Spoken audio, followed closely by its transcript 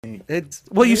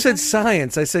You said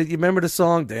science. I said, you remember the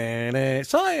song?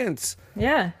 Science.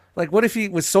 Yeah. Like, what if he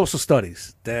was social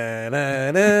studies?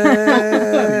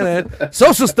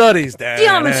 Social studies.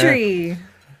 Geometry.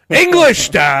 English.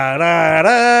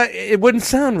 It wouldn't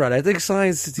sound right. I think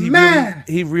science.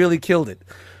 He really killed it.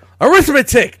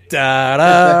 Arithmetic.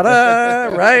 Right.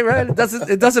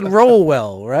 It doesn't roll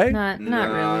well, right? Not really.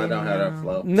 I don't have that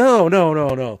flow.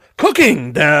 No.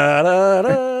 Cooking.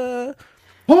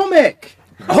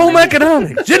 Home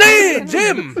economics.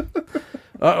 Jim.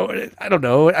 I don't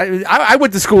know. I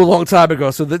went to school a long time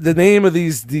ago, so the name of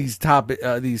these subjects.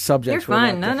 You're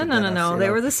fine. No.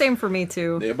 They were the same for me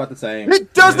too. They're about the same.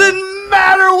 It doesn't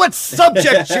matter what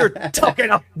subject you're talking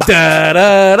about.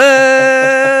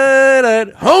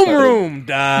 Homeroom.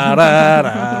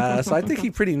 So I think he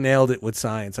pretty nailed it with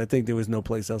science. I think there was no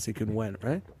place else he could win,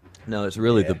 right? No, it's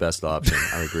really the best option.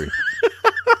 I agree.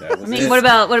 I mean, what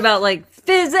about like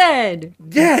phys ed?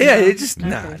 Yeah. It just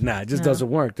it just doesn't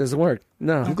work.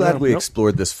 No, I'm glad we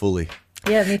explored this fully.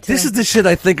 Yeah, me too. This is the shit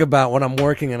I think about when I'm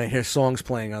working and I hear songs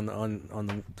playing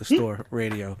on the store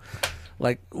radio.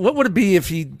 Like, what would it be if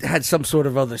he had some sort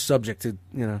of other subject to,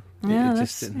 Yeah,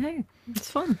 hey,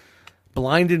 it's fun.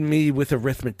 Blinded me with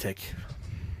arithmetic.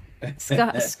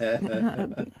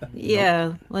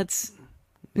 Yeah, let's.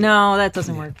 No, that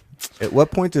doesn't work. At what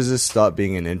point does this stop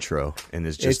being an intro and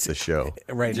is just the show?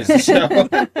 Right now.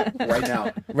 Right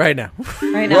now. Right now.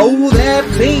 Right now. Roll that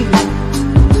beat.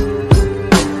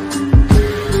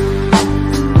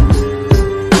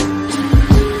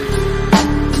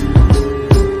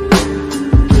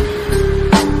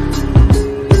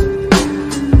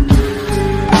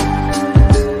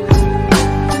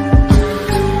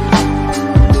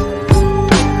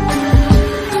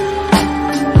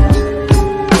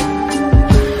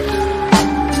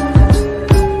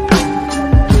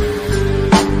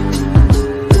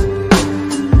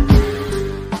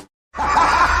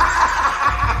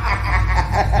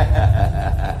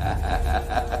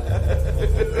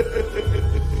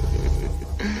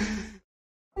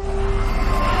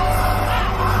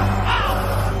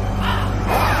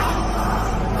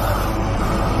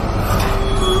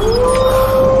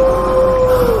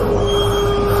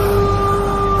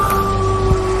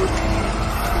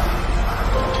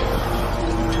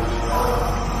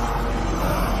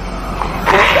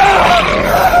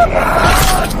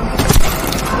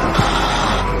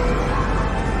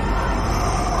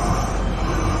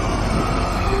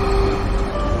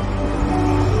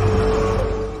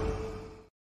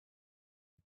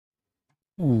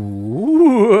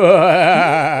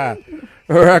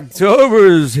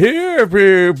 October's here,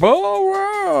 people.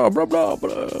 Blah, blah,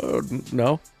 blah.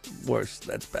 No, worse.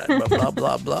 That's bad. Blah, blah,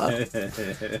 blah, blah.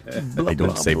 I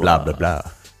don't say blah, blah, blah.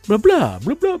 Blah, blah,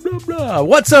 blah, blah, blah, blah.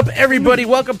 What's up, everybody?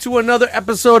 Welcome to another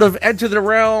episode of Enter the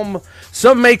Realm.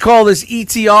 Some may call this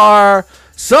ETR.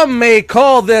 Some may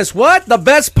call this what? The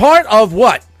best part of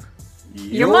what?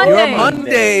 Your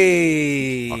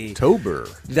Monday. October.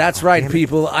 That's right,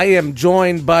 people. I am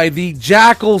joined by the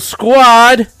Jackal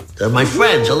Squad. They're my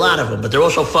friends, a lot of them, but they're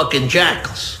also fucking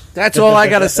jackals. That's all I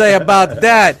got to say about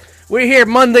that. We're here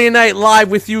Monday night live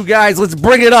with you guys. Let's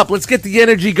bring it up. Let's get the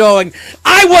energy going.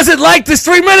 I wasn't like this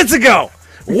 3 minutes ago.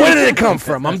 Where did it come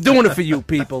from? I'm doing it for you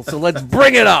people, so let's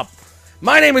bring it up.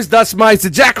 My name is Dust Mice. The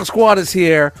Jackal Squad is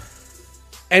here,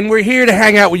 and we're here to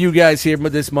hang out with you guys here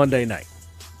this Monday night.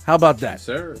 How about that? Yes,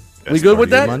 sir. We good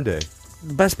with that? Monday.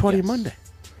 Best part of your Monday.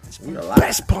 We are live.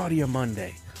 Best part of your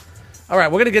Monday. All right,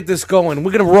 we're going to get this going.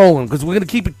 We're going to roll because we're going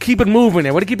to keep it moving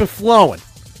there. We're going to keep it flowing.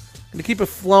 Going to keep it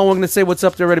flowing. Let's say what's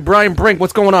up there already. Brian Brink,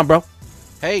 what's going on, bro?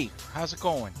 Hey, how's it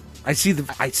going? I see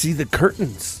the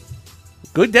curtains.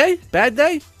 Good day? Bad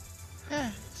day?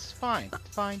 Yeah, it's fine.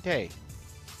 Fine day.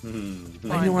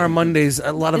 I know our Mondays.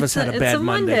 A lot of us had a bad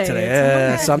Monday Monday. today. It's a Yeah,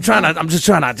 Monday. so I'm just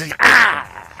trying to.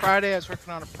 Friday, I was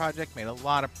working on a project, made a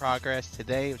lot of progress.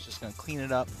 Today, I was just going to clean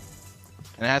it up.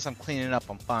 And as I'm cleaning it up,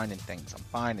 I'm finding things. I'm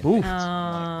finding Ooh. things.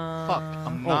 I'm like, fuck,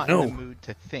 I'm not no. in the mood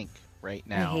to think right I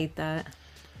now. hate that.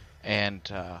 And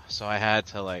so I had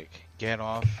to, get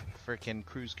off freaking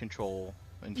cruise control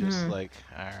and just, all right,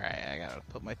 I got to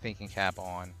put my thinking cap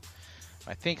on.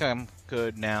 I think I'm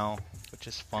good now, which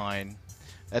is fine.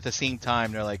 At the same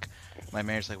time, they're like, my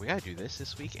manager's like, we got to do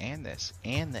this week and this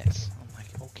and this. I'm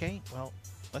like, okay, well,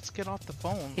 let's get off the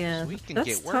phone Yeah, so we can that's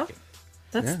get tough. working.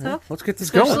 That's tough. Let's get this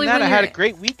Especially going. Other than that, I when had a you're-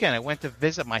 great weekend. I went to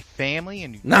visit my family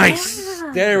and Nice.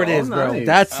 Yeah. There it Oh, is, bro. nice.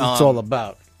 That's what it's all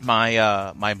about.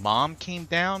 my mom came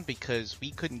down because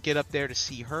we couldn't get up there to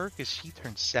see her because she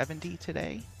turned 70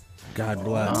 today. God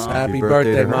bless. Oh. Happy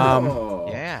birthday, to her. Mom.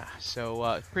 Yeah,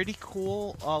 so pretty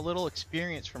cool little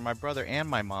experience for my brother and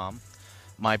my mom.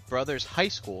 my brother's high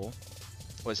school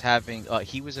was having.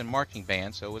 He was in marching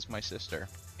band, so was my sister,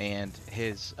 and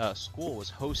his school was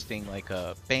hosting like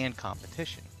a band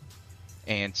competition,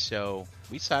 and so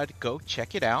we decided to go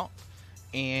check it out.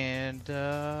 And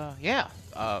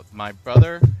my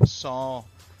brother saw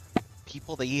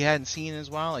people that he hadn't seen in a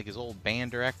while, like his old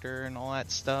band director and all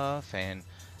that stuff. And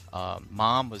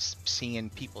Mom was seeing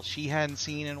people she hadn't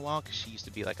seen in a while because she used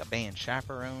to be like a band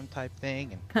chaperone type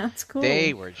thing. And That's cool.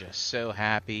 they were just so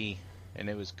happy, and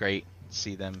it was great to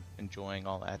see them enjoying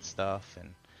all that stuff.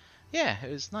 And yeah,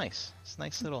 it was nice. It's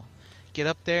nice little get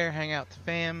up there, hang out with the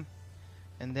fam,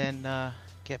 and then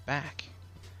get back.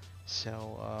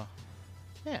 So.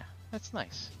 Yeah, that's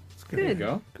nice. There you Good.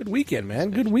 go. Good weekend, man.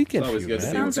 Good weekend It's for always you, good to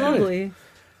man. see Sounds you, man. lovely.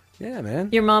 Yeah, man.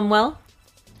 Your mom well?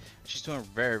 She's doing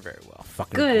very, very well.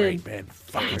 Fucking Good. great, man.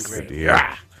 Fucking Yes. great. Good.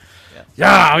 Yeah.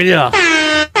 Yeah. Yeah. For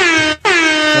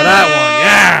that one,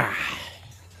 yeah.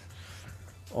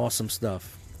 Awesome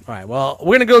stuff. All right, well,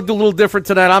 we're going to go do a little different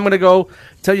tonight. I'm going to go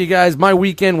tell you guys my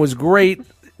weekend was great.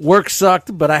 Work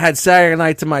sucked, but I had Saturday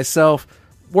night to myself.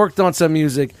 Worked on some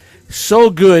music. So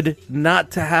good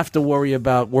not to have to worry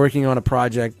about working on a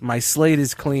project. My slate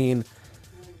is clean.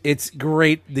 It's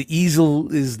great. The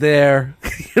easel is there.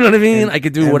 You know what I mean? I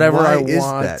could do And whatever why I want. is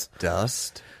that,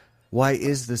 Dust? Why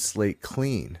is the slate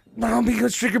clean? Well,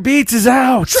 because Trigger Beats is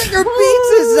out. Your beats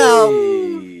is out.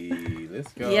 Hey,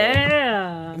 let's go.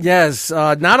 Yeah. Yes,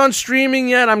 not on streaming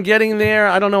yet. I'm getting there.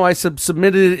 I don't know. I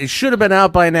submitted it. It should have been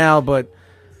out by now, but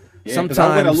Yeah, 'cause I went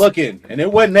sometimes. looking and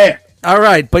it wasn't there. All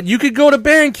right, but you could go to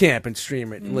Bandcamp and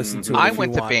stream it and listen to it. I if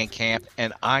went you to want. Bandcamp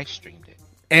and I streamed it.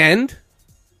 And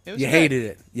It was you good. hated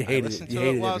it. You I hated listened it. You to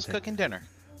hated it while I was everything. cooking dinner.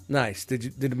 Nice.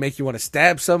 Did it make you want to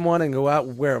stab someone and go out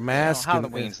and wear a mask? and-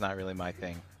 Halloween's not really my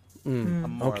thing. I'm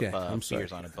more okay, of I'm sorry.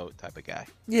 beers on a boat type of guy.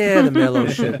 Yeah, the mellow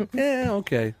shit. Yeah,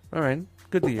 okay. All right.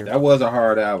 Good to hear. That was a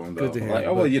hard album, though. Good to hear, Like,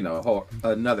 but- well, you know,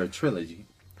 another trilogy.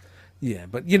 Yeah,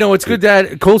 but you know it's good that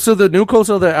the new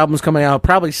Coastal, the album's coming out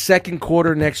probably second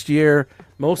quarter next year.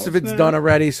 Most of it's done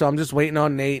already, so I'm just waiting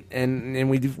on Nate and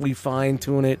we fine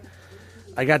tune it.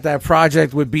 I got that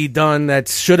project with Be Done that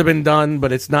should have been done,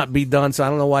 but it's not Be Done, so I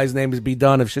don't know why his name is Be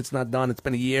Done if shit's not done. It's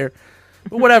been a year,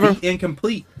 but whatever.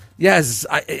 Incomplete. Yes,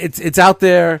 it's out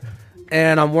there,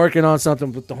 and I'm working on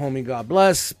something with the homie. God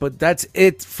bless, but that's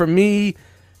it for me.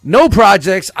 No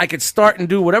projects. I could start and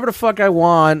do whatever the fuck I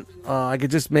want. I could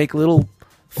just make little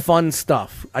fun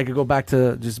stuff. I could go back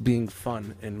to just being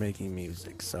fun and making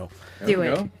music. So Do There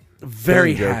you it. go.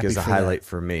 very Killing Joke happy is a for that. highlight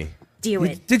for me. Do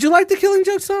it. Did you like the Killing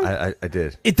Joke song? I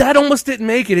did. That almost didn't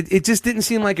make it. It just didn't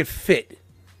seem like it fit.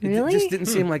 Really? It just didn't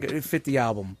seem like it fit the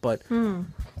album. But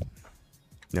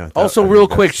No. also, I mean, real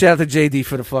that's- quick, shout out to JD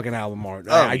for the fucking album art.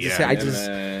 Oh, I Yeah, just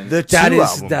man. The That two is-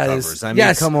 album that is- covers. I mean,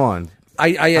 yes. come on. How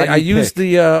do I you used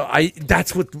pick? the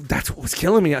that's what was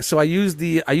killing me. So I used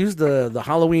the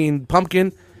Halloween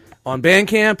pumpkin on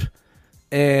Bandcamp,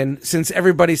 and since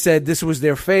everybody said this was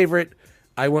their favorite,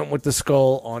 I went with the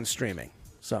skull on streaming.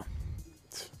 So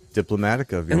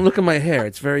Diplomatic of you. and look at my hair;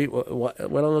 it's very what I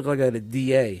look like at a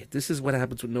DA. This is what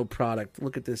happens with no product.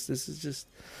 Look at this. This is just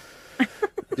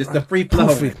Just the free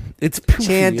poofy. flowing. It's poofy.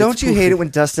 Chan, It's don't you poofy. hate it when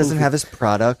Dust doesn't have his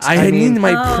product? I need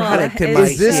my Oh, product in is my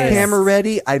Is this hand. camera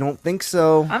ready? I don't think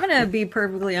so. I'm gonna be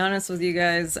perfectly honest with you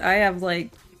guys. I have like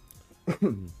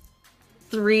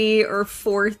 3 or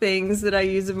 4 things that I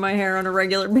use in my hair on a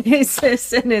regular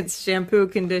basis, and it's shampoo,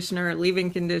 conditioner, leave-in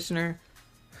conditioner.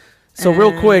 So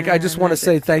real quick, I just want to that's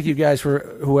say thank you guys for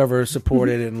whoever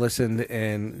supported and listened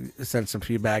and sent some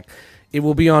feedback. It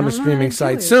will be on the Oh, streaming good.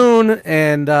 site soon,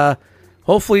 and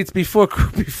hopefully it's before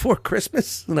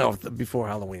Christmas. No, before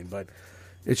Halloween, but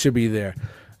it should be there.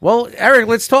 Well, Eric,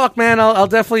 let's talk, man. I'll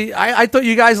definitely. I thought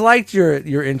you guys liked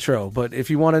your intro, but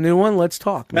if you want a new one, let's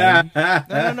talk, man.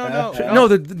 No. No,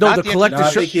 the collector No, I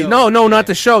show. think you- No, not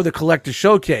the show. The collector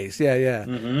showcase. Yeah.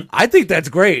 I think that's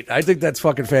great. I think that's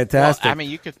fucking Well, fantastic. I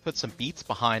mean, you could put some beats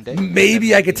behind it.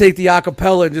 Maybe I could take the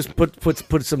acapella and just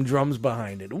put some drums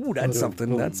behind it. Ooh, that's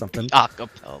something. That's something.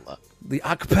 Acapella. The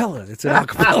acapella. It's an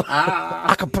acapella.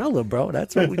 Acapella, bro.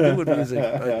 That's what we do with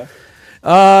music.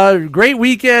 Great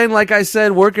weekend. Like I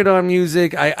said, working on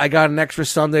music. I got an extra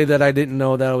Sunday that I didn't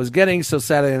know that I was getting. So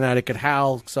Saturday night I could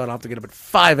howl, so I don't have to get up at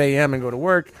 5 a.m. and go to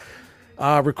work.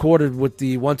 Recorded with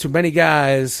the One Too Many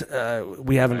guys.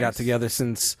 We haven't got together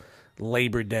since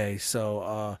Labor Day.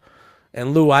 So,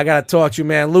 and Lou, I got to talk to you,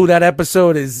 man. Lou, that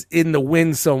episode is in the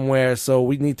wind somewhere. So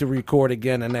we need to record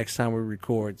again the next time we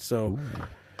record. So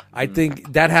I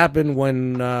think that happened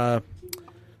when the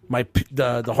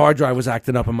hard drive was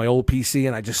acting up on my old PC,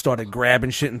 and I just started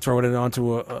grabbing shit and throwing it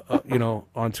onto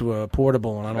onto a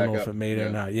portable, and I don't know if it made it or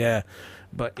not. Yeah,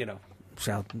 but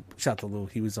shout to Lou.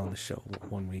 He was on the show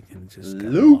one week and just got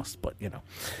Lou. lost. But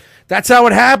that's how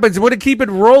it happens. We're gonna keep it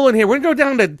rolling here. We're gonna go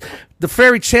down to the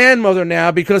Fairy Chan mother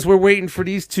now because we're waiting for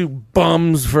these two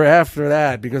bums for after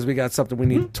that because we got something we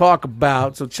need to talk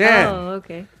about. So Chan, Oh,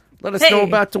 okay. let us Hey. know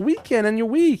about the weekend and your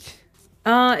week.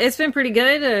 It's been pretty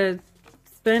good.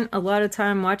 Spent a lot of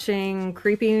time watching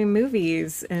creepy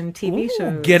movies and TV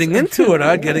shows. Getting into it,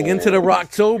 huh? Getting into the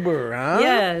Rocktober, huh?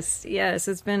 Yes.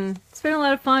 It's been a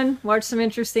lot of fun. Watched some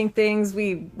interesting things.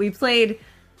 We played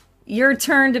Your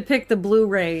Turn to Pick the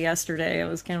Blu-ray yesterday. It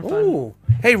was kind of fun. Ooh.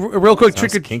 Hey, real quick,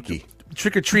 Sounds kinky.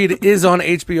 Trick or Treat is on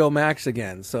HBO Max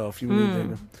again. So if you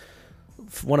need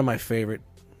one of my favorite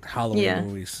Halloween Yeah.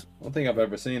 movies. One thing I've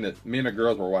ever seen that me and the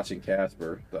girls were watching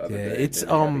Casper the other Yeah, day. it's, Then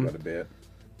they had to go to bed.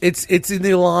 It's in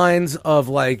the lines of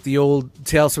like the old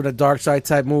Tales from the Dark Side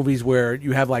type movies where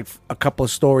you have like a couple of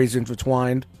stories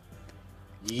intertwined,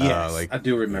 Yes, like- I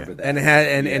do remember that. and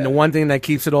and the one thing that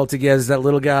keeps it all together is that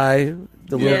little guy,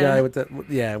 the little Yeah. guy with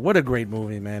the what a great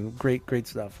movie, man, great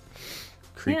stuff.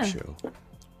 Creep Yeah. show.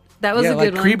 That was yeah, a like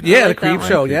good one. Creep, I yeah, the like that Creep one.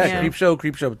 Show, yeah,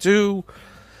 Creep Show 2.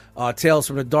 Tales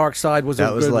from the Dark Side was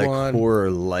That a was good like one. horror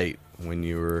light when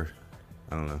you were,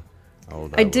 I don't know how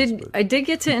old I was, did. but- I did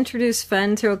get to introduce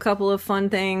Fen to a couple of fun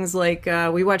things. Like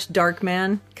we watched Dark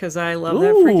Man because I love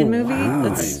that Ooh, freaking movie. wow.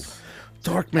 That's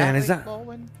Dark Man, is that?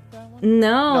 Baldwin, that one?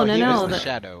 no. he was the that-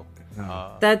 Shadow.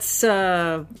 That's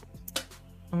oh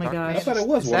my Dark I gosh. thought it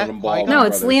was Is one that of them Qui-Gon? bald. No,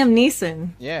 it's Liam Neeson.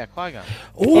 Yeah, Qui-Gon.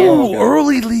 Oh, okay.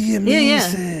 early Liam Yeah,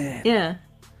 Neeson. Yeah.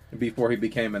 Before he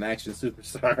became an action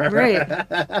superstar.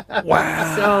 Right.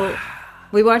 Wow. So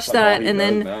we watched That's all that, he and does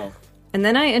then now. and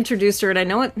then I introduced her, and I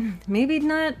know it maybe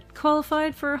not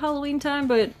qualified for Halloween time,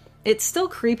 but it's still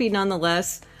creepy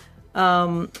nonetheless.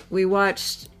 We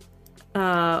watched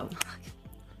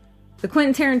the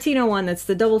Quentin Tarantino one. That's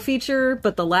the double feature,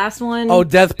 but the last one. Oh,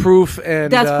 Death Proof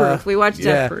and Death Proof. We watched yeah,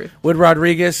 Death Proof. with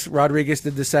Rodriguez. Rodriguez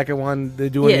did the second one. They're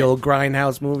doing the Yeah. old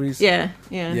Grindhouse movies. Yeah.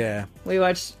 Yeah. We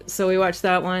watched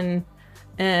that one,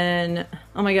 and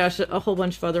oh my gosh, a whole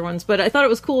bunch of other ones. But I thought it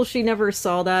was cool. She never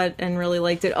saw that and really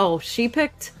liked it. Oh, she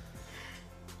picked.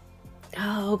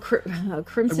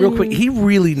 Crimson. Real quick, he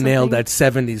really nailed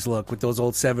something. that 70s look with those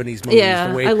old 70s movies. Yeah,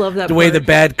 the way, I love that The way the part.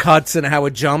 bad cuts and how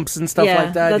it jumps and stuff Yeah,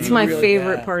 like that. that's He my really-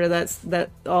 favorite yeah. part of that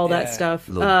Yeah. stuff.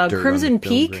 Little dirt on the Crimson film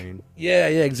Peak. grain. Yeah,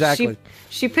 exactly.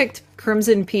 She picked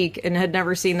Crimson Peak and had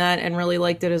never seen that and really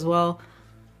liked it as well.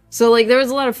 So like there was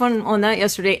a lot of fun on that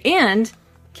yesterday. And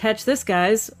catch this,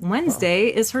 guys, Wednesday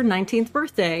is her 19th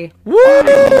birthday.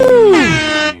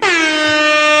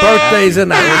 Birthdays in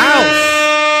the house.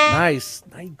 Nice.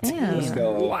 19. Yeah. Let's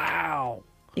go. Wow.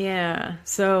 Yeah.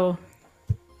 So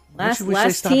Wish they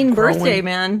last stopped teen growing. birthday,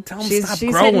 man. Tell 'em She's stop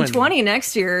hitting growing. 20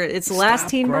 next year. It's last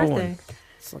Stop teen growing. birthday.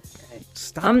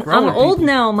 Stop I'm growing, old people.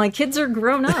 now. My kids are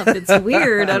grown up. It's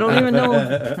weird. I don't even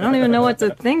know what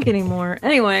to think anymore.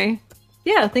 Anyway,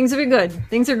 yeah, things have been good.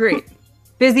 Things are great.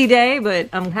 Busy day, but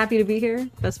I'm happy to be here.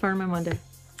 Best part of my Monday.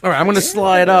 All right, I'm going to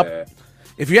slide up.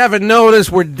 If you haven't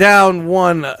noticed, we're down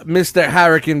one. Mr.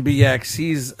 Hurricane BX.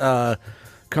 He's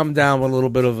come down with a little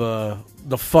bit of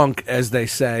the funk, as they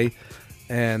say,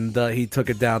 and he took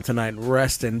it down tonight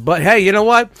resting. But hey, you know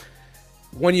what?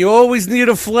 When you always need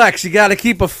a flex, you got to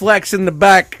keep a flex in the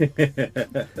back.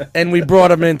 And we brought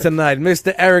him in tonight,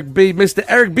 Mr. Eric B. Mr.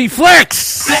 Eric B.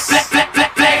 Flex.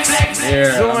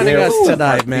 Yeah, I'm Joining here. us Woo,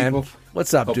 tonight, party man. people.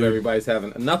 What's up, Hope dude? everybody's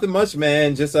having nothing much,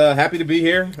 man. Just happy to be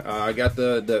here. I got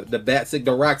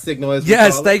the rock signal. As we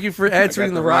Yes, call it. thank you for answering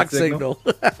got the the rock rock signal.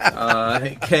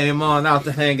 Came on out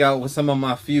to hang out with some of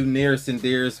my few nearest and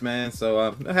dearest, man. So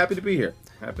I'm happy to be here.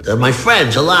 Happy to They're my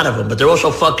friends, a lot of them, but they're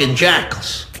also fucking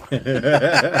jackals.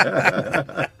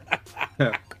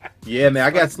 Yeah, man. I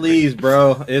got sleeves,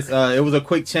 bro. It was a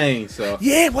quick change, so.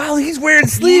 Yeah, wow, he's wearing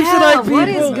sleeves tonight, people. What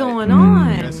is going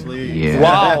on? Got sleeves.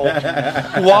 Wow.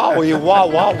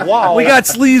 Wow. We got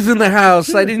sleeves in the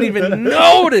house. I didn't even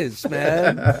notice,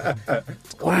 man.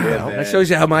 Wow, man. that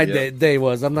shows you how my Yeah. day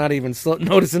was. I'm not even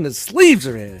noticing the sleeves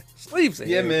are here. Sleeves are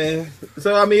Yeah, here. man.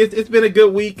 So I mean, it's been a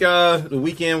good week. The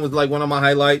weekend was like one of my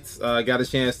highlights. Got a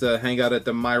chance to hang out at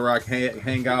the My Rock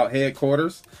Hangout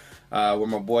headquarters, where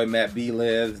my boy Matt B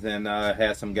lives, and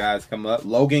had some guys come up.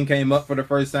 Logan came up for the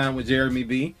first time with Jeremy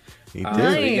B. He So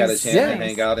did. he got a Nice. chance Yeah. to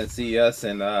hang out and see us,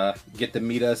 and get to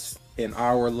meet us in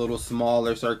our little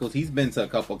smaller circles. He's been to a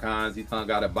couple cons. He's hung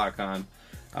out at BotCon,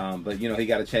 but he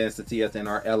got a chance to see us in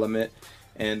our element.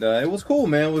 And it was cool,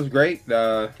 man. It was great.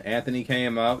 Anthony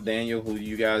came out. Daniel, who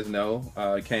you guys know,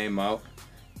 came out.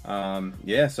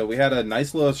 So we had a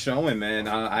nice little showing, man.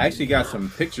 I actually got some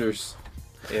pictures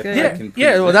If Good. I Yeah, can yeah.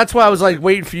 Well, present. that's why I was like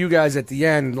waiting for you guys at the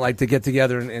end, like to get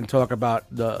together and talk about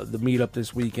the meetup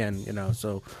this weekend. You know,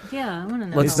 so Yeah, I want to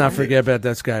know. let's how not it forget about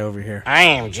this guy over here. I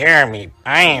am Jeremy.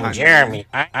 I am Jeremy.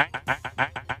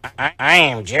 I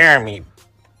am Jeremy.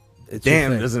 It's your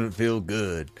Damn, thing. doesn't feel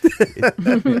good.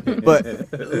 But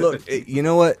look, you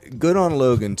know what? Good on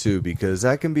Logan too, because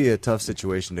that can be a tough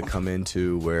situation to come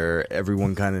into where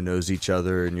everyone kind of knows each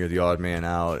other and you're the odd man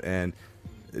out. And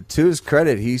to his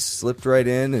credit, he slipped right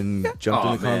in and jumped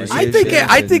in the man. conversation. I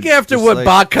think and after just what like-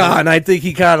 BotCon, I think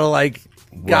he kind of like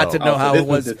got Whoa. to know Oh, so how this it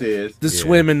was what this is. to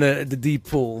swim in the deep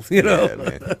pool. You know. Yeah,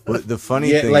 man. Well, the funny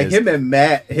Yeah, thing like is, him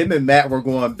and Matt were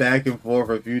going back and forth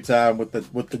a few times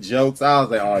with the jokes. I was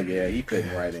like, oh yeah, he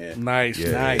fitting right in. Nice,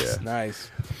 Yeah, nice, yeah. nice.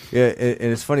 yeah,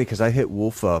 and it's funny because I hit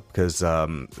Wolf up because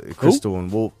Crystal and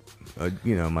Wolf,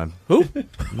 you know, my Who?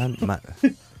 my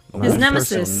His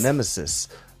nemesis. personal nemesis.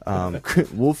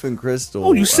 Wolf and Crystal.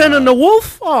 Oh, you sending the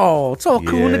wolf? Oh, it's all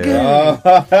cool in the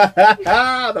Yeah.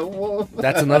 game. The wolf.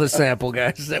 That's another sample,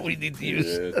 guys, that we need to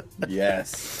use.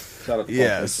 Yes. Shout out to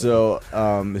Yeah, Wolf. so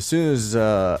as soon as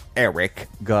Eric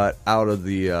got out of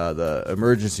the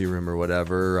emergency room or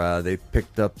whatever, they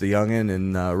picked up the youngin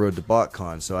and rode to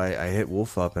BotCon. So I hit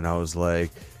Wolf up and I was like,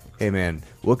 "Hey man,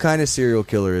 what kind of serial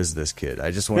killer is this kid?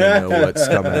 I just want to know what's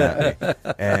coming at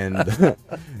me."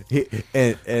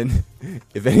 And and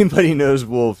if anybody knows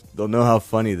Wolf, they'll know how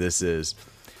funny this is.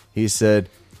 He said,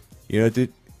 "You know,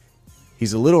 dude,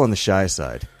 he's a little on the shy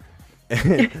side."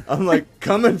 And I'm like,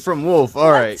 coming from Wolf,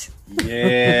 all right.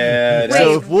 Yeah. Wait,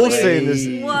 So if Wolf's wait, saying this,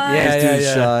 what? Yeah, this yeah, dude's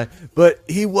yeah. shy, but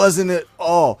he wasn't at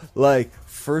all. Like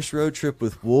first road trip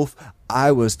with Wolf,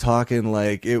 I was talking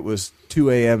like it was 2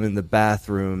 a.m. in the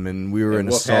bathroom, and we were in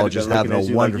a Wolf had stall to just been having looking a at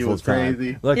you like you wonderful was time.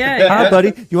 crazy. Like, Yeah, hi, yeah.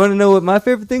 buddy. You want to know what my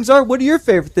favorite things are? What are your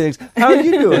favorite things? How are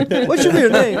you doing? What's your real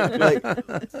name? Like,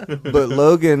 but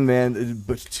Logan, man,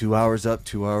 but 2 hours up,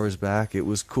 2 hours back. It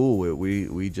was cool.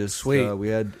 We just Sweet. we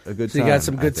had a good So time. you got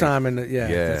some I good think. time, and yeah,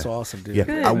 Yeah. that's awesome, dude. Yeah,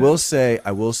 Good. I will say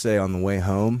on the way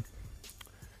home,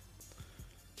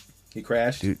 He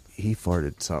crashed. dude, he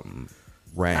farted something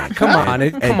rank. Come on,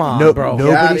 And come on, no, bro. Got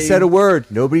Nobody him. said a word.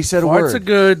 Nobody said a Farts word. are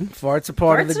good. Farts are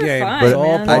part of Farts the are game. fine, It's But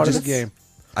all man. part of just- the game.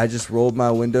 I just rolled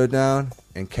my window down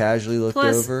and casually looked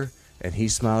Plus- over, and he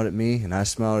smiled at me, and I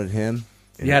smiled at him.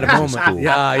 and You had a it was moment. cool.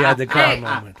 Yeah, you had the car Hey.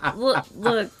 moment.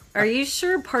 Look. Are you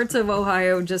sure parts of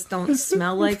Ohio just don't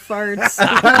smell like farts?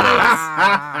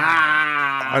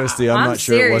 Honestly, I'm I'm not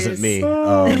sure it wasn't me.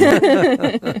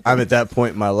 I'm at that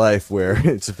point in my life where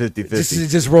it's a 50-50. It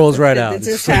just rolls right out. It just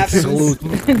It's happens. salute.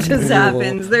 It just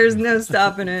happens. There's no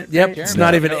stopping it. Yep, right? it's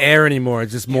not even air anymore.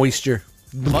 It's just moisture.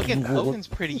 Fucking Logan's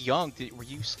pretty young. Were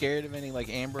you scared of any like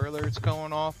Amber Alerts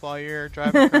going off while you're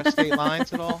driving across state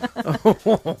lines at all?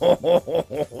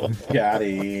 Got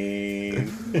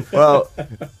him. Well,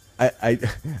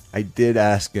 I did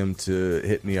ask him to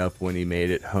hit me up when he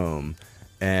made it home,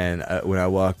 and when I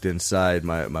walked inside,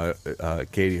 my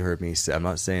Katie heard me say, I'm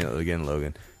not saying it again,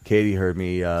 Logan. Katie heard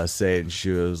me say it, and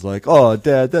she was like, "Oh,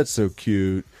 Dad, that's so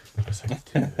cute." I was like,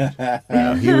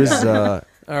 "Dude." He was.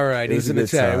 All right, It was he's a in the good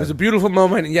chat. It sign. was a beautiful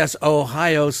moment. And yes,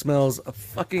 Ohio smells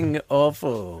fucking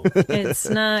awful. It's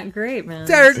not great, man.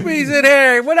 Derek B's in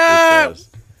here. What up? does.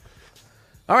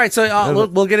 All right, so No,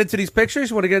 we'll get into these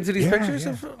pictures. You want to get into these pictures?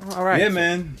 yeah. All right. Yeah,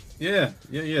 man. Yeah.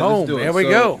 Let's Boom. do it. There we So,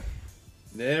 go.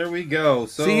 There we go.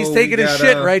 So See, he's we taking his got,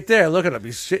 shit right there. Look at him.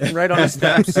 He's shitting right on the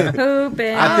steps.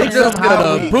 Pooping. I think Just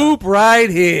somehow gonna poop right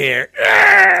here.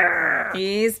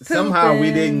 He's pooping. Somehow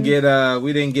we didn't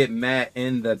get Matt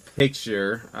in the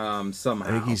picture. Somehow.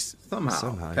 I think he's- somehow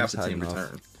he's Palpatine hiding off.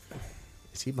 returned.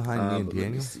 Is he behind me and But let me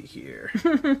Daniel? see here.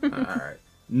 All right.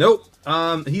 Nope.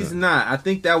 He's not. I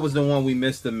think that was the one we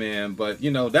missed him in. But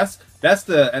you know, that's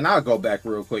the. And I'll go back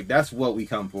real quick. That's what we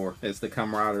come for. It's the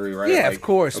camaraderie, right? Yeah, of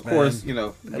course, Of course, man. you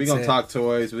know, we're That's gonna it. talk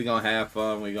toys. We're gonna have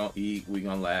fun. We're gonna eat. We're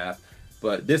gonna laugh.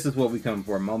 But this is what we come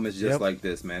for. Moments just Yep. like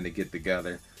this, man, to get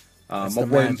together. That's My the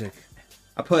boy, magic.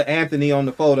 I put Anthony on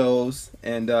the photos,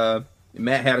 and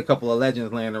Matt had a couple of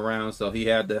legends laying around, so he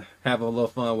had to have a little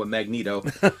fun with Magneto.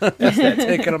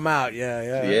 Taking them out.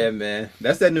 Yeah. Yeah, man.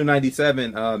 That's that new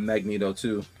 97 Magneto,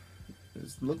 too.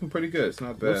 It's looking pretty good. It's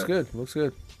not bad. Looks good. Looks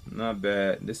good. Not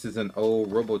bad. This is an old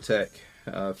Robotech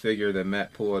figure that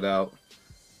Matt pulled out.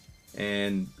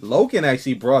 And Logan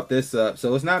actually brought this up.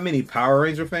 So it's not many Power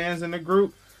Ranger fans in the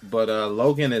group, but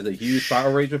Logan is a huge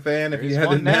Power Ranger fan if There's you haven't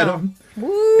one met now. him.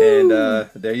 Woo! And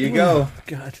there you go.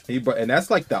 God. And that's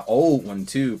like the old one,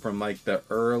 too, from like the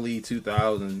early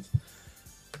 2000s.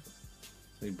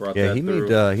 He brought Yeah, that he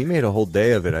through. he made a whole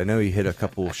day of it. I know he hit a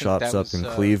couple think shops that up in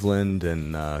was, Cleveland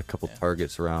and a couple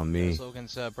targets around That me. was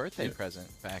Logan's birthday present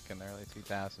back in the early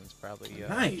 2000s. Probably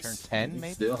Nice. turned 10,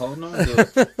 maybe. Still holding on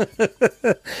to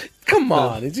it. Come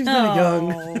on, he's not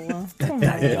young. Oh,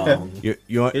 Not young.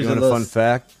 You want Here's a a little fun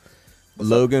fact?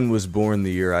 Logan was born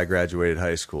the year I graduated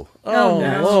high school. Oh,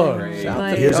 no. Lord. Great. Shout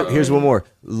Like- to Here's God. here's one more.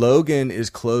 Logan is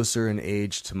closer in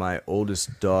age to my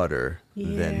oldest daughter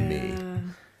than me.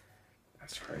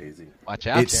 That's crazy. Watch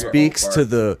out, It Jared. speaks to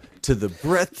the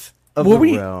breadth of Were the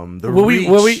we- realm, the were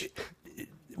reach.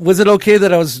 Was it okay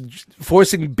that I was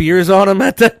forcing beers on him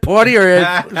at that party, or should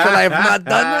I have not done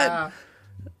that?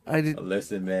 I did.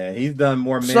 Listen, man, he's done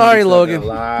more manly Sorry, stuff Logan. than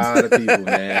a lot of people,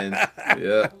 man.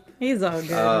 Yeah. He's all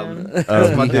good. Um, man.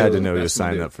 Oh, my he had to dude. know he was That's my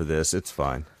signing dude. up for this. It's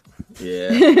fine. Yeah.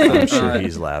 I'm sure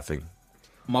he's laughing.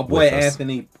 My boy with us.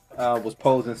 Anthony was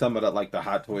posing some of the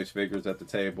Hot Toys figures at the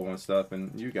table and stuff,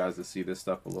 and you guys will see this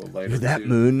stuff a little later. That too.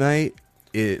 Moon Knight,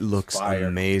 it looks Fire.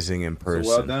 amazing in So person.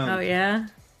 well done. Oh yeah.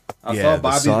 I Yeah, saw the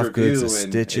Bobby's soft review goods, the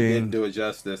and stitching. it didn't do it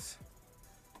justice.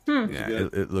 Yeah,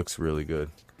 good. it looks really good.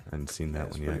 I hadn't seen that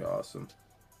That's one pretty yet. awesome.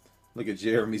 Look at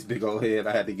Jeremy's big old head.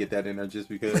 I had to get that in there just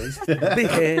because. Big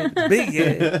head, big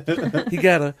head. He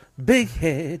got a big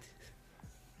head.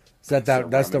 Is that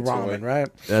that's the ramen toy. ramen, right?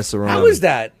 That's the wrong. How is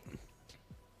that?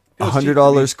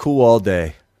 $100 cool all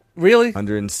day. Really?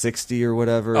 160 or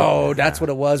whatever. Oh, that's what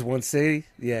it was. 160.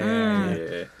 Yeah, yeah, yeah.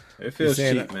 Yeah, it feels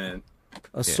saying cheap, that- man.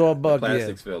 A saw bug. Yeah.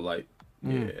 Plastics feel light.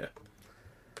 Mm. Yeah.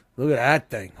 Look at that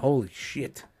thing. Holy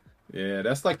shit. Yeah,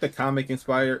 that's like the comic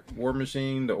inspired War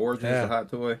Machine, the origins Yeah. of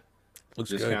Hot Toy. Looks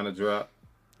Just good. kind of dropped.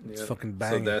 It's Yeah. fucking So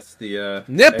banging. that's the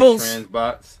Nipples! X-Trans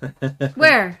box.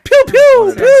 Where? Pew pew One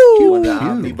of pew. the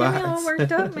Omni Get me all box.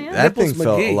 worked up, man. That thing Nipples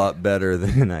felt McGee. a lot better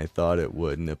than I thought it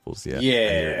would. Nipples, yeah. I hear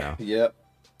it Yeah. now. Yep.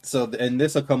 So and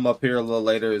this will come up here a little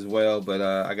later as well, but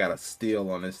I got a steal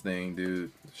on this thing,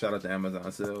 dude. Shout out to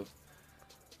Amazon sales.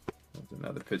 That's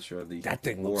another picture of the That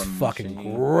thing War looks fucking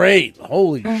Machine. great.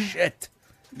 Holy shit.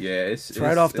 Yeah, It's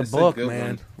right off the it's a book, good man.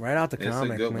 one. Right out the It's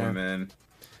comic, a good man. one, man.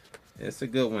 It's a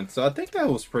good one. So I think that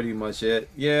was pretty much it.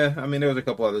 Yeah, I mean there was a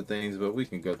couple other things, but we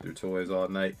can go through toys all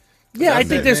night. Yeah, I That's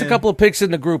think it, there's a man. couple of pics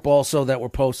in the group also that were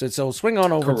posted. So swing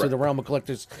on over to Correct. the Realm of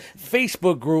Collectors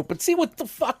Facebook group and see what the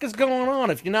fuck is going on.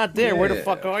 If you're not there, where the Yeah.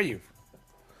 fuck are you?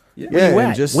 Yeah, Where you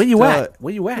and at? just Where you at?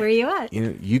 Where you at? Where you at? You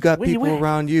know, you got Where you people at?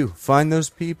 around you. Find those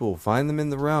people. Find them in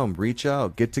the realm. Reach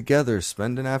out. Get together.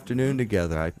 Spend an afternoon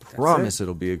together. I promise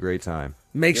it'll be a great time.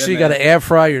 Make Yeah, sure you man. got to air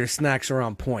fry your snacks are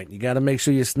on point. You got to make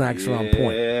sure your snacks are on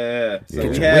point. Yeah. So Get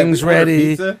we your had wings we ordered ready.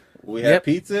 Pizza. We had Yep.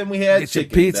 pizza and we had Get your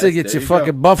chicken. pizza, That's- get there your you go.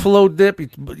 fucking buffalo dip.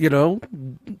 You know,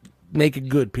 make it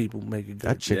good, people. Make it good.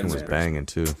 That chicken Yeah, was man. banging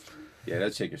too. Yeah,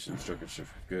 that chicken should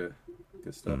good.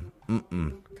 Good stuff.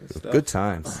 Mm-mm. Good stuff. Good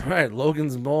times. All right,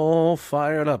 Logan's all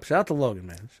fired up. Shout out to Logan,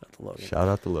 man. Shout out to Logan. Shout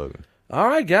out to Logan. All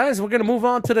right, guys, we're gonna move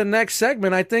on to the next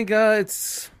segment. I think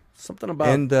it's something about.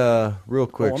 And real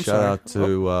quick, Oh, I'm shout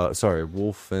sorry. out to sorry,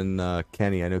 Wolf and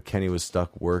Kenny. I know Kenny was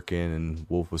stuck working and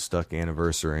Wolf was stuck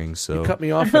anniversarying. So you cut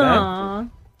me off for that. Aw.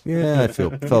 yeah, I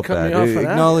felt cut me bad. off for that?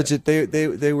 Acknowledge it.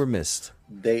 They were missed.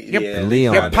 Yeah, Leon. they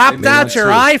You popped made out it your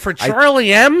true. eye for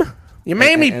Charlie M. You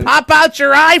made me and- pop out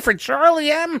your eye for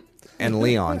Charlie M. And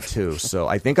Leon too. So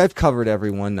I think I've covered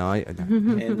everyone now.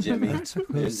 And Jimmy. And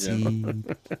Jimmy.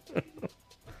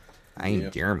 I ain't Yeah.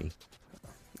 Jeremy.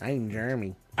 I'm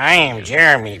Jeremy. I am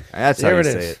Jeremy. That's There how it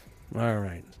you is. say it. All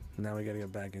right, now we gotta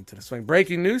get back into the swing.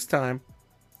 Breaking news time.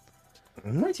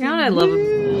 John, I love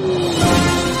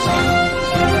him.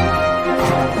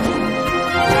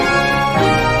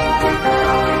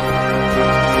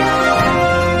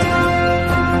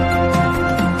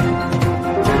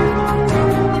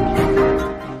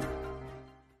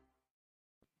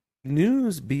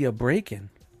 News be a breaking.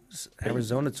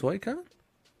 Arizona Toy Con?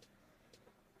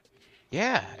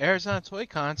 Yeah, Arizona Toy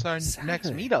Con's our next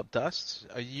Saturday. meetup, Dust.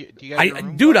 Do you got your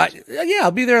room Dude, booked? yeah,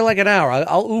 I'll be there in like an hour.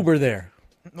 I'll Uber there.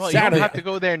 Well, you Saturday. don't have to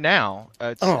go there now.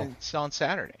 Oh. It's on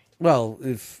Saturday. Well,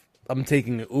 if I'm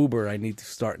taking an Uber, I need to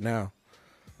start now.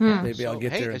 Maybe I'll So,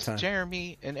 get hey, there in as time.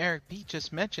 Jeremy and Eric B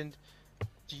just mentioned,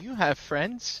 do you have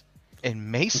friends in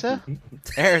Mesa,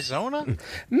 Arizona?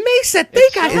 Mesa,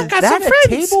 think I Is got some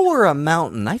friends. or a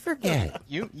mountain? I forget.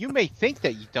 You may think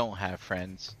that you don't have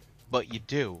friends, but you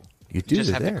do. You do. You just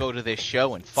they're have there. to go to this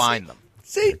show and find them.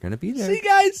 See, They're gonna be there. see,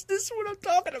 guys, this is what I'm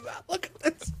talking about. Look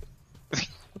at this.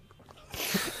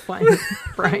 Fine,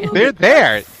 Brian. They're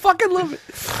there. Fucking love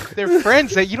it. They're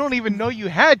friends that you don't even know you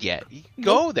had yet. You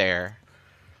go there,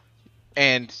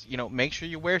 and make sure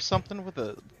you wear something with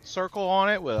a circle on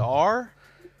it with an R.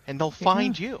 and they'll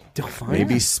find you. Don't find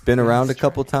Maybe me. spin around a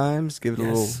couple times, give it a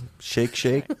Yes. little shake,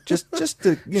 just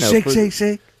to shake,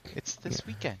 shake. It's this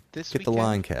weekend. This get the weekend.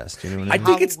 line cast. You know what I I mean?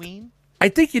 think it's- Halloween. I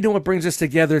think you know what brings us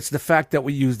together. It's the fact that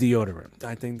we use deodorant.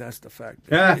 I think that's the fact.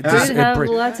 Yeah. It Does just- it it have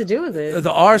bring- a lot to do with it?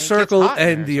 the R gets circle hot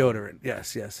in and there, deodorant.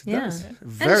 Yes, it Yeah. does. And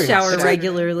Very shower hot.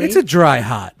 regularly. It's a dry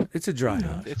hot. It's a dry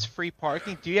hot. It's free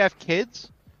parking. Do you have kids?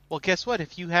 Well, guess what?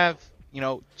 If you have,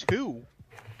 2,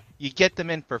 you get them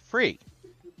in for free.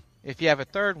 If you have a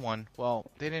third one, well,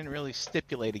 they didn't really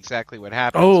stipulate exactly what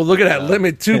happens. Oh, look at that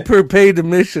limit 2 per paid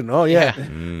admission. Oh yeah, Yeah.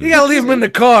 you gotta leave them in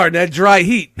the car in that dry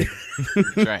heat.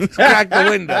 That's right. Crack the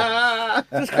window.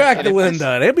 Just crack the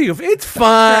window. It'll be. It's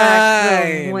Crack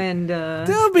the fine. window.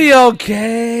 They'll be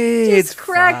okay. Just It's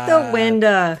crack the fine.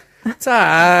 window. It's all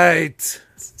right.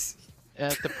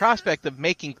 The prospect of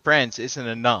making friends isn't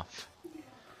enough.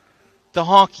 The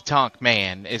honky tonk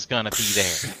man is gonna be there.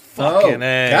 Fucking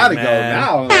A, gotta man. go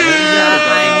now.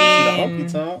 I The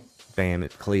honky tonk. Damn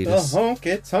it, The Cletus.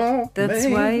 honky tonk. That's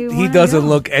man. why you He wanna doesn't know.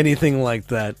 look anything like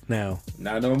that now.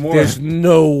 Not no more. There's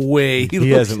no way He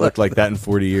looks hasn't looked like that in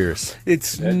 40 years.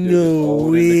 It's That dude is no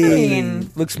old in the way. cookie.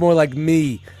 Looks more like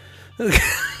me.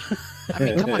 I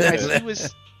mean, come on,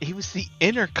 guys. He was the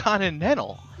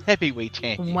Intercontinental Heavyweight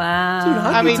Champion. Wow. Dude,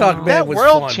 honky I mean, tonk man that was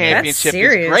World fun, man. Championship That's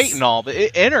serious. is great and all, but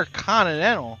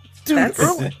Intercontinental. Dude,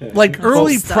 That's-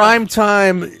 early stuff.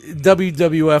 primetime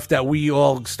WWF that we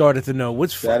all started to know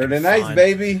was fucking Saturday nights, fun.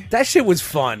 baby. That shit was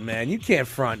fun, man. You can't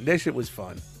front. That shit was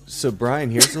fun. So, Brian,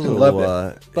 here's a Love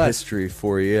little But- history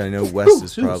for you. I know Wes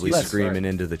is probably Wes, screaming sorry.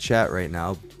 into the chat right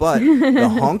now, but the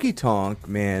Honky Tonk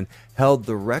Man held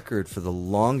the record for the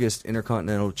longest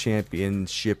Intercontinental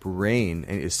Championship reign,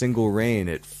 a single reign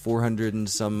at 400 and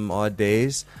some odd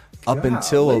days, up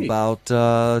until Golly. about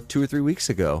 2 or 3 weeks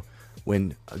ago,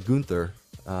 when Gunther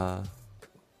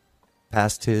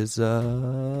passed his.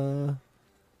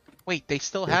 Wait, they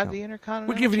still have the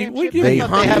Intercontinental We're giving you, Championship? we're giving you I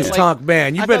thought they had, honky like- tonk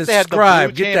man. You I better thought they had the subscribe.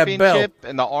 Blue Get that belt. Championship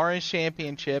and the Orange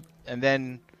Championship, and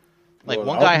then Well,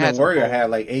 one guy Ultimate has Warrior the had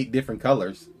like 8 different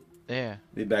colors yeah,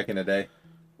 back in the day.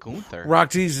 Gunther.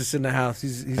 Rock Jesus in the house.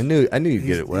 He's I knew you'd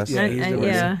get it, Wes. Yeah, he's the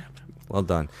yeah. Well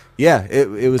done. Yeah,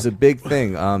 it was a big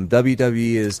thing.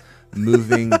 WWE is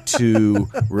moving to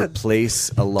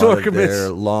replace a lot of Dorcas. their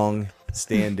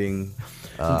long-standing.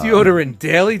 deodorant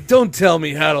daily. Don't tell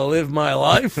me how to live my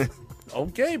life.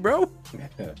 Okay, bro.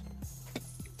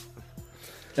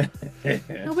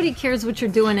 Nobody cares what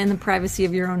you're doing in the privacy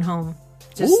of your own home.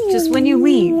 Just when you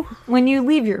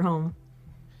leave your home.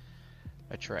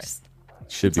 That's right.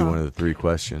 Should be all. one of the 3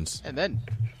 questions. And then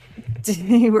Do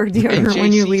you wear deodorant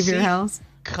when you leave your JCC. house?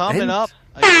 coming And- up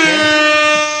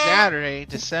again Saturday,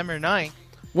 December 9th.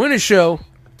 Winter show.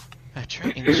 That's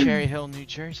right, in Cherry Hill, New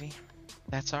Jersey.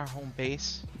 That's our home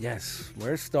base. Yes,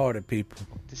 where it started, people.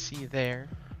 To see you there.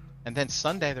 And then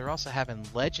Sunday, they're also having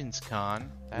Legends Con.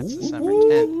 That's December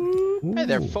 10th. And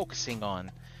they're focusing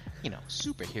on,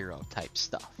 superhero type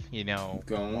stuff.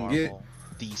 Gonna Marvel,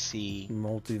 DC.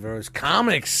 Multiverse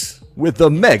comics. With a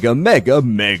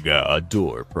mega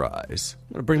door prize.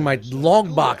 I'm gonna bring my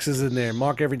long boxes in there.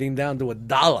 Mark everything down to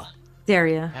 $1. Dare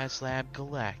ya? HasLab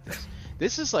Galactus.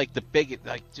 This is like the big,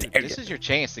 dude, this is your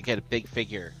chance to get a big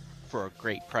figure for a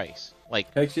great price.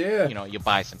 Like, Heck yeah. you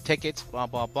buy some tickets, blah,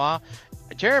 blah, blah.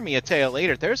 Jeremy will tell you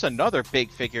later, there's another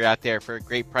big figure out there for a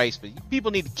great price, but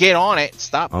people need to get on it and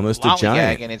stop Almost a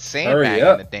giant. lollygagging and Hurry sandbagging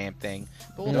up. the damn thing.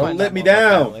 But we'll Don't find let out me more about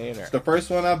that down. later. It's the first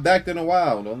one I've backed in a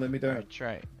while. Don't let me down. That's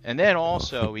right. And then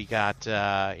also we got,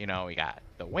 we got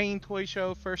the Wayne Toy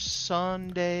Show for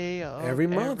Sunday of Every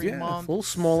month, every yeah. month. A little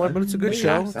smaller, but it's a good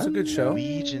show. It's a good show.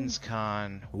 Legions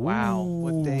Con. Wow.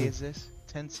 What day is this?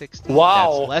 10/16.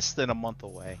 Wow. That's less than a month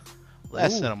away.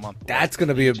 Less than a month away. That's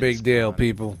gonna be a big Legions deal, Con.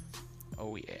 people.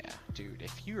 Oh yeah, dude.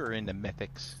 If you are into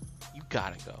mythics, you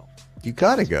gotta go. You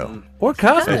gotta go. Or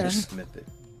cosmics. Mythic.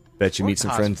 Bet you Or meet some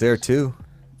cosmos. friends there too.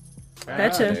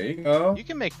 Betcha. There you go. You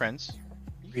can make friends.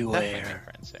 You can definitely make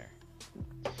friends there.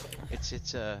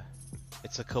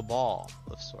 It's a cabal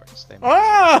of sorts. They make.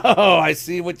 Oh, I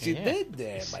see what you Yeah. did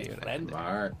there, You my see what I friend. All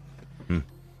right.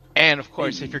 And of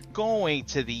course, if you're going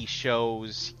to these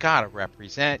shows, you gotta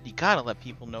represent. You gotta let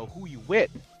people know who you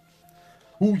with,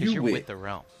 Who because you you're with? with the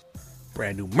realm.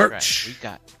 Brand new Right. merch. We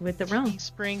got With the realm.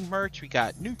 Spring merch. We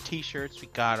got new T-shirts. We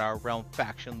got our Realm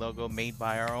Faction logo made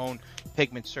by our own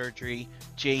Pigment Surgery,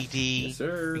 JD. Yes,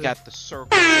 sir. We got the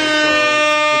Circle logo.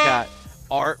 We got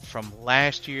art from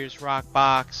last year's Rock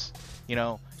Box.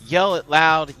 Yell it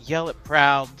loud, yell it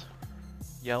proud,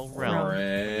 yell Realm.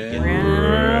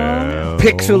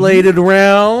 Pixelated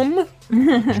realm.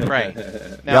 Right.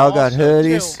 Y'all got also,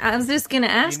 hoodies? too, I was just gonna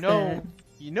ask that.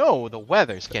 you know the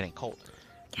weather's getting colder.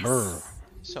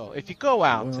 So if you go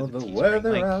out Well, to the the Teespring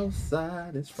weather link,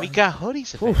 outside is we fine. got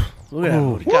hoodies available. Look at that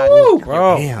We hoodie. got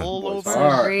bro. full over.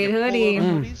 Alright. Great your hoodie.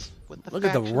 pullover hoodies with the Look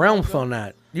at the Faction realm logo. on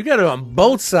that. You got it on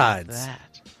both sides.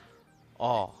 That.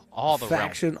 All the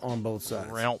Faction on both sides.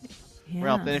 realm. Yeah.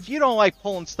 Realm. And if you don't like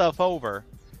pulling stuff over,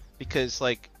 because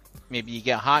like maybe you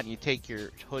get hot and you take your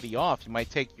hoodie off, you might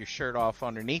take your shirt off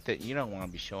underneath it. You don't want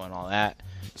to be showing all that.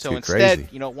 So too instead,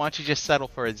 crazy. why don't you just settle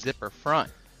for a zipper front?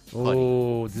 hoodie?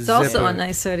 Oh, the It's also zipper. a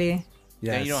nice hoodie.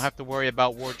 Yes. Then you don't have to worry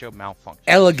about wardrobe malfunction.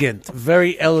 Elegant,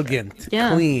 very elegant,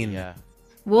 Yeah. clean. Yeah.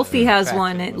 Wolfie has Faction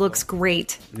one. It logo. looks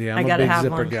great. Yeah, I I'm a gotta big have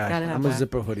zipper one. guy. Gotta have I'm a that.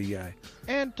 zipper hoodie guy.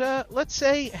 And let's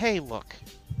say, hey, look,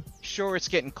 sure it's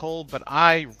getting cold, but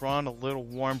I run a little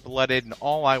warm-blooded, and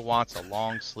all I want's a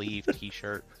long-sleeve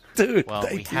T-shirt. Dude, Well,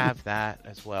 thank we you. have that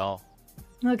as well.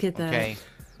 Look at that. Okay,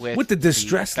 With the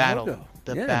distress battle, logo.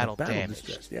 the Yeah, battle damage.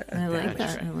 distress. Yeah, I like damage.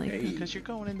 that. I like that. Because you're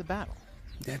going into battle,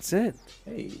 That's it.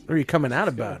 Hey, Or you're coming out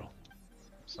of battle.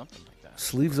 something like that.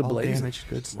 Sleeves All ablaze. damage,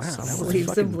 good Wow, stuff. that was Sleeves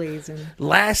fucking- ablazing.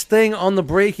 Last thing on the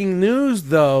breaking news,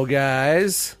 though,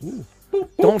 guys.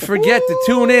 Don't forget to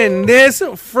tune in this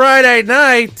Friday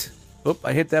night. Oop,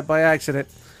 I hit that by accident.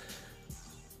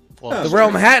 Well, The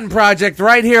Realm Hatton Project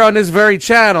right here on this very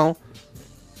channel.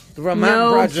 The Realm Hatton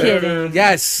No Project. kidding.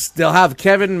 Yes, they'll have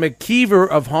Kevin McKeever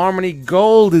of Harmony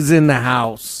Gold is in the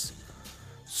house.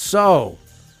 So,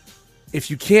 if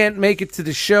you can't make it to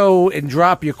the show and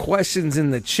drop your questions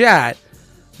in the chat,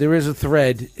 there is a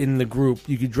thread in the group.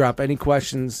 You could drop any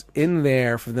questions in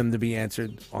there for them to be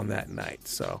answered on that night.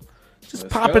 So, just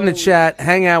Let's pop in the go. chat,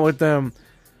 hang out with them.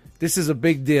 This is a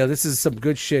big deal. This is some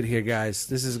good shit here, guys.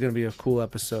 This is going to be a cool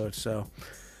episode. So,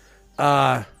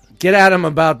 get at him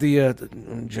about the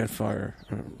Jetfire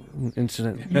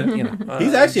incident. You know,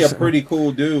 he's actually a pretty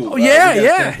cool dude. Oh, yeah, we got a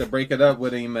yeah. chance to break it up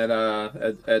with him at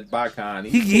BotCon.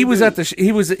 He's a He cool was dude. at the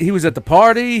he was at the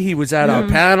party. He was at our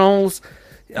panels.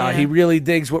 Yeah. He really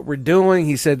digs what we're doing.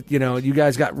 He said, you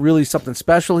guys got really something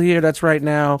special here. That's right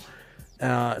now.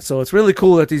 So it's really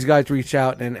cool that these guys reach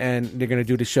out and they're going to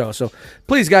do the show. So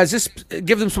please, guys, just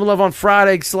give them some love on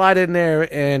Friday. Slide in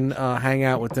there and hang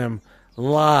out with them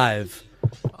live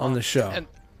on the show. And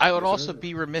I would also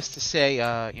be remiss to say,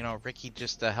 Ricky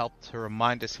just helped to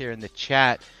remind us here in the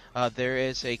chat. There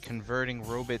is a Converting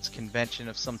Robots convention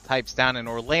of some types down in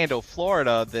Orlando,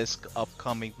 Florida this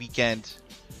upcoming weekend.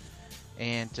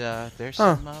 And there's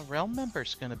some Realm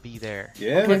members going to be there.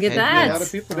 Yeah, Look at a that. lot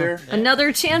of people there.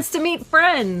 Another chance to meet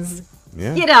friends.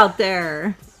 Yeah. Get out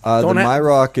there. The Don't ha-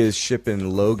 MyRock is shipping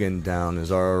Logan down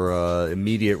as our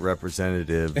immediate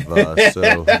representative.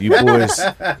 So you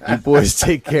boys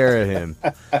take care of him.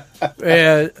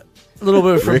 Yeah, a little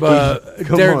bit from Ricky,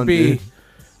 come Derek on, B. dude.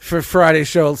 For Friday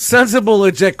show. Sensible,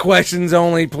 legit questions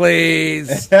only,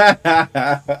 please.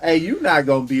 Hey, you not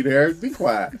gonna be there? Be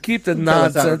quiet. Keep the Tell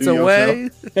us how to nonsense do away.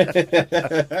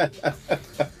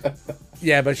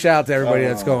 Yeah, but shout out to everybody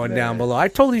that's going down below. I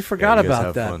totally forgot you guys about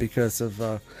have that fun. because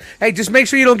of. Hey, just make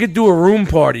sure you don't get to a room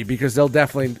party because they'll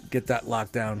definitely get that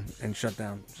locked down and shut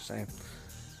down. Just saying,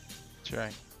 That's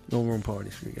right. no room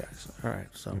parties for you guys. All right,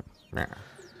 so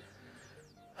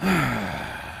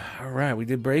all right, we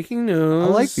did breaking news. I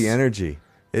like the energy.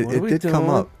 It What are we did come doing?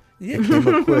 up. Yeah, It came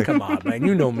up quick. come on, man.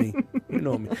 You know me. You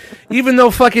know me. Even though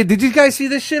fucking, did you guys see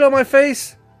this shit on my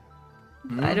face?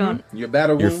 I don't. Your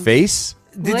battle room. Your face?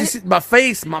 Did you What? see my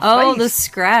face? My Oh, the face.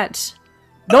 scratch.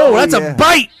 No, that's yeah. a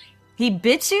bite. He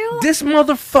bit you? This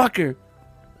motherfucker.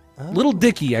 Little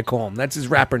Dicky, I call him. That's his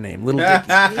rapper name. Little Dicky.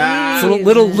 So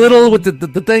little with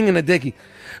the thing and the Dicky.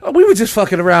 We were just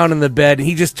fucking around in the bed, and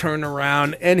he just turned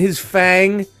around, and his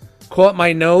fang caught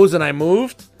my nose, and I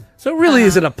moved. So it really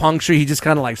isn't a puncture. He just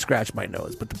kind of like scratched my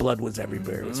nose, but the blood was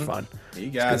everywhere. It was fun. You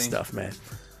It's got good him. stuff, man.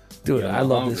 Dude, Yeah, I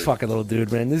love hungry. this fucking little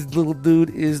dude, man. This little dude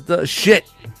is the shit.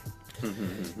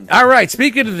 All right,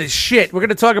 speaking of the shit, we're going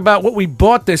to talk about what we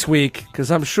bought this week,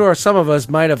 because I'm sure some of us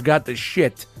might have got the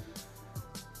shit.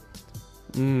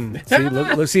 See,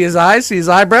 look, see his eyes? See his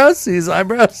eyebrows? See his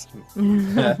eyebrows?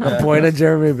 I'm pointing at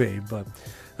Jeremy B. But,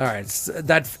 all right,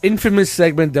 that infamous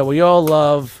segment that we all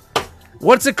love.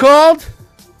 What's it called?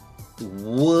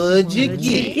 Would you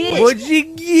get? What'd you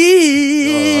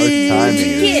get? timing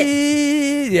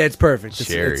is- Yeah, it's perfect.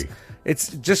 Cherry. It's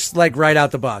just like right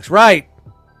out the box. Right.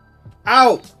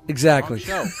 Out. Exactly.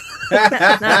 Show.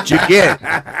 What'd you get?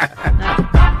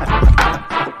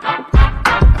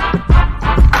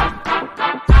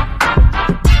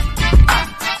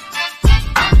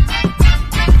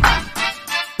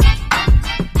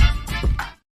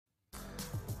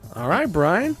 All right,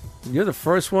 Brian. You're the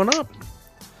first one up.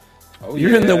 Oh,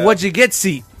 You're in the what'd you get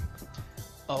seat.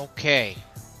 Okay.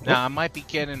 Now, I might be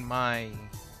getting my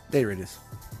There it is.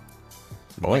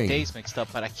 My Boing. days mixed up,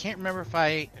 but I can't remember if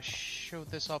I showed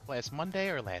this off last Monday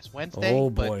or last Wednesday. Oh,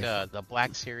 boy. But the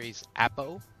Black Series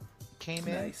Apo came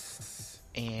in, Nice.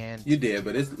 and You did,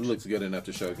 but it looks good enough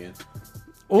to show again.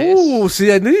 Oh,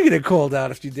 see, I knew you get called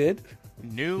out if you did.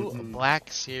 new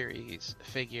Black Series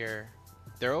figure.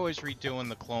 They're always redoing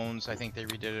the clones. I think they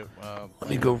redid it. Let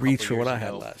me go reach for years what I had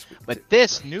ago. last week. But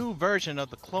this new version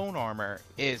of the clone armor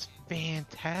is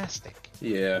fantastic.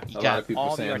 Yeah, You a lot got of people all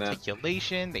the saying that.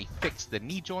 articulation. They fixed the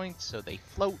knee joints so they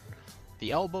float.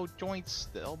 The elbow joints,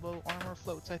 the elbow armor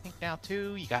floats, I think, now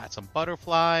too. You got some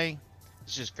butterfly.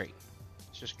 It's just great.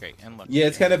 It's just great. And look, Yeah,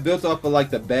 it's kind of built off of like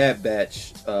the Bad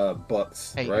Batch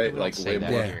bucks, hey, right? we Like don't say that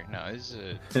more. here. No, this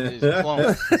is a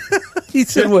clone. He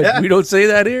said, "What? We don't say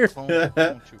that here." clone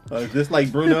trooper. Just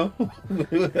like Bruno. We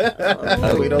don't That talk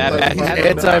about bad- Bruno.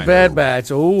 Anti-bad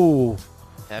batch. Oh,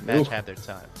 That batch had their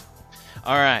time.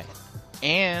 All right,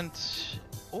 and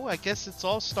I guess it's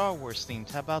all Star Wars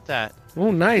themed. How about that?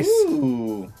 oh, nice.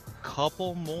 Ooh.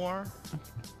 Couple more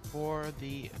for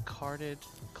the carded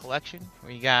collection.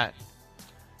 We got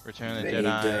Return of the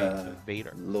Jedi,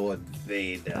 Vader, Lord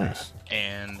Vader.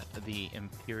 and the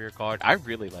Imperial Guard. I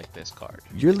really like this card.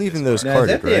 You're leaving those Now, is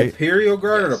that carded, the right? Imperial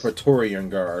Guard or Yes. the Praetorian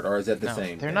Guard, or is that the No,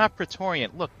 same? they're thing? not Praetorian.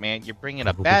 Look, man, you're bringing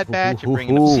up Bad Batch, you're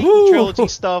bringing up sequel trilogy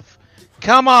stuff.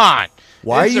 Come on!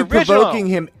 Why are It's you original. provoking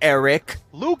him, Eric?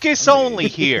 Lucas only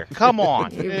here. Come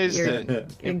on. You're- It's you're- the You're gonna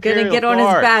Imperial get on his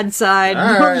Guard. bad side.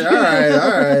 All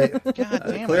right. God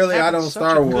damn, Clearly, it's I having don't such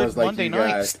Star a good Wars like Monday you night.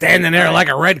 guys. Standing there like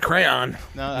a red crayon.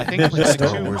 No, I think there's only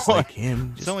Star two Wars more. like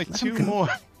him. There's only two more.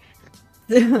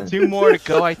 Two more to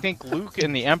go. I think Luke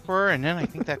and the Emperor, and then I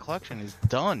think that collection is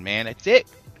done, man. That's it.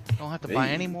 Don't have to buy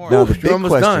any more. Now the You're big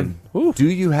almost question: done. Ooh. do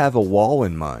you have a wall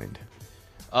in mind?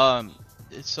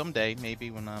 Someday, maybe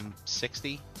when I'm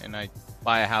 60 and I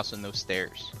buy a house with no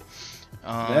stairs.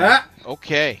 Ah.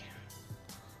 Okay.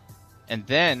 And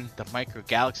then the Micro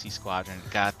Galaxy Squadron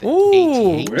got the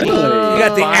Ooh, AT-AT. really? You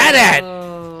got the Oh.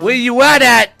 AT-AT. Where you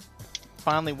at?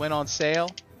 Finally went on sale.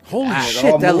 Holy Ah,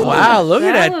 shit! That, almost. wow, look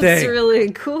at that looks thing. really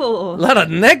cool. A lot of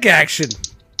neck action.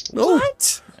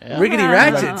 What? Yeah. Riggedy Wow.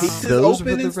 ratchets. Pieces Those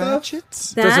open were the and stuff?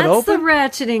 ratchets. Does it That's the open?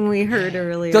 ratcheting we heard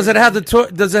earlier. Does it have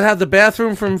Does it have the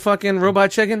bathroom from fucking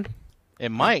Robot Chicken? It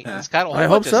might. It's got a whole I bunch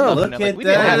hope of so. stuff in Look it. Like, at we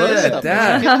didn't have that. this Look stuff.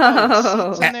 at Get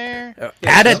the seats in there.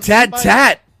 Add a tat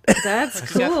tat.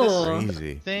 That's You got cool.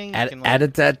 Crazy. Thing. Add- You can, like, add a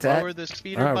tat tat. lower the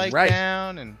speeder All bike right.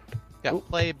 down and got Oop.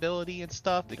 playability and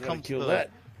stuff. It Gotta comes kill with that.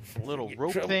 a little Get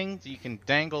rope trouble. thing that you can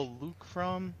dangle Luke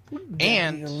from.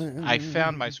 And I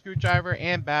found my screwdriver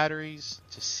and batteries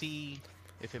to see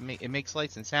if it makes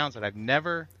lights and sounds that I've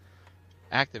never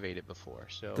activated before.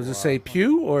 So Does it say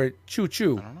pew or choo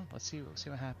choo? I don't know. Let's see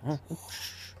what happens.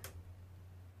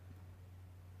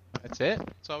 That's it.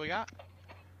 That's all we got.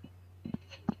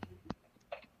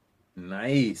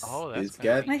 Nice. Oh, that's It's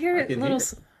got. I hear it can little,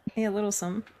 hear a little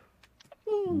some.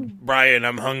 Brian,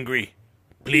 I'm hungry.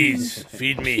 Please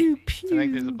feed me. I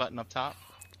think there's a button up top.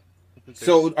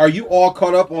 So, are you all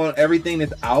caught up on everything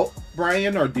that's out,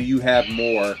 Brian, or do you have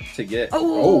more to get?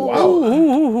 Oh. wow.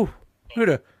 Ooh. Who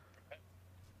the?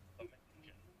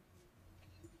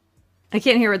 I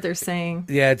can't hear what they're saying,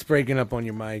 Yeah, it's breaking up on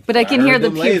your mic. but I can I hear heard the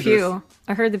them pew lasers. pew.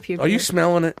 I heard the pew pew. Are you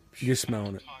smelling it? You're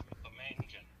smelling it.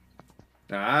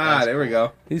 Ah, there we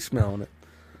go. He's smelling it.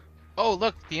 Oh,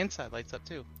 look, the inside lights up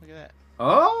too. Look at that.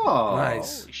 Oh,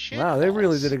 Nice. Holy shit Wow, they really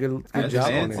balls. did a good That's job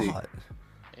on fancy.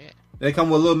 it. They come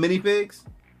with little minifigs.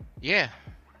 Yeah.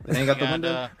 They ain't got the And,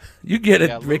 window. You get it,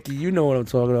 Yeah, look. Ricky. You know what I'm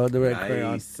talking about. The red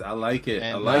crayon. Nice. I like it. I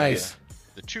And, like Nice. it.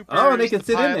 The troopers. Oh, they can the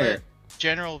sit in pilot, there.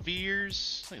 General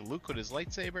Veers, like Luke with his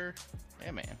lightsaber.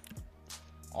 Yeah, man.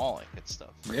 All that good stuff.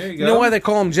 There you You go. know why they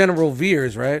call him General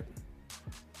Veers, right?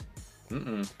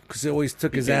 Mm-mm. Because he always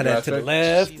took his can't AT-AT drive to the straight?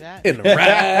 left See that? and the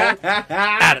right,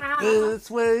 out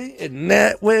this way and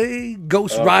that way.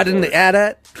 Ghost Of riding the course.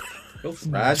 AT-AT.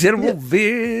 Right. General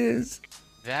Veers.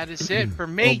 That is it for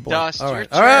me, Oh, boy. Dust. All Your right.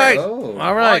 turn. All right. Oh.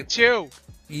 All right. 1, 2.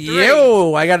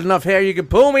 Yo, I got enough hair you can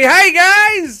pull me. Hey,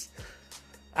 guys!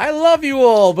 I love you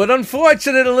all, but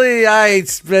unfortunately, I ain't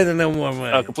spending no more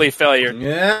money. A complete failure.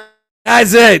 Yeah.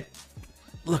 That's it.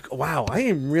 Look, wow, I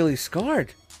am really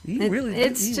scarred. He really,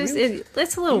 It's he just really-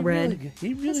 it's a little he red. Really,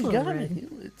 he It's really a little got red.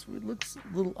 it. It looks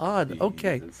a little odd.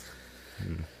 Okay,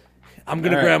 I'm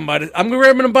gonna All grab him by the. I'm gonna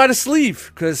grab him by the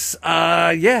sleeve, cause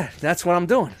yeah, that's what I'm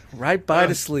doing. Right by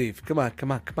the sleeve. Come on.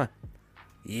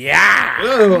 Yeah,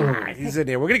 Oh. he's in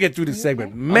there. We're gonna get through this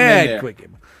segment in mad there. quick.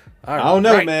 All I don't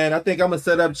know, right. man. I think I'm gonna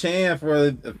set up Chan for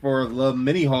a little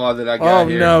mini haul that I got Oh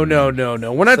here.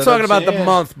 no. We're not Set talking up about the Chan.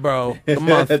 month, bro. The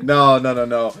month.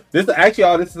 No. This actually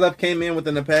all this stuff came in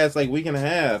within the past like week and a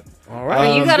half. All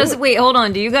right. You got us. Wait, hold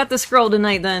on. Do you got the scroll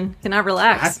tonight? Then can I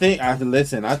relax? I think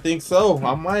I think so.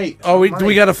 I might. Oh, do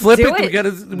we got to flip Do it? it. We got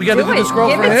to do the scroll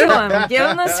Give for it him. to him. Give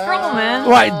him the scroll, man.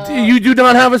 Why? You do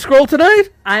not have a scroll tonight?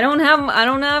 I don't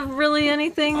have really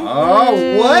anything.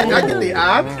 Oh, what? I get the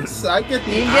options. I get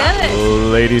the You get it.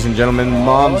 Ladies and gentlemen,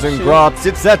 moms and shit. grops,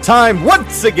 it's that time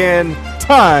once again.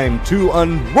 Time to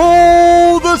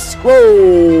unroll the scroll.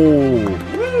 Woo!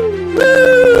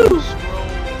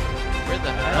 Where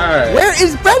the hell? All right. Where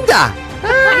is Brenda?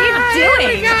 What are you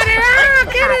doing?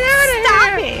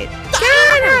 Stop it.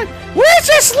 Where's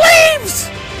your sleeves?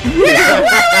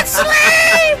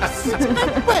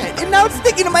 And now it's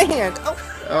sticking in my hand.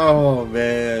 Oh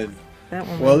man. That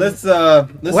one. Well, let's Wow,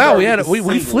 start we with had the we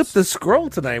singles. flipped the scroll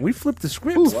tonight. We flipped the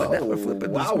scripts, but now we're flipping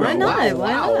the Wow, scroll. Why not?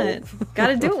 wow. Why not? Got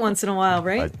to do it once in a while,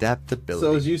 right? Adaptability.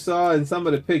 So as you saw in some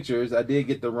of the pictures, I did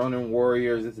get the Ronin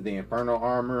Warriors. This is the Infernal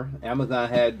armor. Amazon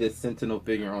had this Sentinel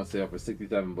figure on sale for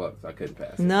 $67. I couldn't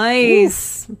pass it.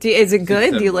 Nice. Is it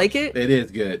good? Do you like it? It is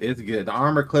good. It's good. The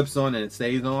armor clips on and it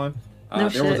stays on. No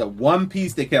There was shit. a one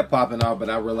piece that kept popping off, but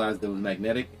I realized it was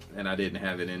magnetic, and I didn't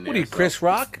have it in there. What are you, so- Chris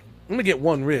Rock? I'm gonna get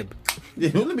one rib,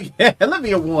 let me get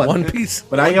one. one piece.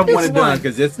 But I am one and done one.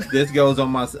 because this goes on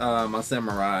my my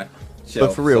samurai shelf.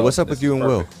 But for real, so what's up this with you is and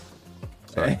Will?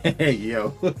 perfect. Hey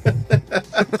yo.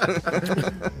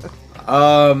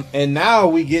 And now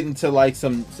we get into like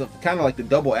some kind of like the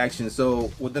double action.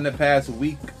 So within the past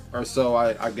week or so,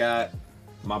 I got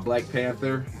my Black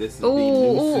Panther. This is the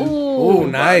new suit. Oh,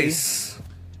 nice.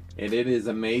 And it is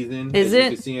amazing. Is As it? You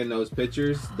can see in those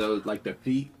pictures, those like the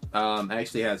feet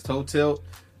actually has toe tilt.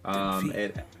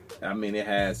 It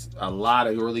has a lot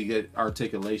of really good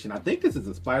articulation. I think this is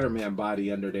a Spider-Man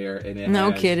body under there, and it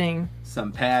No has kidding.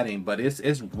 some padding, but it's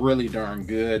really darn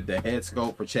good. The head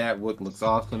sculpt for Chadwick looks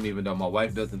awesome, even though my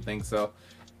wife doesn't think so.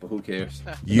 But who cares?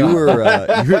 You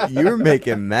were you were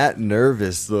making Matt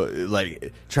nervous,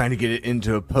 like trying to get it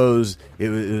into a pose. It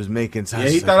was making sounds. Yeah,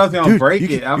 he like, thought I was gonna "Dude, break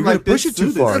you it." I'm you're gonna like, push this it too suit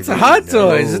is- far. It's a hot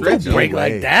toys. It don't No break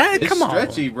way. like that. It's Come on.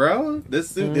 stretchy, bro. This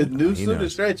suit, this new He suit knows.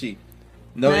 is stretchy.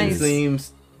 No Nice.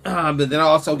 inseams. But then I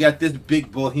also got this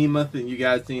big behemoth, and you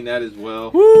guys seen that as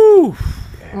well. Woo!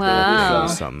 Wow.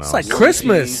 Something It's else. like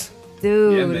Christmas. Yeah,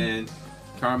 Dude. man.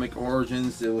 Karmic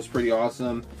Origins. It was pretty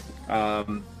awesome.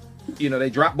 They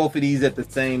dropped both of these at the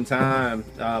same time,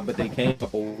 but they came a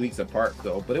couple weeks apart,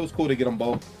 though. But it was cool to get them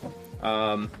both.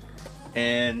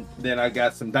 And then I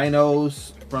got some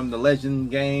dinos from the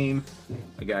Legend game.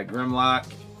 I got Grimlock.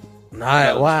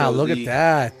 Nice. Wow, look at Cozy.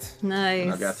 that. And I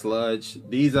got Nice. Sludge.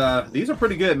 These are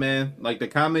pretty good, man. Like the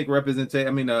comic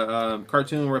representation,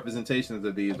 cartoon representations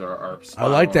of these are I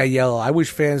spot like on. that yellow. I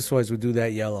wish Fans Toys would do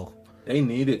that yellow. They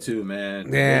need it too, man.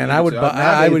 They Man, need I it would. too.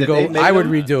 I would Nowadays, go. if they make I would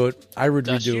them- redo it. I would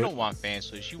Dust, you redo don't it. want fans,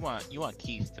 so you want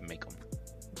Keith to make them.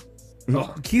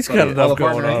 Oh, He's so got they enough all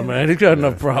apart going now? on, man. He's got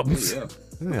enough problems. Yeah.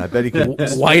 Yeah, I bet he could.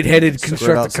 White-headed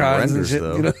Spread out some Constructicons and renders, shit.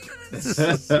 though. You know?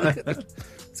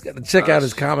 He's got to check out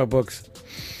his comic books.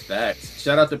 Facts.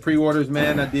 Shout out to pre-orders,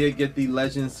 man. I did get the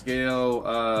Legend Scale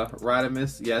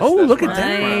Rodimus. Yes. Oh, that's look at right.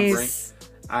 that. Prime Brink. Nice.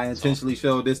 I intentionally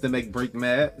showed this to make Brink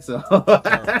mad. So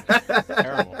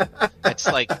Terrible.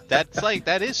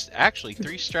 That is actually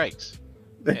 3 strikes.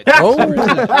 Oh,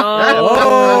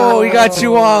 oh, he got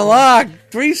you on lock.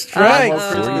 3 strikes.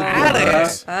 Uh-oh. Out of here.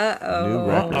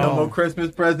 Uh-oh. no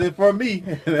Christmas present for me.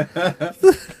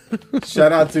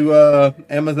 Shout out to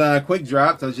Amazon Quick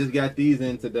Drops. I just got these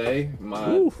in today.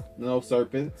 My Snow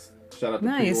Serpents. Shout out to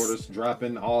Nice. pre-orders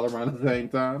dropping all around the same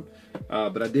time.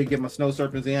 But I did get my Snow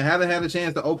Serpents in. I haven't had a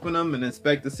chance to open them and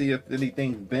inspect to see if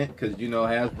anything's bent, because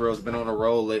Hasbro's been on a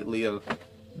roll lately of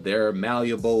their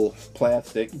malleable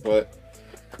plastic. But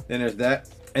then there's that.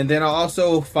 And then I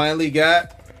also finally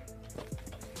got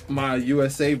my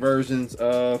USA versions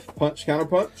of Punch Counter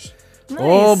Punch.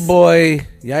 Oh Nice. boy!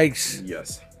 Yikes!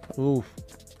 Yes. Ooh.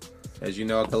 As you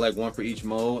know, I collect one for each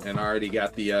mold, and I already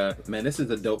got the man. This is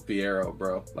a dope Fiero,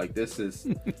 bro. Like this is,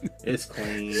 it's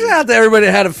clean. Shout out to everybody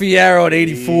that had a Fiero at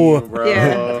 84. Clean, bro.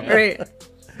 Yeah, right.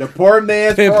 The poor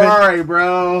man's Pimpin'. Ferrari,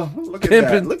 bro. Look at that.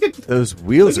 Pimpin'. Look at Those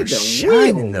wheels Look are at them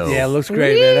shining, wheels. though. Yeah, it looks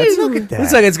great, man. That's, Look at that.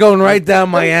 looks like it's going right down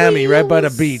Miami, right by the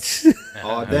beach.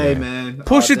 all day, man.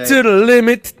 Push all it day. to the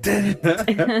limit.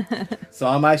 So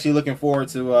I'm actually looking forward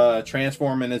to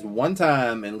transforming this one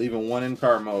time and leaving one in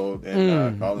car mode.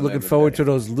 And calling Looking that a forward day. to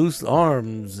those loose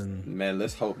arms and Man,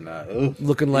 let's hope not. Ugh.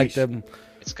 looking like Yeesh. them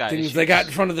It's got things issues. they got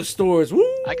in front of the stores. Woo!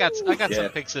 I got Yeah. some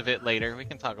pics of it later. We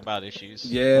can talk about issues.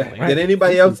 Yeah. later. Did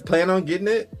anybody else plan on getting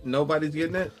it? Nobody's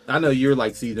getting it? I know you're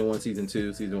like season 1, season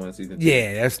 2, season 1, season 2.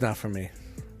 Yeah, that's not for me.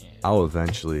 I'll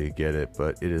eventually get it,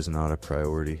 but it is not a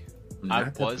priority. I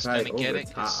Not to was fight gonna get over it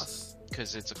toss.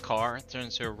 because it's a car, it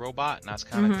turns into a robot, and I was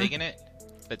kind of digging it.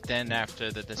 But then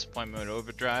after the disappointment with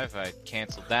Overdrive, I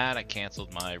canceled that. I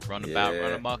canceled my Runabout, Yeah.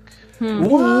 Run Amok.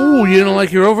 Ooh, you don't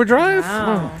like your Overdrive?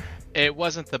 Wow. It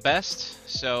wasn't the best,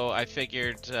 so I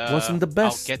figured Wasn't the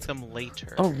best. I'll get them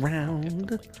later.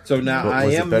 Around. So now But I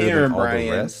was it am better than hearing, all the Brian,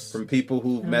 rest? from people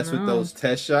who mess with know. those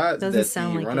test shots Doesn't that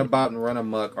sound the like it. Runabout and Run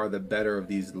Amok are the better of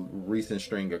these recent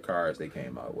string of cars they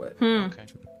came out with. Okay.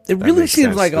 It really makes seems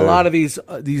sense, like a though. lot of these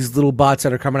little bots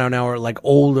that are coming out now are like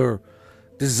older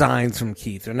designs from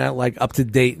Keith. They're not like up to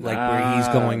date like where he's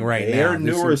going right now. They're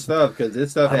This newer is- stuff because this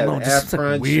stuff I has don't know. It app just seems like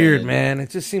crunch. weird, and man. It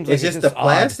just seems like It's just the odd.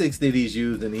 plastics that he's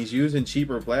using. He's using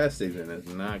cheaper plastics and it's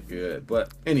not good.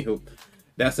 But anywho,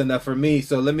 that's enough for me.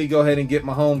 So let me go ahead and get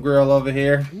my homegirl over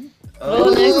here.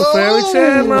 Fairy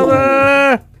tale,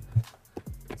 mother.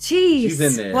 She's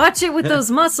in Jeez, there. watch it with those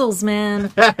muscles,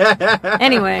 man.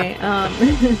 Anyway,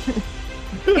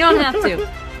 you don't have to.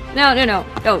 No.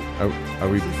 Are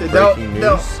we said, breaking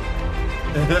no.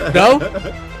 news? No?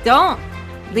 Don't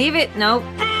leave it. Nope.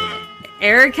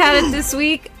 Eric had it this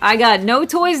week. I got no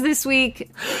toys this week,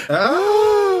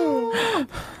 Oh.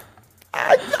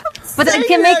 but I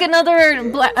can make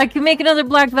another. I can make another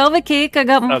black velvet cake. I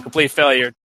got. A complete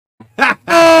failure.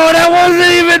 Oh, that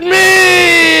wasn't even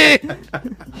me!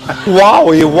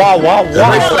 They're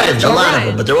my friends, a lot of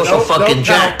them, but they're also fucking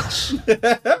jackals.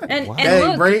 And Hey,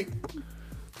 look, Brink.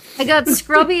 I got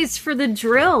scrubbies for the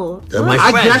drill. They're my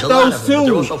I friends, got a lot those of them, but they're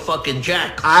too. also fucking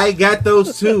jackals. I got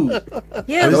those too.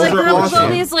 Yeah, Those like are there was all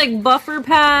awesome. these like buffer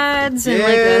pads and like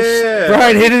a. Yeah.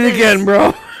 Brian, hit it again,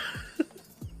 bro.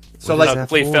 So A like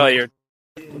complete failure.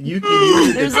 you can use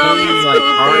it to There's all clean these like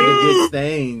cool hard to things. get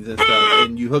stains and stuff,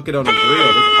 and you hook it on the grill.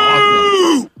 It's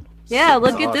awesome. Yeah,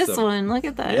 look at this awesome. one. Look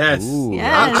at that. Yes. Ooh.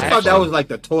 Yes. I thought that was like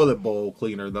the toilet bowl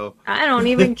cleaner though. I don't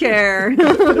even care. I'm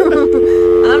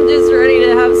just ready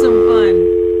to have some fun.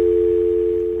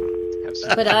 Have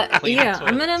some But clean yeah,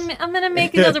 toilets. I'm gonna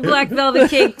make another black velvet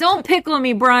cake. Don't pick on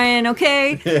me, Brian.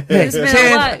 Okay? There's been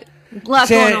a lot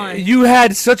going on. Chan, you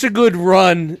had such a good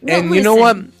run, Well, and you know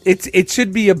what? listen. It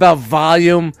should be about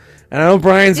volume. And I know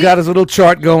Brian's got his little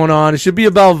chart going on. It should be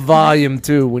about volume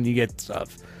too when you get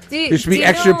stuff. There should be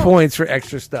extra points for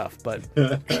extra stuff, but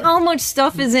How much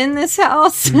stuff is in this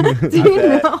house? Do you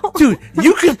know? dude,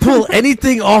 you could pull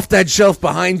anything off that shelf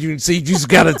behind you and say you just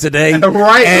got it today,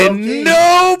 Right, And okay.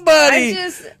 nobody I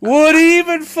just- would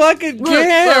even fucking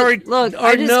care. Look! or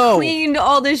I just no. cleaned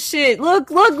all this shit.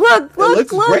 Look! It looks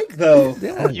great though.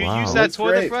 You Wow. use that Looks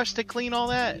toilet great. brush to clean all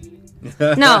that?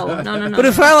 No. But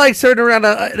if I like turned around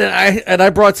and I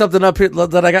brought something up here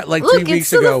that I got like Look, 3 it's weeks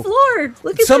to ago. the floor.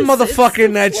 Look at Some this. It's motherfucker to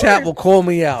in the that floor. chat will call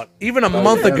me out. Even a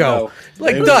month yeah, ago. no.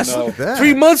 Like, They would Dust, know. That.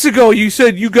 3 months ago you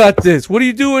said you got this. What are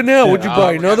you doing now? Would you Oh,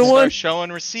 buy we another gotta start one?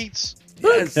 showing receipts.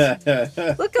 Yes.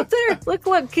 Look up there.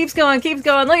 Look. Keeps going. Look at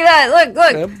that.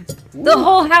 Look. The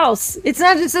whole house. It's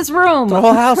not just this room. The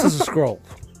whole house is a scroll.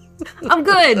 I'm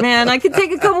good, man. I can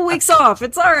take a couple weeks off.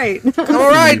 It's all right. All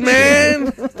right,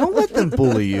 man. Don't let them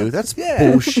bully you. That's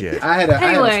Yeah. bullshit. I had a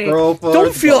Anyway. scroll for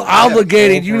Don't feel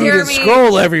obligated. You need to Jeremy,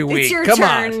 scroll every week. It's your Come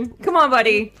turn. on. Come on,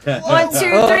 buddy. 1, 2, 3,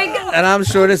 go. And I'm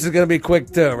sure this is going to be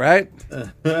quick too, right?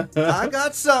 I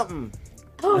got something.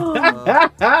 you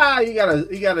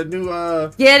got a new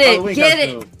Get it, Halloween get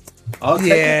it. costume. Oh,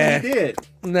 Yeah. technically you did.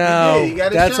 No, Yeah, you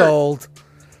got his that's shirt. old.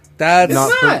 That's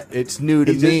Not not. it's new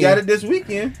to He me. just got it this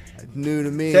weekend. New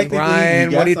to me. Technically,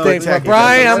 Brian. you What do you got think? some technical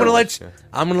Brian, I'm knowledge.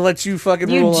 gonna let you fucking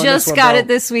You rule on just this one, got bro. it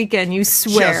this weekend. You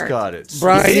swear. Just got it.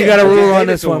 Brian, you Yeah, got to I just rule on gave it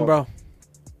this to one, him. bro.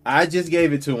 I just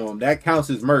gave it to him. That counts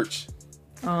as merch.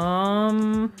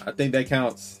 Um, I think that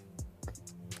counts.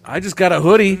 I just got a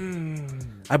hoodie.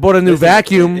 I bought a new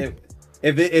vacuum.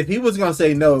 If he was gonna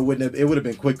say no, it would have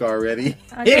been quick already.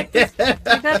 I got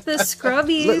the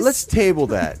scrubbies. Let's table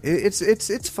that.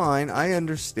 It's fine. I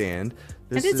understand.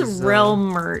 That This is realm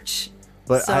merch.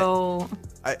 But So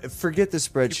I forget the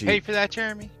spreadsheet. Pay for that,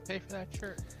 Jeremy. Pay for that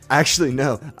shirt. Actually,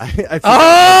 no. I forget.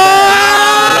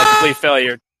 Oh! A complete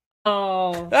failure.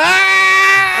 oh.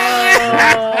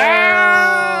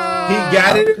 He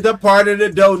got it as a part of the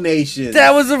donation.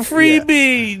 That was a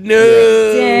freebie.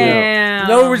 No. Damn.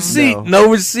 No receipt. No. No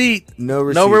receipt. No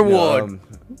receipt. No reward.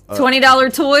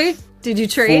 $20 toy? Did you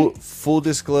trade? Full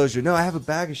disclosure. No, I have a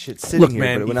bag of shit sitting Look, here.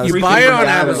 man, but when I you was buy it thinking on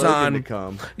about Amazon. looking to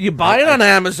come, You buy it on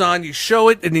Amazon, you show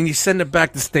it, and then you send it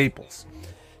back to Staples.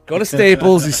 Go to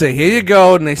Staples, you say, here you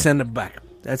go, and they send it back.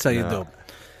 That's how you do it.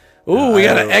 Ooh, we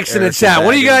got an X in the Eric's chat.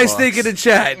 What do you guys bag-in-box. think in the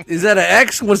chat? Is that an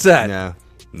X? What's that?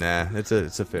 Nah, it's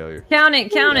a failure. Count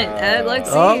it, Ed. Let's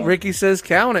see. Oh, Ricky says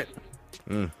count it.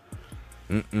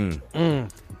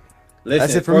 Listen,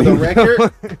 That's it for for the me.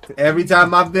 record, every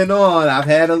time I've been on, I've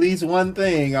had at least one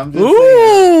thing. I'm just saying.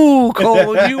 Ooh,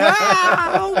 calling you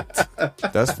out.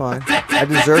 That's fine. I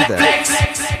deserve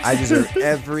that. I deserve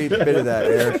every bit of that,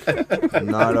 Eric. I'm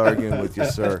not arguing with you,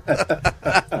 sir.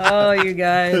 Oh, you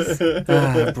guys.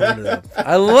 I brought it up.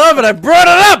 I love it. I brought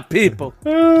it up, people.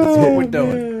 That's what we're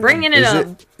doing. Bringing it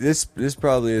up. This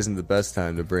probably isn't the best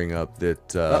time to bring up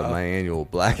that my annual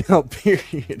blackout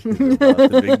period is about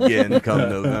to begin come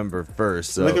November 1st.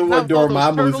 So Look at what All those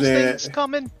Dormammu turtles said. things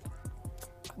coming.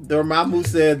 Dormammu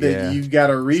said that Yeah. you got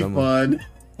a refund,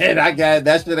 and I got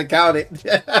that should have counted.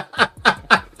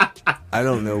 I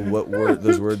don't know what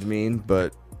those words mean,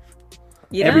 but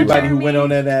You know, Everybody who Jeremy? went on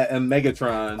that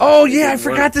Megatron. Oh, yeah, I it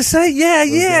forgot to say. Yeah.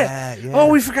 yeah. Oh,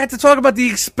 we forgot to talk about the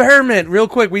experiment real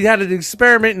quick. We had an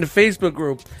experiment in the Facebook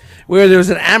group where there was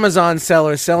an Amazon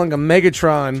seller selling a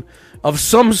Megatron of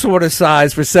some sort of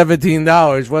size for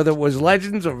 $17, whether it was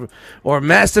Legends or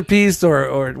Masterpiece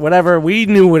or whatever. We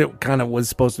knew what it kind of was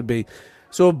supposed to be.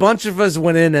 So a bunch of us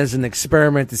went in as an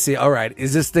experiment to see, all right,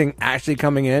 is this thing actually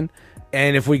coming in?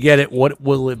 And if we get it, what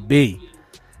will it be?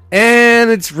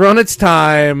 And it's run its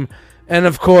time. And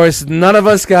of course, none of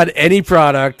us got any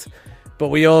product, but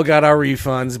we all got our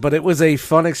refunds. But it was a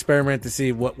fun experiment to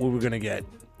see what we were going to get.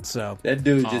 So That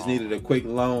dude just needed a quick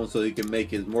loan so he can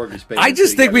make his mortgage payment. I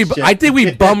just think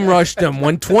we bum rushed them.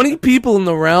 When 20 people in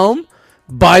the realm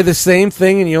buy the same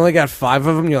thing and you only got 5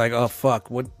 of them, you're like, oh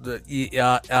fuck, what the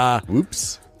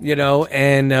whoops. you know,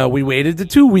 and we waited the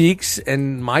 2 weeks,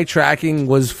 and my tracking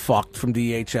was fucked from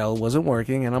DHL, wasn't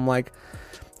working, and I'm like,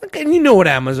 okay, and you know what,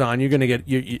 Amazon, you're gonna get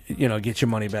you know, get your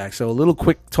money back. So a little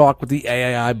quick talk with the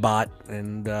AAI bot,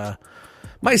 and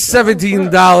my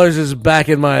 $17 is back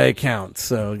in my account.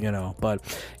 So, you know, but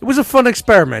it was a fun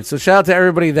experiment. So shout out to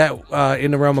everybody that in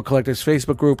the Realm of Collectors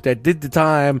Facebook group that did the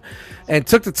time and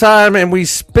took the time, and we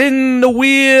spin the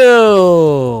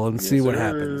wheel and see what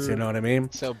happens. You know what I mean?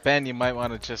 So Ben, you might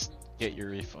want to just get your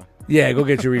refund. Yeah, go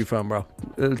get your refund, bro.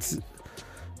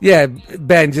 Yeah,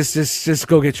 Ben, just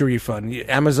go get your refund.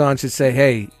 Amazon should say,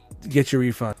 hey, get your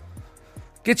refund.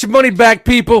 Get your money back,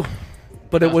 people.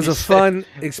 But it was a fun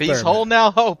experiment. He's holding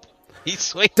out hope.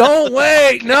 He's waiting. Don't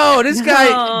wait. No, this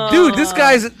guy,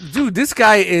 this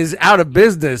guy is out of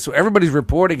business. So everybody's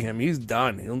reporting him. He's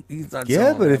done. He's not. Yeah,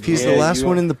 selling but that if he's much. the last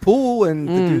one in the pool and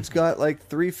the dude's got like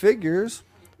 3 figures,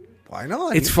 why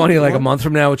not? It's funny. Like a month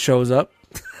from now, it shows up.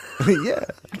 Yeah.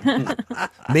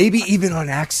 Maybe even on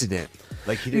accident.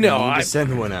 Like he didn't need to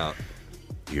send one out.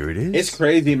 Here it is. It's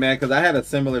crazy, man, because I had a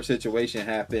similar situation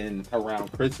happen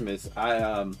around Christmas.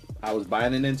 I was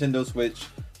buying a Nintendo Switch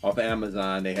off of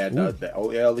Amazon. They had the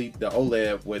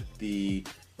OLED with the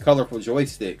colorful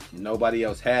joystick. Nobody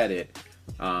else had it.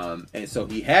 And so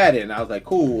he had it, and I was like,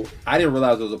 cool. I didn't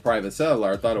realize it was a private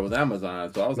seller. I thought it was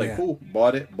Amazon. So I was like, cool.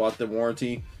 Bought it. Bought the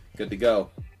warranty. Good to go.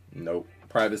 Nope.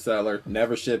 Private seller.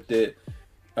 Never shipped it.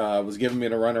 Was giving me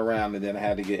the runaround, and then I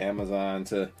had to get Amazon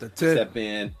to step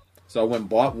in. So I went and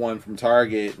bought one from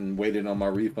Target and waited on my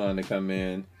refund to come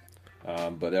in.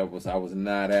 But I was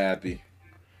not happy.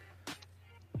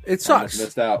 It sucks. I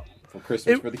missed out for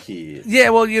Christmas for the kids. Yeah,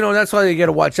 well, you know, that's why you got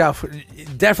to watch out for.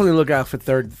 Definitely look out for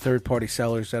third party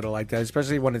sellers that are like that,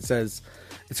 especially when it says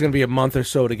it's going to be a month or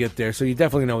so to get there. So you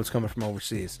definitely know it's coming from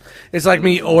overseas. It's like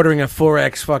me ordering a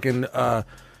 4X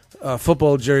fucking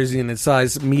football jersey in its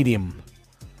size medium.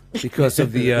 Because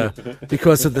of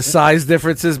the size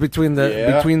differences between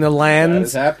the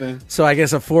lands. That has happened. So I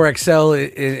guess a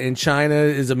 4XL in China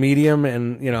is a medium,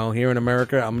 and you know, here in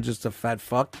America I'm just a fat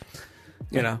fuck.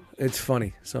 You know, it's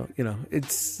funny. So you know, it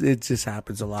just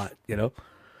happens a lot. You know,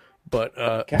 but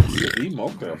Cats should be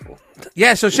more careful.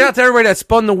 yeah. So shout out to everybody that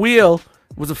spun the wheel.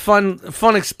 It was a fun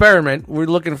experiment. We're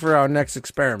looking for our next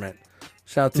experiment.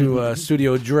 Shout out to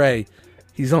Studio Dre.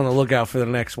 He's on the lookout for the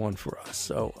next one for us.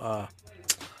 So.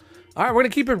 All right, we're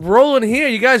going to keep it rolling here.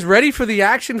 You guys ready for the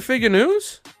action figure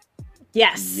news?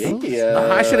 Yes. Yeah.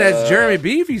 I should ask Jeremy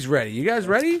B if he's ready. You guys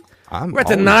ready? I'm We're at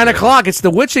the always 9 ready. o'clock. It's the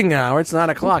witching hour. It's 9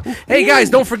 o'clock. Hey, guys,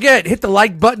 don't forget, hit the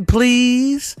like button,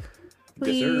 please.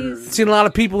 Please. Seen a lot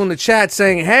of people in the chat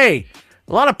saying, hey,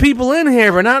 a lot of people in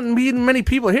here, but not many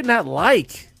people hitting that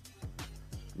like.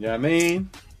 You know what I mean?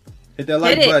 Hit that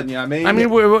like Hit it. button, you know what I mean? I mean,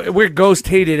 we're ghost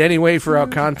hated anyway for our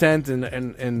content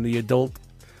and the adult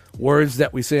words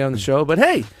that we say on the show, but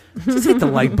hey, just hit the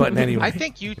like button anyway. I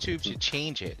think YouTube should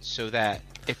change it so that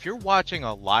if you're watching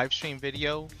a live stream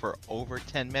video for over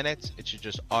 10 minutes, it should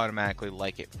just automatically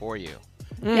like it for you.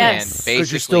 Yes. And 'Cause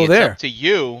basically, you're still it's there. up to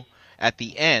you at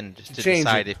the end to change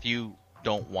decide it. if you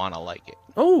don't want to like it.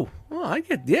 Oh, well, I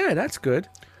get. Yeah, that's good.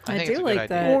 I think do it's a good like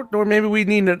idea. that. Or maybe we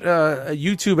need a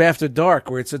YouTube after dark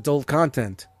where it's adult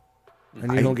content,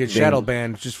 and you don't get shadow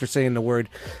banned just for saying the word.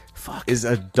 Fuck. Is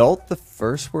adult the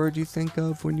first word you think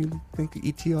of when you think of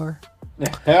ETR?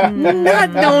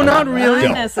 No, not really.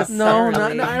 Not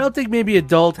necessarily. No, I don't think maybe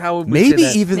adult. How would we Maybe say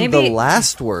that? even Maybe- the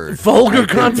last word. vulgar I think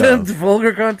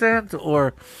content,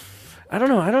 or I don't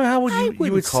know. How would you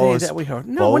wouldn't would call say us that we are?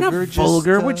 No, we're not vulgar, just,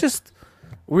 vulgar. We're just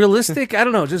realistic. I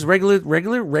don't know, just regular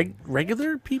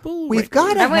people. We've got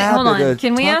Wait, to have hold on. to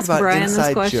Can we talk ask about Brian this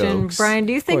inside question? jokes. Brian,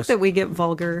 do you think course. that we get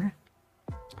vulgar?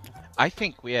 I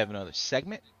think we have another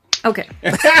segment. Okay.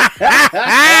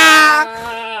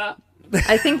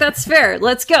 I think that's fair.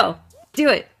 Let's go. Do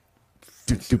it.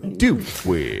 Do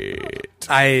it.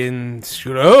 I'm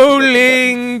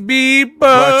scrolling people.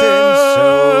 Buttons,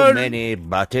 so many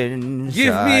buttons.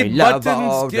 Give I me love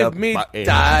all buttons. Give the me buttons.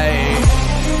 time.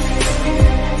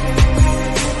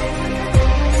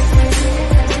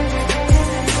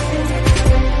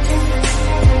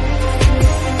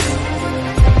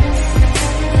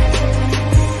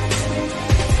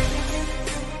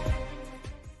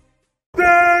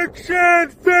 Action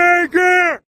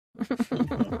figure.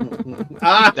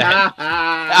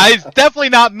 It's definitely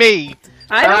not me.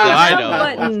 I don't I have know.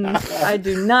 buttons. I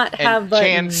do not have And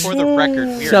Chan, buttons. for the record,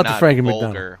 we are Shout out to not Frankie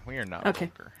vulgar. We are not Okay.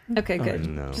 vulgar. Okay, good.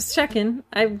 no. Just checking.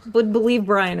 I would believe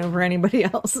Brian over anybody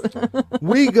else.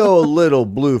 We go a little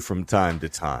blue from time to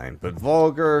time, but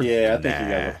vulgar. Yeah, I think nah.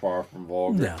 you guys are far from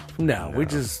vulgar. No, we're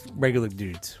just regular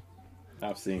dudes.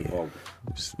 I've seen vulgar.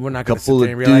 We're not going to sit Couple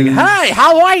there and of be like, dudes. "Hi,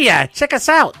 how are ya? Check us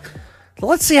out.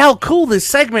 Let's see how cool this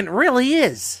segment really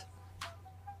is."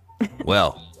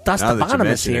 Well, Dust now that you Eponymous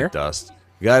mention here. it, Dust,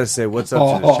 you got to say what's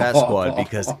up to the chat squad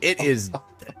because it is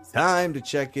time to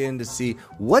check in to see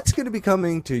what's going to be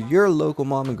coming to your local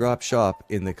mom and grop shop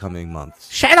in the coming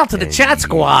months. Shout out to the And chat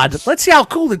squad. Let's see how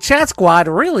cool the chat squad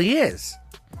really is.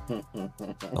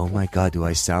 Oh my God, do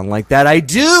I sound like that? I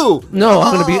do. No,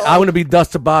 I'm gonna be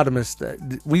Dust Eponymous.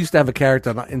 We used to have a character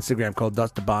on Instagram called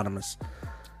Dust Eponymous,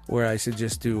 where I should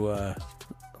just do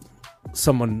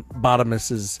someone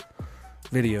Bottomus's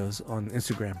videos on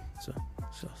Instagram. So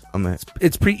I'm a,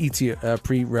 it's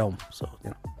pre realm. So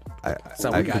you know. That's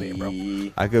how we got here,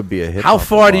 bro. I could be a hip. How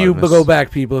far do you go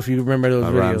back, people? If you remember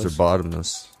those My rhymes are videos.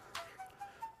 bottomless.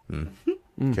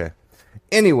 Okay.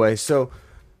 Anyway, so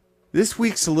this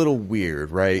week's a little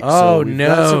weird, right? Oh, so we've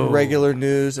got some no. regular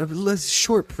news. Let's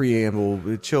short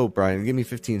preamble. Chill, Brian. Give me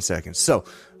 15 seconds. So,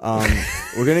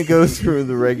 we're gonna go through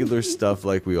the regular stuff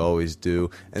like we always do,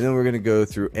 and then we're gonna go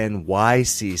through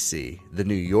NYCC, the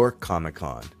New York Comic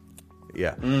Con.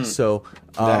 Yeah. So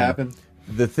That happened?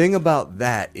 the thing about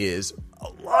that is a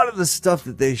lot of the stuff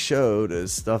that they showed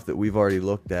is stuff that we've already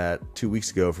looked at 2 weeks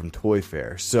ago from Toy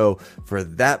Fair. So for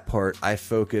that part, I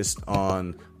focused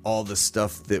on all the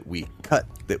stuff that we cut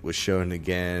that was shown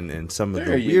again and some of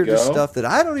There the you weirder go. stuff that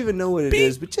I don't even know what it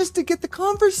is, but just to get the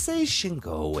conversation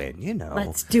going, you know.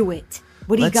 Let's do it.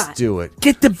 What do you Let's got? do it.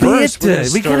 Get the First, we're banter.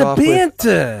 gonna We start got a off with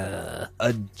banter.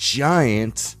 A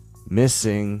giant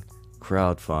missing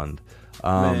crowdfund.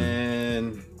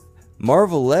 Man.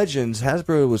 Marvel Legends,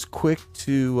 Hasbro was quick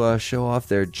to show off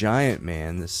their Giant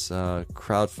Man. This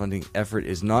crowdfunding effort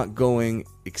is not going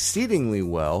exceedingly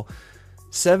well.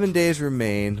 7 days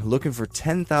remain, looking for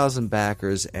 10,000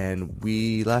 backers, and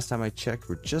we, last time I checked,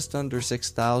 were just under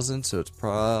 6,000, so it's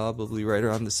probably right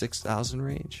around the 6,000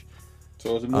 range.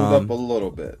 So it's moved up a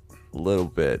little bit. A little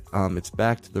bit. It's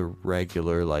back to the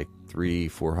regular, like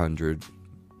 300-400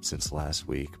 since last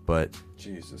week, but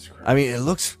Jesus Christ. I mean, it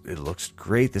looks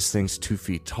great. This thing's 2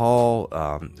 feet tall,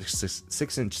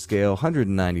 6-inch scale,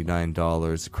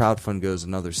 $199. The crowdfund goes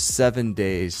another 7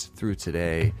 days through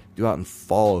today, due out in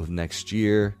fall of next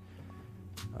year.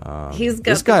 He's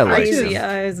got This guy the likes crazy him.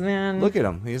 eyes, man. Look at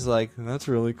him. He's like, that's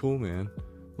really cool, man.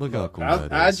 Look how cool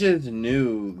that I is. just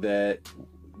knew that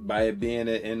by it being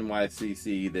at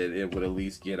NYCC that it would at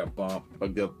least get a bump, a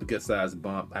good sized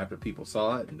bump after people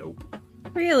saw it. Nope.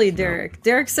 Really, Derek?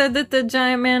 Derek said that the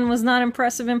Giant Man was not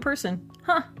impressive in person.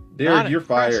 Huh. Derek, Not you're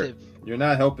impressive. fired. You're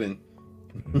not helping.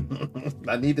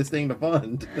 I need this thing to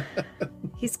fund.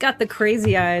 He's got the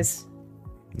crazy eyes.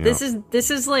 Yeah.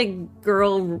 This is like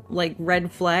girl like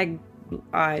red flag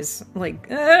eyes. Like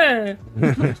ah.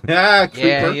 Yeah,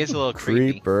 Creeper. he is a little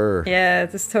creepy. Creeper. Yeah,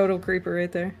 this total creeper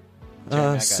right there.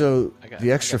 So I got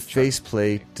the extra the chart.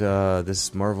 faceplate,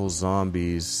 this Marvel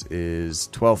Zombies is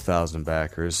 12,000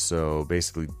 backers, so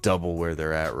basically double where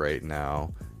they're at right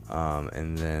now.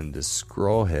 And then the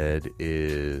scroll head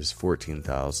is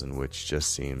 14,000, which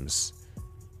just seems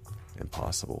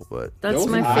impossible. But That's Those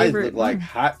my eyes favorite. look like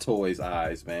Hot Toys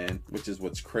eyes, man, which is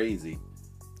what's crazy.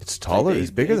 it's taller. Like,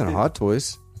 It's bigger than they- Hot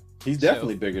Toys. He's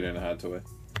definitely bigger than a Hot Toy.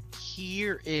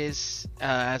 Here is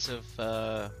as of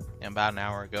about an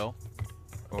hour ago,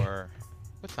 or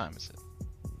what time is it?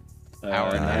 Hour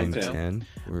and a half 9, ago. 10.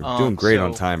 We're doing great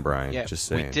on so, time, Brian. Yeah, Just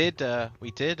saying.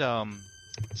 we did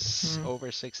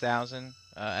over 6,000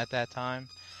 at that time.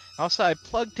 Also, I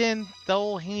plugged in the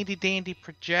old handy dandy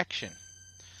projection.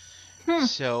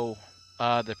 So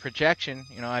the projection,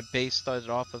 I based it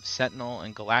off of Sentinel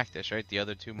and Galactus, right? The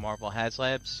other two Marvel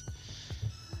HasLabs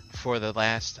for the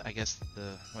last, I guess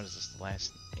the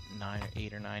last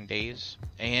 8 or 9 days,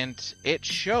 and it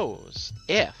shows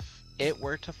if it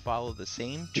were to follow the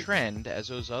same trend as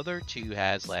those other two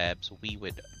HasLabs, we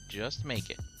would just make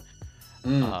it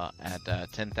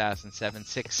at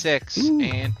 10,766,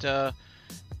 and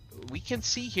we can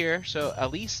see here. So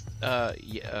at least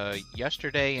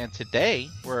yesterday and today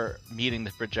we're meeting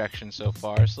the projection so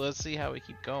far. So let's see how we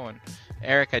keep going.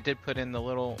 Eric, I did put in the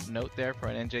little note there for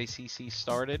when NJCC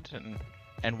started and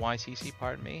NYCC,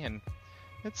 pardon me, and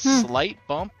it's slight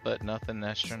bump, but nothing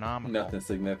astronomical. Nothing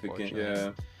significant,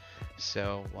 yeah.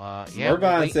 So yeah,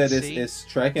 Mervine we'll said wait and it's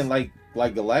tracking like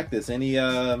Galactus.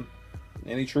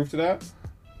 Any truth to that?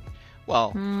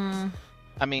 Well,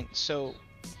 I mean, so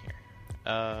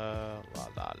here,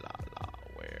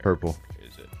 where Purple.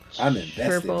 is it? I'm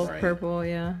invested. Brian. Purple,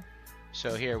 yeah.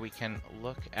 So here we can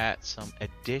look at some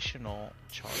additional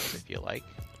charts if you like.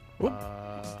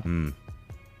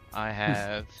 I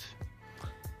have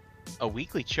a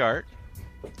weekly chart.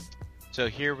 So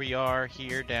here we are,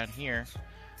 here, down here.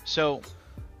 So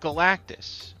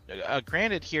Galactus.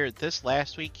 Granted, here this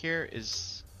last week here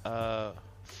is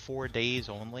 4 days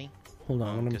only. Hold on,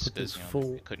 I'm gonna Just put this 'cause,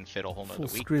 full. it couldn't fit a whole Full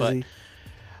nother week. scrizzy.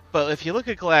 But if you look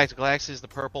at Galactus, Galactus is the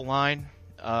purple line.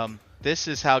 This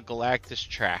is how Galactus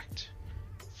tracked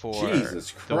for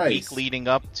Jesus the Christ. week leading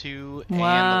up to and the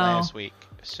Wow. last week.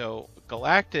 So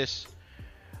Galactus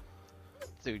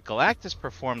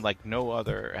performed like no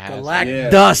other has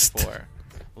Galactus dust. before.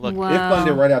 Look, Wow. It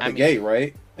funded right out the I mean, gate,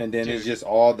 right? And then it's dude. just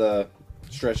all the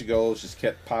stretch goals just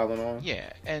kept piling on. yeah,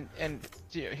 and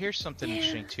here's something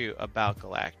interesting too about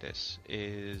Galactus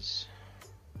is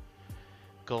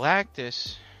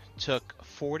Galactus took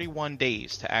 41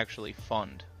 days to actually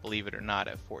fund, believe it or not,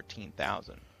 at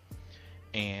 14,000.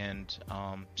 And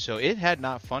so it had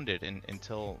not funded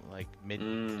until like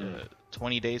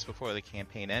 20 days before the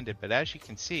campaign ended. But as you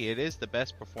can see, it is the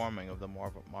best performing of the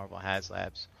Marvel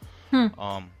HasLabs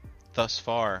thus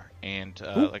far. And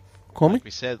like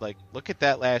we said, like look at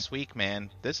that last week, man.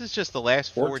 This is just the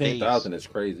last 4 days. 14,000 is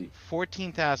crazy.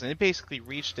 14,000. It basically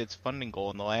reached its funding goal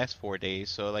in the last 4 days.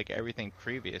 So like everything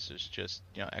previous is just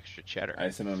extra cheddar.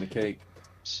 Icing on the cake.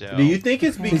 So Do you think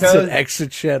it's He because said extra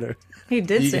cheddar. He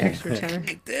did say Yeah. extra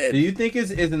cheddar. Do you think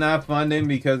it's not funding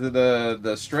because of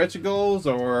the stretch goals,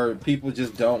 or people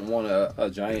just don't want a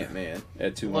giant man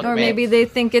at 200? Or maybe they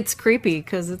think it's creepy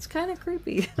because it's kind of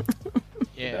creepy.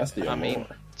 yeah, That's the I mean, allure.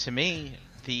 to me,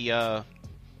 the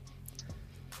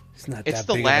It's not it's that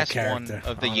the big last of a one character,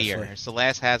 of the honestly. year. It's the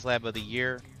last HasLab of the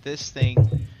year. This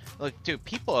thing, look, dude,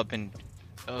 people have been,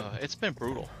 it's been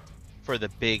brutal for the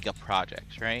big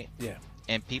projects, right? Yeah.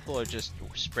 And people are just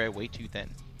spread way too thin.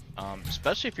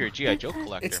 Especially if you're a G.I. Joe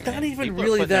collector. It's man. not even People are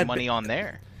really putting their that money on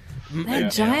there.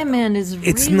 That Giant Man is really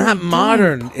It's not doing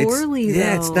modern. Poorly,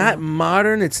 It's though. not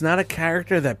modern. It's not a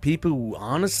character that people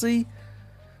honestly,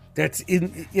 that's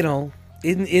in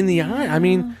the eye. I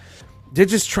mean, they're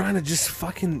just trying to just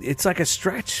fucking. It's like a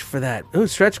stretch for that. Oh,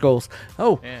 stretch goals.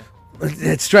 Oh, Yeah.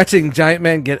 it's stretching. Giant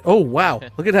Man get. Oh wow,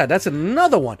 look at that. That's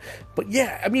another one. But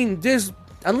yeah, I mean, there's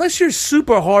unless you're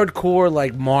super hardcore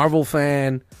like Marvel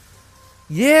fan.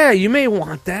 Yeah, you may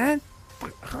want that.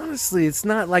 But honestly, it's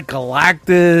not like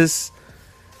Galactus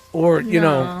or And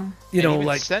even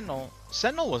like Sentinel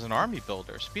was an army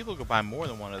builder, so people could buy more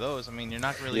than one of those. I mean, you're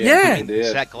not really Yeah. I mean,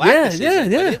 Yeah. that Galactus Yeah,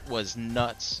 isn't, yeah. but it was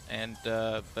nuts. And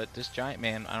but this Giant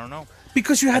Man, I don't know.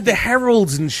 because you had the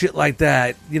heralds and shit like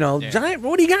that. Yeah. Giant.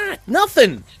 What do you got?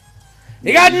 Nothing.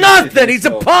 He got nothing. He's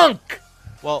a punk.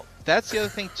 Well, that's the other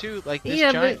thing too. Like this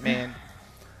Yeah, Giant but-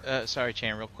 Man. Sorry,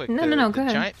 Chan, real quick. No, go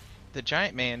ahead. The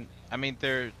Giant Man. I mean,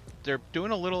 they're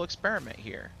doing a little experiment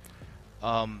here.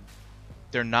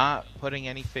 They're not putting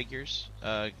any figures.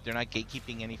 They're not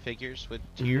gatekeeping any figures with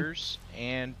tiers,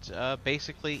 and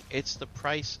basically, it's the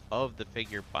price of the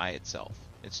figure by itself.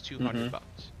 It's $200.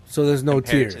 So there's no Compared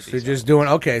to tiers. these They're just others. doing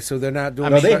okay. So they're not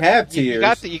doing. No, they stretch- have You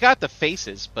tiers. got the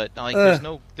faces, but like there's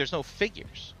no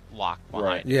figures locked behind.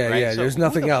 Right. it, Yeah, right? yeah, So there's who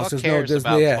nothing the else. fuck There's no- cares there's-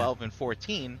 about yeah. 12 and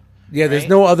 14 Yeah, there's right?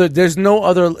 no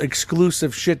other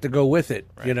exclusive shit to go with it.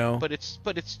 Right. You know. But it's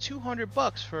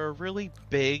 $200 for a really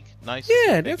big, nice.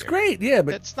 Yeah, figure. that's great. Yeah,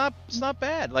 but it's not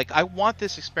bad. Like, I want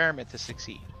this experiment to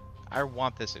succeed. I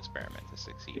want this experiment to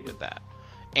succeed with that.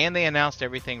 And they announced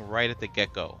everything right at the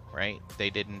get-go, right? They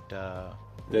didn't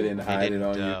hide it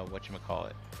on you.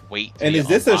 Whatchamacallit, wait. And is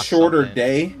this a unbox shorter something.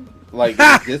 day? Like,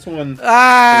 is this one?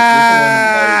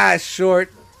 Short.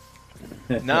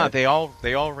 Nah, they all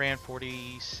ran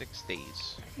 46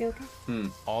 days. You okay?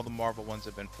 All the Marvel ones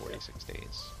have been 46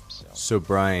 days. So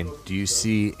Brian, do you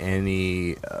see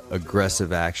any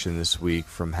aggressive action this week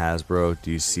from Hasbro?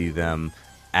 Do you see them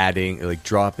adding, like,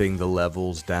 dropping the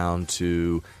levels down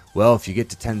to, well, if you get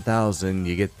to 10,000,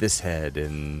 you get this head,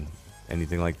 and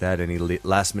anything like that? Any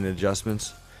last minute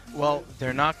adjustments? Well,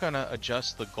 they're not gonna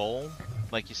adjust the goal,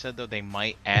 like you said. Though they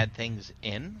might add things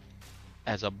in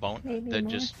as a bonus. They're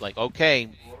just like, okay,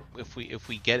 if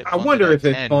we get it. I wonder if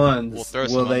it 10, funds. We'll throw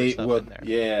some other stuff in there.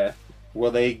 Yeah.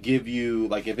 Will they give you,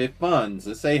 like, if it funds?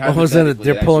 Let's say Oh, is that hypothetically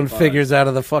they're pulling actually figures funds. out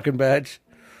of the fucking badge?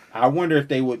 I wonder if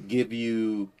they would give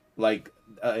you, like,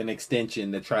 an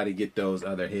extension to try to get those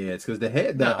other heads, because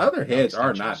the other heads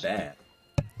are not bad.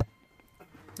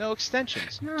 No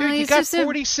extensions. No, Dude, you he's got just a-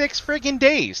 46 friggin'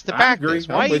 days to I back agree. this.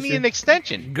 I'm Why you with need you. an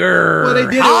extension? Grr. Well, they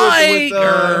did it Hi, with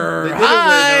grr. they did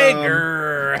Hi, it with,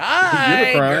 grr.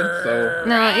 Hi, Unicron, grr. so-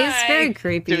 No, it's very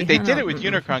creepy. Dude, they I did it don't- with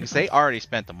Unicron because they already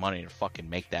spent the money to fucking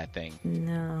make that thing.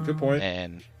 No. Good point.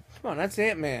 And Come on, that's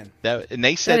Ant-Man. and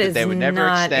they That said that is they would never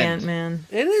not extend. Ant-Man.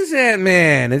 It is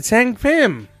Ant-Man. It's Hank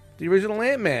Pym, the original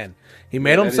Ant-Man. He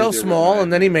made that himself is the small, original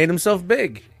and then he made himself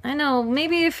big. I know.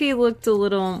 Maybe if he looked a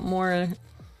little more.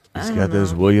 He's got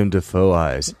those William Dafoe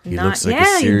eyes. He Not- looks like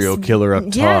yeah, a serial it's- killer up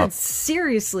Yeah, top,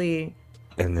 seriously.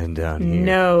 and then down here.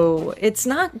 No, it's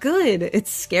not good. It's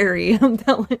scary. I'm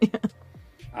telling you.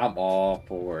 I'm all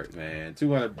for it, man.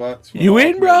 $200 for You in,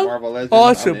 Ultimate bro? Marvel Legends?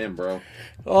 Awesome. I'm in, bro.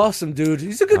 Awesome, dude.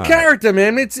 He's a good character,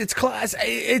 man. It's class.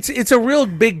 It's a real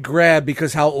big grab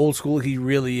because how old school he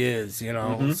really is, you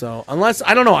know. So unless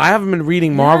I don't know, I haven't been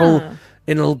reading Marvel Yeah.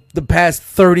 in the past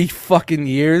 30 fucking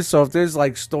years. So if there's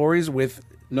like stories with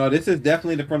No, this is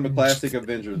definitely from the classic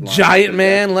Avengers line. Giant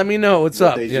Man, let me know what's What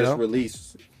up. they You just know,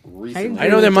 released recently. I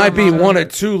know there might be Tom one or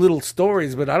Holland. two little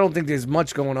stories, but I don't think there's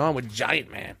much going on with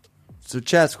Giant Man. So,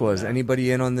 Chat Squad,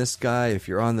 anybody in on this guy? If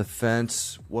you're on the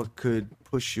fence, what could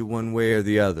push you one way or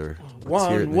the other? Let's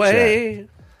hear it in One the chat. way.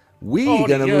 We or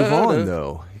gonna the move other. on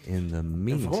though. In the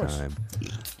course. meantime,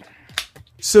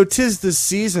 so 'tis the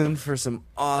season for some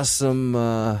awesome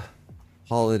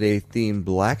holiday themed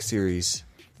Black Series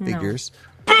figures.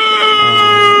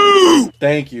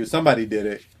 Thank you. Somebody did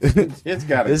it. It's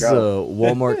got to This is a go.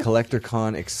 Walmart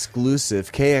CollectorCon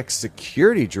exclusive KX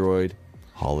Security Droid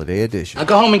Holiday Edition. Now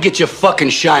go home and get your fucking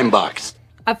shine box.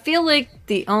 I feel like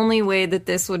the only way that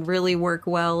this would really work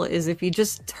well is if you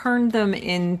just turned them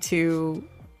into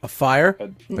A fire?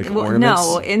 Like well, ornaments?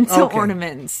 no, into Okay.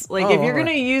 ornaments. Like Oh, if you're alright.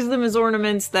 gonna use them as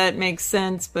ornaments, that makes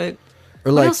sense. But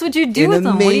Or what else would you do in with a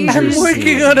them? What are you manger gonna- I'm working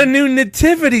scene. on a new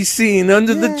nativity scene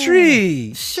under the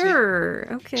tree. sure,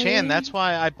 okay. Chan, that's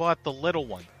why I bought the little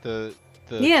one. The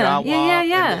Yeah, Jawa,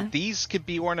 yeah. and these could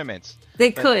be ornaments. They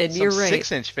But could. some You're right.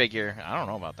 6-inch figure. I don't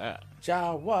know about that.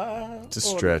 Jawa. It's a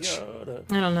stretch.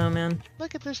 I don't know, man.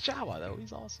 Look at this Jawa though.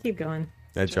 He's awesome. Keep going.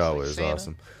 That Just jaw like was Santa.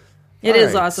 awesome. It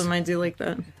is Alright. awesome. I do like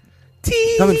that.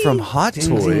 Coming from Hot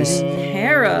Toys,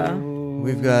 Hera.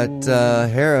 we've got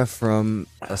Hera from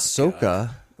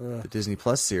Ahsoka, the Disney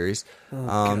Plus series.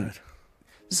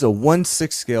 This is a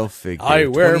 1/6 scale figure. I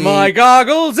wear 28 my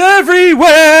goggles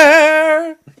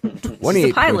everywhere. 28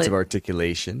 She's a pilot. points of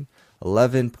articulation,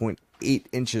 11.8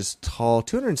 inches tall,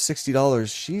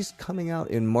 $260. She's coming out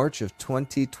in March of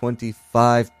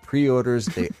 2025. Pre-orders,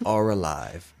 they are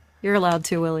alive. You're allowed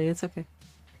to, Willie. It's okay.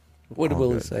 What did All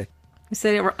Willie good. say? I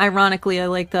said it ironically. I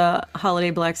like the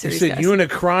holiday Black He Series said guys.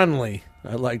 Unicronly.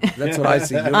 I like that's what I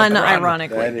see. That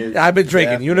Unironically. is I've been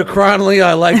drinking definitely- Unicronly.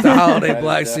 I like the Holiday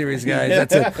Black Series, guys.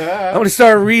 That's it. I'm going to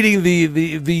start reading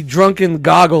the drunken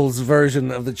goggles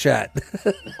version of the chat.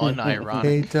 Unironic.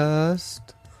 Hey,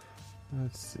 Dust.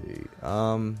 Let's see.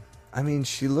 I mean,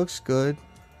 she looks good.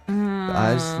 The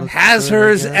eyes look Has good, I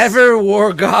hers guess. ever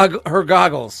wore her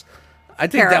goggles? I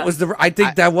think Hera. that was the. I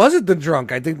think that wasn't the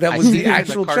drunk. I think that was the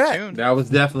actual chat. cartoon. That was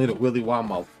definitely the Willy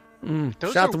Wonka.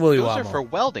 Those Shout are, to Willy those Wonka. are for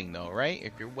welding, though, right?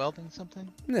 If you're welding something.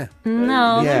 Yeah,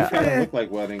 No, Yeah. Kind of look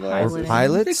like wedding glasses. Or Piloting.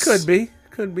 pilots? it could be.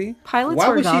 Could be. pilots Why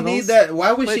wear would she goggles. need that?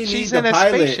 Why would But she need she's the in a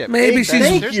pilot? spaceship. Maybe Hey, she's-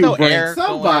 thank there's you, no Brent. air going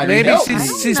Somebody on. Maybe help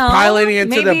she's me. she's No, piloting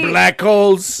into maybe- the black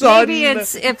hole sun. Maybe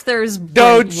it's if there's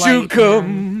Don't bright you light,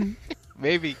 come?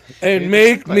 Maybe. And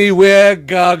make me wear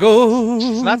goggles.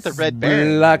 It's not the Red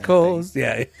Baron. Black holes.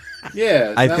 Yeah.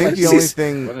 Yeah. I it's not think like the only she's-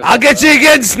 thing I'll get you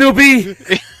again, Snoopy.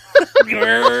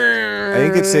 I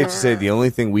think it's safe to say the only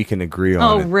thing we can agree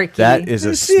on. Oh, Ricky. That is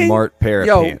a See? smart pair of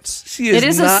Yo, pants. she is It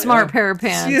is not, a smart pair of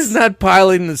pants. She is not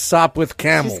piloting the sop with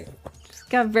camel.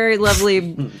 Got very lovely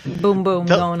boom boom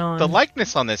going on. The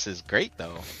likeness on this is great,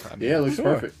 though. I mean, Yeah, it looks Sure.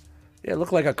 perfect. Yeah,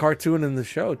 look like a cartoon in the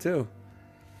show too.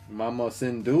 Mama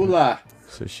Sindula.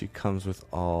 So she comes with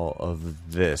all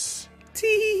of this.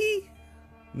 Tee.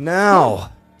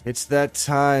 Now, it's that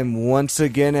time once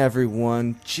again,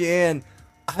 everyone. Jan,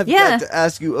 I've Yeah. got to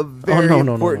ask you a very no,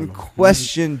 important no.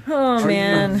 question. Oh,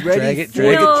 man. Ready Drag it, for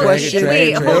drag No, it, drag it, drag wait,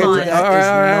 it, hold drag on. it. That All right, is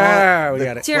all right, not all right, we the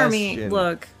got it. Jeremy, question.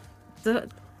 look.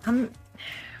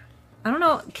 I don't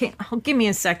know. Give me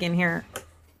a second here.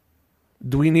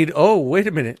 Do we need? Oh, wait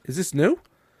a minute. Is this new?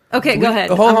 Okay, go ahead.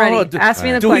 Hold I'm on, ready. hold on. Ask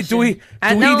me the Do we question. need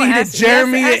No, a ask-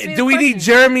 Jeremy? ask me the Do we need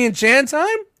question. Jeremy and Chan time?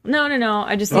 No.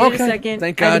 I just needed Okay, a second.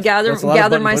 thank I had to God. That's a lot of gather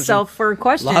button pushing. myself for a A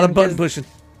question. lot of button 'cause pushing.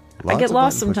 I Lots get of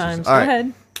lost button pushes. sometimes. All Go right,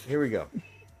 ahead. here we go.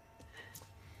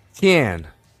 Jan,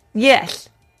 Yes.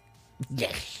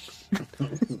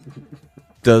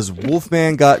 does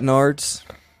Wolfman got nards?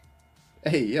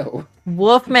 Hey, yo.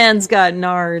 Wolfman's got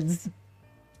nards.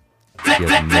 You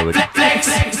know it.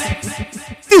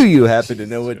 Do you happen to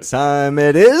know what time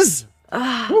it is?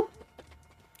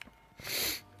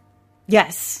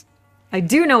 Yes. I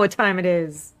do know what time it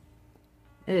is.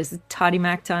 It is Toddy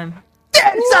Mac time.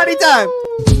 Yeah, it's Toddy time.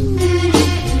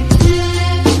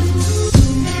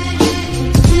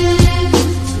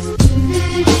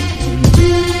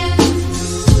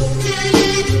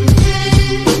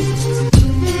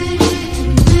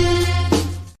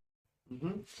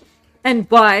 And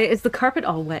why is the carpet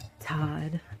all wet,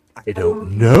 Todd? I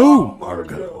don't know,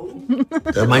 Margot.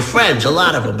 They're my friends, a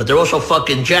lot of them, but they're also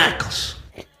fucking jackals.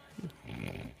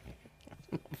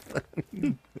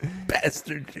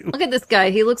 Bastard you. Look at this guy.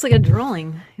 He looks like a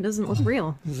drawing. He doesn't look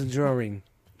real. It's a drawing.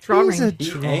 Drawing. He's a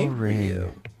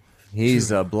drawing.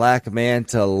 He's a Black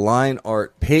Manta line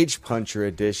art page puncher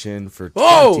edition for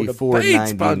Oh, the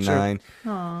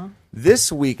 $24.99.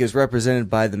 This week is represented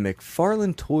by the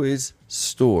McFarlane Toys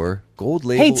store gold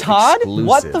label. Hey, Todd, exclusive.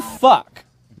 what the fuck?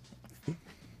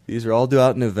 These are all due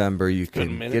out in November. You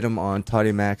can minute. get them on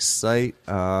Toddy Mac's site.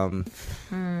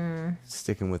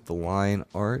 Sticking with the line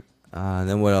art.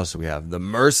 Then what else do we have? The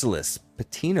Merciless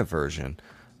Patina version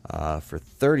for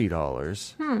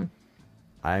 $30.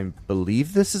 I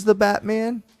believe this is the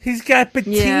Batman. He's got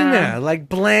patina Yeah. like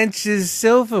Blanche's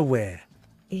silverware.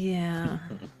 Yeah.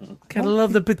 Gotta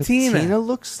love the patina. Patina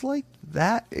looks like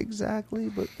that exactly,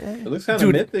 but It looks kind of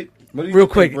Dude, mythic. What do you Real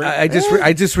think, quick, Rick? I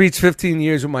just reached 15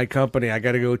 years with my company. I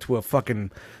got to go to a fucking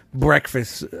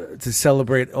breakfast to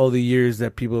celebrate all the years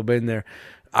that people have been there.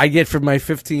 I get for my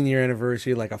 15-year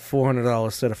anniversary like a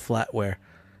 $400 set of flatware.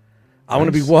 I want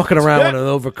to be walking around with an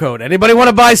overcoat. Anybody want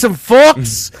to buy some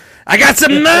forks? I got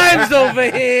some knives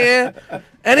over here.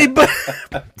 Anybody?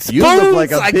 Spoons? you look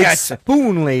like a I big got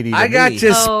spoon lady. To I got me.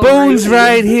 you Oh, spoons really?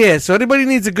 right here. So anybody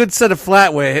needs a good set of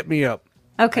flatware, hit me up.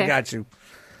 Okay. I got you.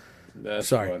 That's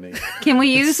Sorry. funny. Can we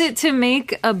use it to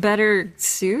make a better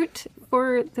suit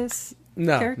for this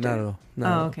No, character? no.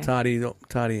 Oh, okay.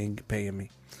 Toddy ain't paying me.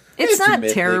 It's It's not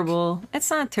mythic. terrible.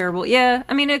 It's not terrible. Yeah,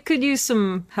 I mean, it could use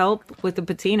some help with the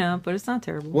patina, but it's not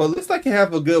terrible. Well, it looks like you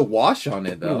have a good wash on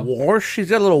it, though. Wash? She's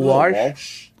got a little wash.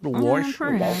 Wash. Little wash.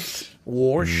 Perhaps.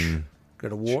 Wash.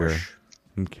 Got a wash. Sure.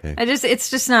 Okay. It's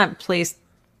just not placed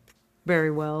very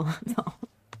well. No.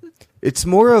 It's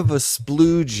more of a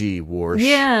sploogey wash.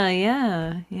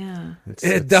 Yeah.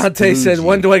 It's Dante said, sploogey.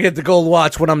 when do I get the gold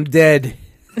watch? When I'm dead.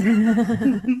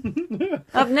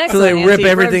 Up next, So they on rip Antique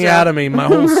everything Roadshow. out of me, my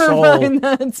whole soul. Fine,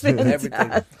 that's Everything.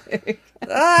 fantastic.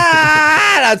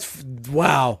 That's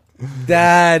wow.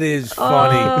 That is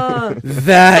funny.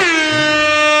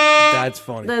 That's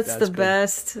funny. That's the good.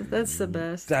 best. That's the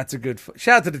best. That's a good.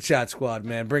 Shout out to the chat squad,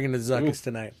 man. Bringing the Zuckers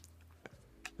tonight.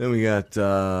 Then we got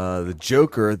the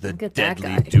Joker, the Look at that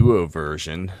Deadly guy. Duo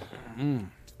version.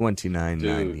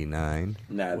 $29.99.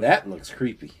 Now that looks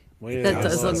creepy. Wait, That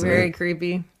does look very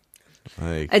creepy.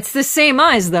 Like, It's the same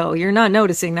eyes, though. You're not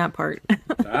noticing that part.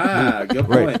 Ah, good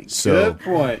Right, point. so- Good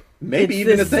point. Maybe It's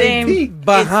even the the same same- teeth.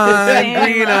 behind Same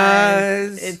green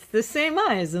eyes. It's the same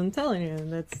eyes. I'm telling you,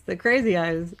 that's the crazy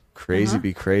eyes. crazy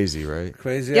be crazy, right?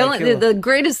 Crazy. The, eye only, killer. the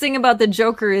greatest thing about the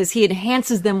Joker is he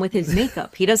enhances them with his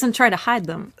makeup. He doesn't try to hide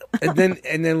them. and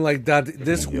then like that.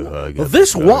 This hug well, it.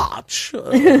 this watch.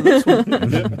 This one-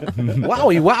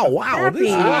 Wowie, wow! This watch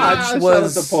Shout out to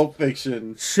was Pulp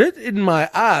Fiction. shit in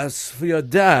my ass for your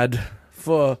dad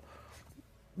for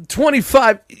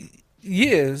 25.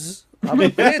 years, I'm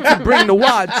prepared to bring the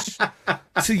watch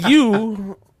to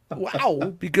you.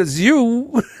 Wow, because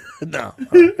you, no,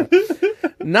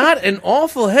 not an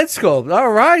awful head sculpt.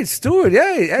 All right, Stuart.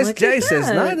 Yeah, as Look Jay at says,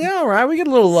 that. not yeah. All right, we get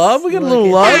a little love. We get a Look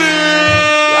little at love.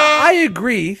 Yeah, I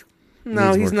agree. No,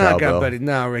 Needs he's more not cowbell. got Betty.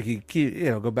 No, Ricky,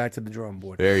 go back to the drawing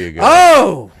board. There you go.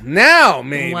 Oh, now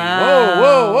maybe.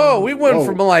 Wow. Whoa. We went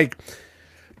from like,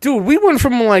 dude, we went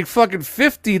from like fucking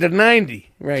 50 to 90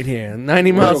 right here.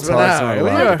 90 miles an Todd's hour. not We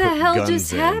allowed. are- What the hell Guns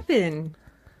just in. happened?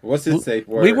 What's his safe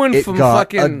word? We went It from got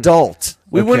fucking adult.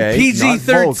 We went okay?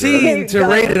 PG-13 Not to Got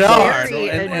rated R. scary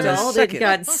in a adult. It second.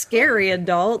 got scary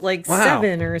adult, like Wow.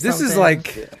 7 or something. This is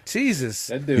like Jesus.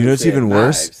 That dude vulgar. You know what's said even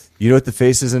worse? knives. You know what the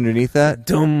face is underneath that?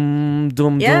 Dum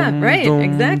dum. yeah, dum, right, dum,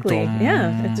 exactly. dum.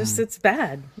 Yeah, it's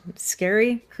bad,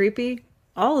 scary, creepy,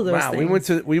 all of those Wow, things.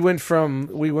 we went from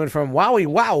wowie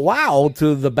wow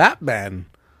to the Batman.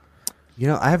 You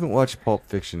know, I haven't watched Pulp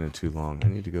Fiction in too long. I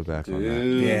need to go back on that.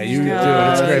 Dude. Yeah, you do.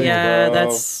 Oh, It's great. yeah, bro.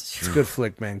 that's It's a good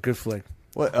flick, man. Good flick.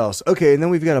 What else? Okay, and then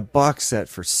we've got a box set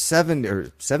for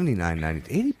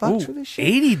 $79.90. $80 for this shit.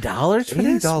 $80 for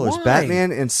this? $80. Why?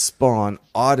 Batman and Spawn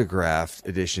autographed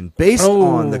edition based Oh.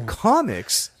 on the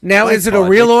comics. Now, by is it a Todd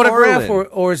real autograph McFarlane.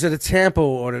 or is it a tampo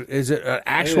order? Is it an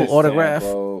actual It is autograph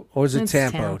tampo. or is it it's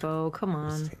tampoed? Tampo. Come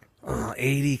on,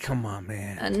 80. Come on,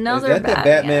 man. Is another that the Batman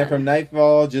Batman from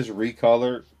Nightfall just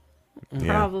recolored? Yeah.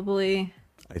 probably.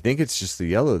 I think it's just the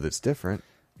yellow that's different.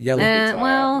 Yellow.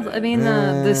 Well, I mean,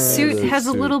 the suit the has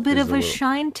a suit little bit is of a a little-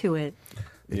 shine to it.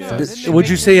 Yeah. Would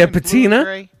you say a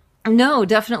patina? No,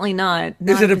 definitely not.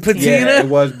 Is Not it a patina? Yeah, it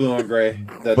was blue and gray.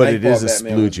 The But it Nightfall is a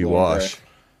Batman was sploogey blue and wash. gray.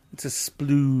 It's a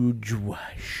splooge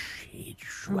wash.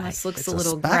 This looks It's a a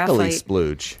little spackly graphite.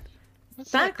 splooge.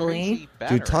 Exactly.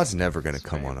 Dude, Todd's never going to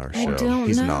come on our show. don't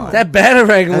He's know. not. That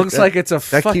Batarang looks like it's a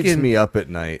That fucking. keeps me up at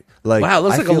night. Like, Wow, it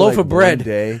looks I like a feel loaf of bread. One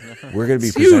day we're going to be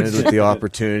It's huge. presented with the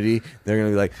opportunity. They're going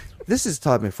to be like, "This is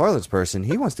Todd McFarlane's person.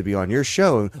 He wants to be on your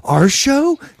show." Our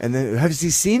show? And then has he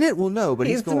seen it? Well, no, but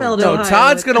he's He's going. smelled No, Ohio.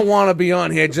 Todd's gonna want to be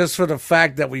on here just for the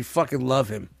fact that we fucking love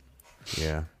him.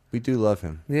 Yeah, we do love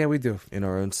him Yeah, we do. in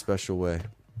our own special way.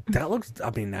 That looks.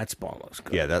 I mean, that spawn looks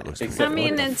good. Yeah, that looks good. Except I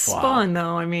mean, the it's fuck? Spawn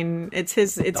though. I mean, it's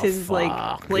his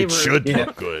like flavor.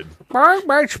 look good.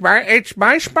 It's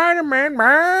my Spider-Man.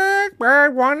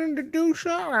 Wanting to do so.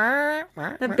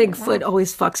 That big foot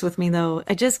always fucks with me though.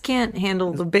 I just can't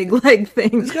handle the big leg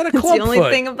thing. He's got a It's club the only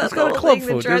foot. thing about He's the got a whole club thing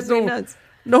that foot. drives There's me no- nuts.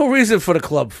 No reason for the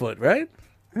club foot, right?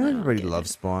 Everybody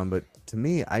loves Spawn, but to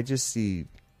me, I just see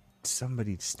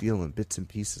somebody stealing bits and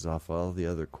pieces off all the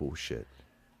other cool shit.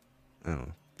 I don't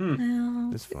know.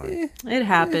 It's fine. It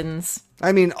happens.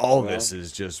 I mean, all this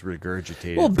is just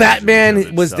regurgitated. Well, versions Batman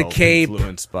of was the itself, cape.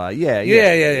 influenced by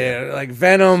Yeah. Like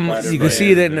Venom, you can Spider-Man.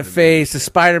 see it in the face. The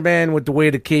Spider-Man with the way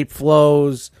the cape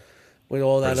flows, with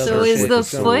all that So other is shit. the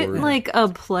So- foot like a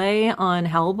play on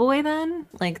Hellboy then?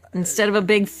 Like instead of a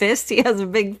big fist, he has a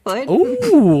big foot?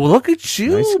 Ooh, look at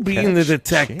you Nice being the catch,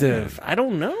 detective. I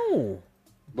don't know.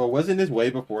 But wasn't this way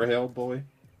before Hellboy?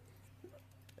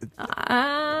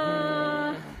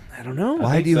 I don't know.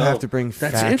 Why do you so. have to bring That's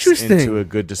facts interesting. into a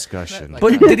good discussion?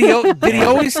 But did he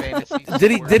always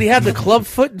did he have the club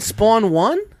foot in Spawn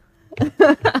 1?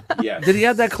 Yes. Did he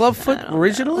have that club foot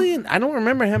originally? I don't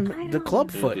remember him the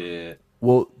club foot. did.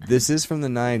 Well, this is from the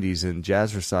 '90s, and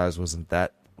Jazzercise wasn't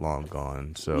that long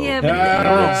gone. So Yeah, but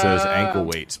it says ankle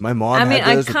weights. My mom I mean, had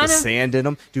I those with the kind of- sand in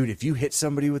them. Dude, if you hit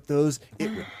somebody with those, it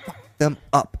would fuck them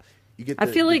up. You get I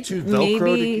feel the like two Velcro to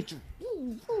maybe get you-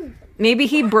 maybe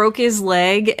he broke his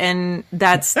leg and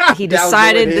that's he That was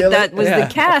decided what that healed that it? was Yeah.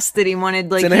 the cast that he wanted.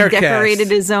 Like an he air decorated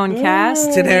cast. his own cast.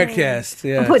 It's an air cast.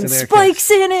 Yeah, Putting it's an air spikes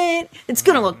in it. It's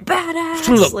gonna look badass. It's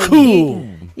gonna look Like, cool.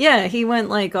 Yeah, he went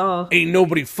like, oh. Ain't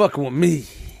nobody fucking with me.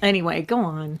 Anyway, go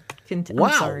on. Wow.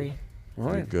 I'm sorry. All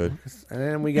right. Good. And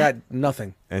then we got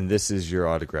nothing. And this is your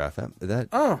autograph. That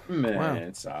Oh, Man, wow.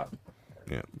 stop.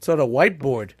 yeah. It's on a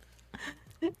whiteboard.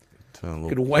 It's a little You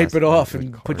could wipe it plastic off like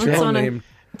and card. put your It's own on a- name.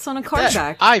 It's on a card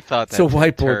back. I thought It's a that was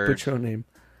whiteboard. turd. Put your own name.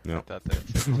 No. I thought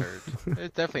that was a turd. There's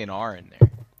definitely an R in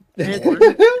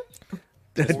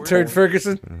there. Turd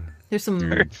Ferguson. There's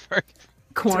some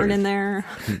corn in there.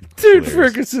 Turd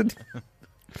Ferguson.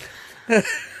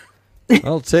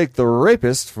 I'll take the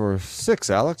rapist for 6,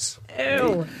 Alex.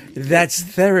 Ew. That's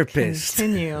therapist.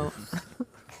 Continue.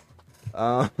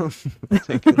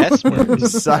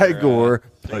 Cygor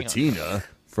Patina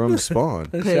from Spawn.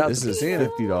 Shout This to is Patina.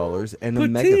 $50 and a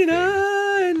mega fig.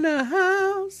 Patina in the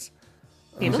house.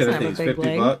 He You doesn't said have a thing's big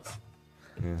leg.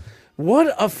 $50.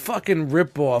 What a fucking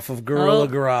ripoff of Gorilla Oh.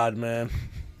 Grodd, man.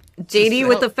 JD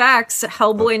with the facts.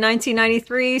 Hellboy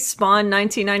 1993, Spawn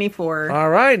 1994. All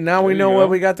right, now we you know go. where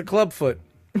we got the clubfoot.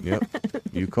 Yep.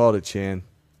 You called it, Chan.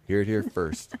 Hear it here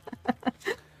first.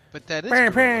 But that is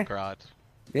Bam, Gorilla bam. Grodd.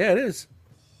 Yeah, it is.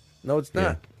 No, it's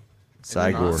not.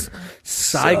 Cygor.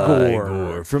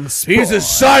 Cygor. From Spawn. He's a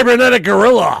cybernetic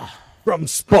gorilla. From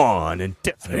Spawn and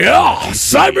definitely Yeah,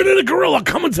 cybernetic gorilla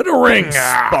coming to the ring.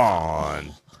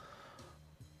 Spawn.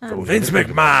 Vince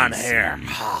McMahon here.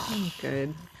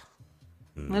 Good.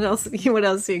 What else? What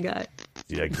else you got?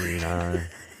 See that green eye?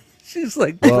 She's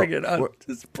like, Well, bring it on.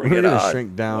 Just bring We're it gonna on.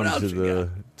 shrink down What else to you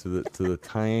the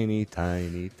tiny.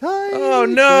 Oh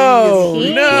no!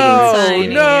 Teeny No! tiny.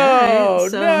 No! All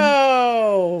right, so-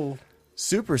 No!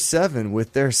 Super 7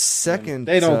 with their second.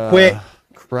 They don't quit.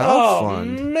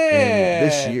 Crowdfund Oh, man.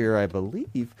 this year, I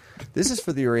believe. This is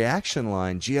for the reaction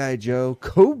line GI Joe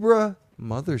Cobra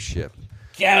Mothership.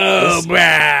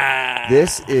 Cobra!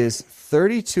 This is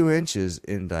 32 inches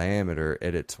in diameter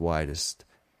at its widest.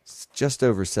 It's just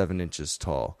over 7 inches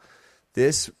tall.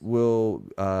 This will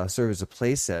serve as a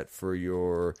playset for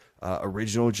your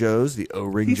original Joes, the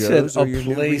O-ring He Joes, said or a your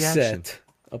new play reaction. set.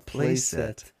 A play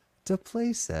set. It's a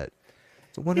playset.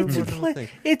 It's a wonderful little thing.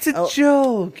 It's a Oh,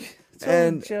 joke. It's all a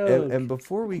And, joke. and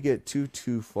before we get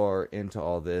too far into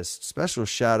all this, special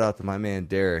shout out to my man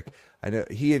Derek. I know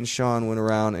he and Sean went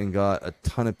around and got a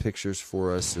ton of pictures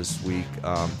for us this week.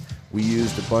 We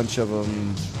used a bunch of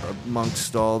them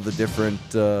amongst all the different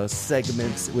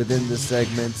segments within the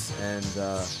segments, and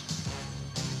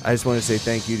I just want to say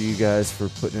thank you to you guys for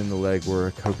putting in the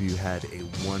legwork. Hope you had a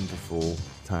wonderful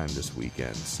time this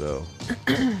weekend. So,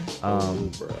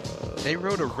 They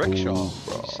rode a rickshaw.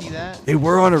 Did you see that? they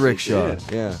were on a rickshaw.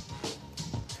 Yeah.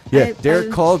 Yeah,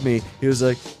 Derek called me. He was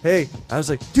like, "Hey," I was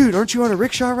like, "Dude, aren't you on a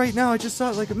rickshaw right now? I just saw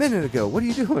it like a minute ago. What are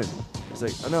you doing?" I was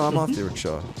like, "Oh no, I'm off the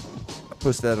rickshaw. I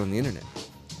posted that on the internet."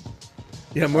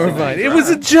 Yeah, Mervine. It was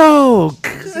a joke.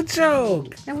 A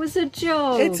joke. It was a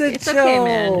joke. It's a okay,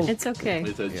 man. joke. It's okay.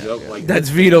 It's a joke like That's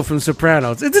Vito from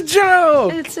Sopranos. It's a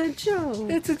joke. It's a joke.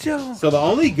 It's a joke. So the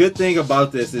only good thing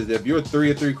about this is if you're a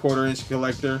 3 3/4 inch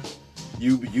collector,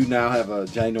 you now have a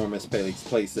ginormous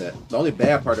play set. The only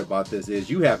bad part about this is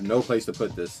you have no place to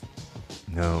put this.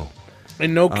 No,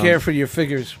 And no care for your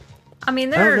figures. I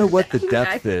mean, I they're. don't know what the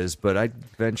depth is, but I'd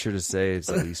venture to say it's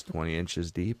at least 20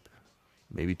 inches deep,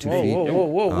 maybe 2 Whoa, feet. whoa,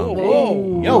 whoa, whoa, whoa,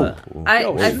 whoa. Yo,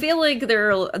 I feel like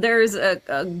there's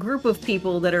a group of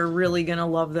people that are really gonna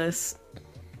love this.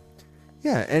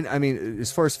 Yeah, and I mean,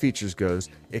 as far as features goes,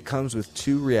 it comes with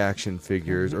 2 reaction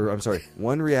figures, or I'm sorry,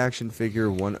 1 reaction figure,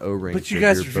 1 O-ring. But you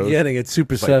guys are figure, both forgetting it's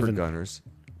Super Viper 7. gunners,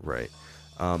 right?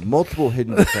 Multiple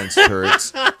hidden defense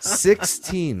turrets,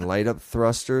 16 light-up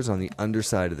thrusters on the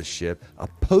underside of the ship, a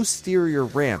posterior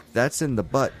ramp that's in the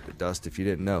butt, Dust, if you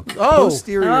didn't know. Oh.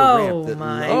 Posterior Oh, ramp that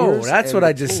my. Oh, lowers that's and what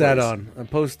I just sat deploys. on. A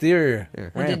posterior.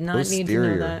 There. I did not need to know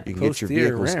Posterior. that. You can get your Posterior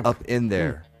vehicles ramp. up in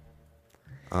there.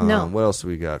 No. What else do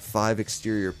we got? 5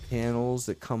 exterior panels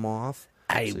that come off.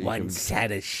 so you can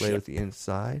had a play with the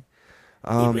inside.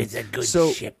 was a good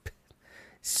so ship.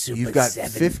 Super you've got 7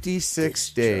 56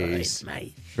 days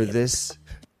my for this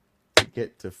to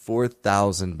get to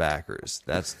 4,000 backers.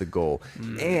 That's the goal.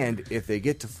 And if they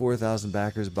get to 4,000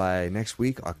 backers by next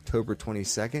week, October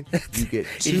 22nd, you get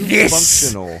 2 This-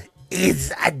 functional.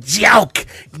 Is a joke.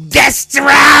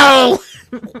 Destro!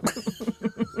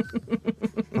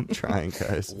 I'm trying,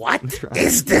 guys. What I'm trying.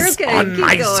 is You're this okay. on Keep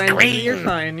my going. screen? You're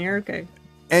fine. You're okay.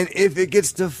 And if it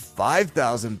gets to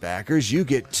 5,000 backers, you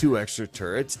get 2 extra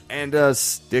turrets and a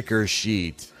sticker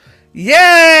sheet.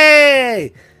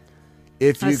 Yay!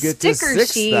 If A you get to sticker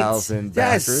sheet. 6,000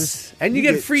 backers, Yes. And you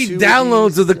get free 2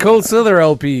 downloads of the Cold Slither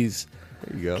LPs.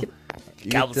 There you go.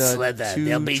 You Cold get, Slither, 2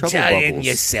 they'll be trouble trying bubbles.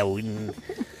 you soon.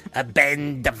 A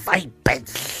bend the vipers.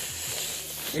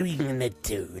 Swinging the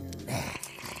tune.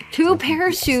 2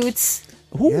 parachutes.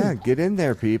 Yeah, get in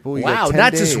there, people. You Wow, got 10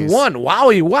 not days. just one.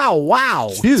 Wowie,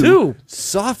 wow. 2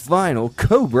 soft vinyl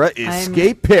Cobra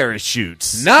escape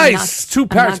parachutes. Nice. I'm not- 2 I'm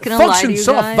pairs. not gonna lie to Function you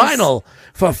soft guys. vinyl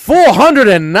for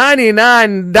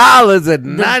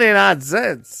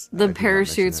 $499.99. The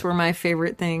parachutes were my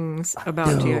favorite things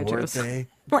about G.I. Joes.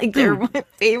 Like, they're my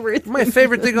favorite. My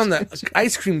favorite thing on the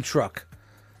ice cream truck.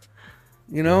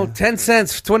 You know, 10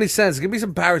 cents, 20 cents. Give me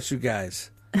some parachute,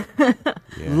 guys.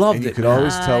 Loved And you it. could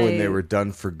always tell when they I- were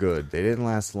done for good. They didn't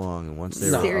last long, and once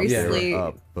they were Seriously,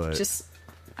 up, but just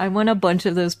I want a bunch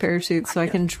of those parachutes so I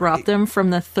can drop them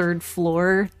from the 3rd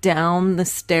floor down the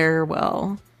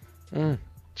stairwell.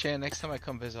 Chan, next time I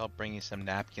come visit, I'll bring you some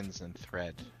napkins and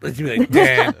thread. Let's be like,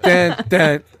 dun, dun,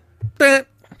 dun, dun.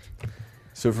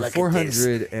 So for Look at this.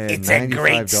 It's a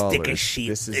great sticker $495, sheet.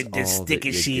 this is The all sticker that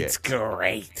you sheet's get.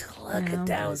 great. Look at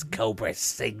those Cobra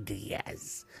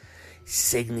Signias.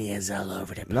 Signias all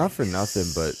over the place. Not for nothing,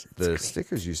 but the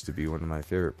stickers used to be one of my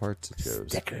favorite parts of shows.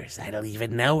 Stickers. I don't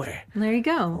even know her. There you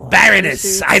go.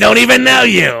 Baroness, I don't even know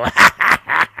you.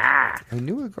 I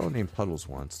knew a girl named Puddles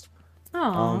once.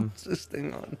 Oh, This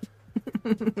thing on.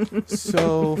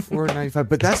 So $4.95,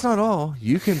 but that's not all.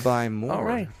 You can buy more. All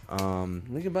right.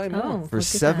 We can buy more. oh, For look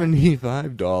at that.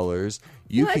 $75,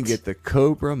 you can What? get the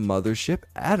Cobra Mothership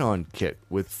add-on kit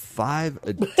with 5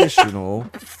 additional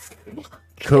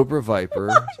Cobra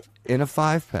Viper in a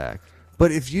 5-pack.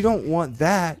 But if you don't want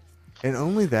that and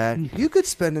only that, you could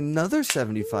spend another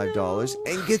 $75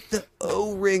 and get the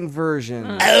O-ring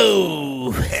version.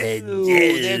 Oh,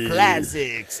 they're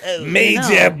classics. Oh,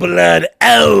 Major blood.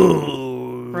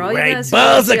 Oh, For all you right. guys who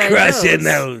Balls love are G.I. crushing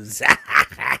Joes. those.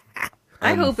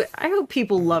 I hope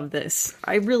people love this.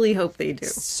 I really hope they do.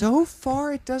 So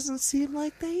far, it doesn't seem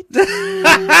like they do.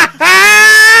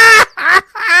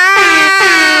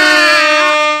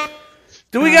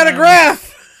 Do we got a graph?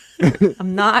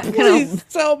 I'm not gonna Please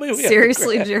tell me. We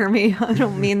seriously, Jeremy. I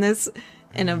don't mean this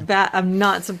in a bad. I'm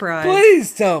not surprised.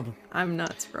 Please tell me. I'm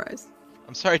not surprised.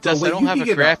 I'm sorry, Dust. wait, I don't you have can a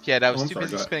get graph up. yet. I was Oh, I'm too sorry,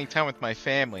 busy go ahead. spending time with my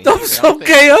family. That's I don't think-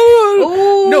 okay.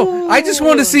 Oh, no, I just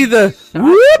want to see the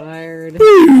whoop Fired.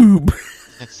 boob.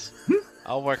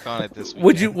 I'll work on it this week.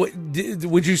 Would you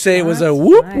would you say it was a Shots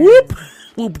whoop fired. whoop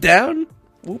whoop down?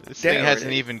 Whoop This down. thing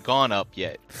hasn't even gone up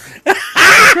yet.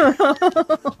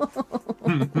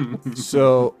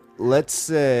 So let's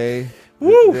say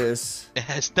Woo. this. It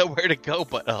has nowhere to go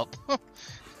but up.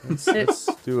 Let's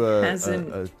do a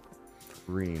Hasn't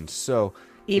green. So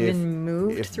Even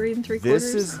moved if 3 3/4.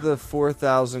 this is the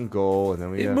 4,000 goal, and then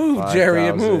we It have moved, 5,000, Jerry,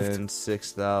 it moved.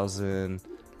 6,000.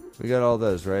 We got all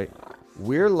those, right?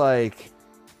 We're like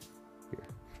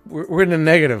We're in the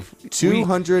negative.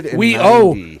 290.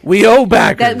 We owe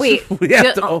backers. that. Wait, we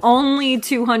have to owe. only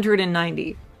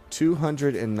 290.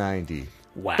 290.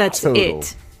 Wow. That's Total.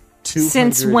 it.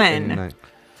 Since when? 290.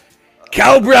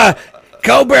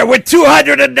 Cobra, we're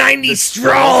 290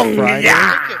 strong. Friday?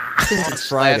 Yeah. It's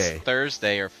Friday. Last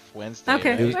Thursday or Wednesday.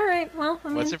 Okay, right? all right. Well, I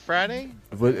mean, Was it Friday?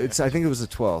 But I think it was the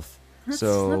 12th.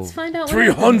 So let's find out. what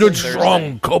 300 happens.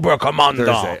 strong, Cobra Commander.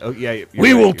 Thursday. Oh yeah, you're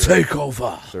We right, will you're take right.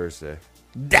 over. Thursday.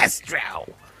 Destro.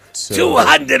 So,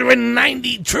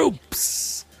 290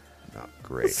 troops. not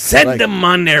great. Send Like, them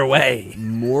on their way.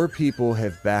 More people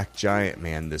have backed Giant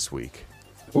Man this week.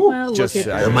 Well, Just look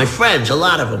at, They're my friends, a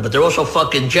lot of them, but they're also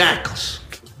fucking jackals.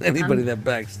 Anybody that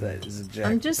backs that is a jack.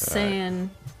 I'm just saying.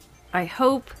 I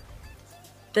hope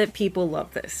that people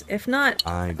love this. If not,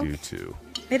 I do too.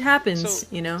 it happens.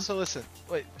 You know. So listen,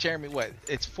 wait, Jeremy, what?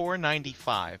 It's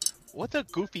 $4.95. What a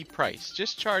goofy price!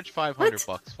 Just charge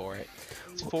 $500 for it.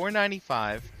 It's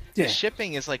 $4.95. Yeah. The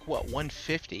shipping is like what,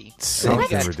 $150. Something You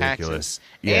got ridiculous. taxes.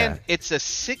 Yeah. And it's a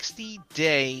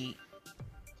 60-day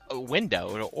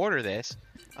window to order this.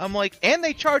 I'm like, and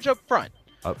they charge up front.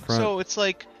 Up front. So it's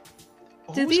like,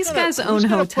 Do who's these gonna- guys who's own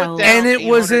gonna put hotels? down And it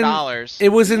was in $800? it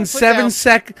was Who's in gonna put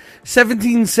down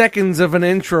 17 seconds of an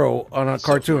intro on a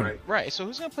cartoon. Right, so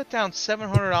who's gonna put down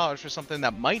 $700 for something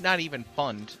that might not even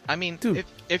fund? I mean, Dude.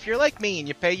 if you're like me and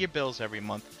you pay your bills every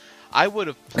month, I would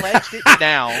have pledged it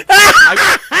now.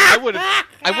 I would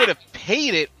have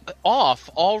paid it off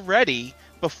already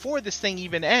before this thing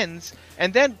even ends.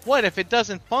 And then what if it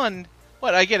doesn't fund?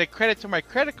 What, I get a credit to my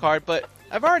credit card, but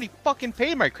I've already fucking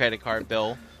paid my credit card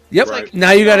bill. Yep. Right.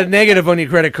 Now you got a negative on your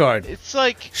credit card. It's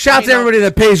like Shout to everybody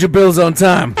that pays your bills on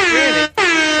time. Granted,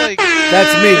 it's like,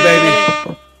 That's me,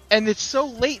 baby. and it's so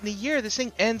late in the year. This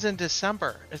thing ends in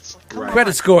December. It's like, come on.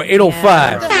 Credit score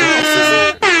 805.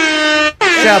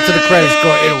 Shout to the credit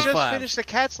score They just 805. finished the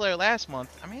Cat's Lair last month.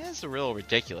 I mean, it's real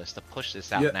ridiculous to push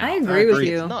this out Yeah. now. I agree with agree.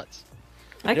 you. It's nuts.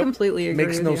 I completely agree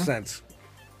Makes with no you. sense.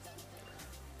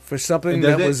 For something And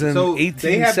that does it- was in so 18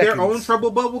 they have seconds. their own trouble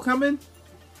bubble coming?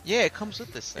 Yeah, it comes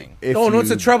with this thing. If Oh, no, it's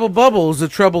you- a trouble bubble. It's the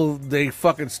trouble they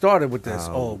fucking started with this.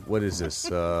 Oh, what is this?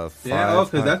 Yeah,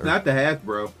 because that's not the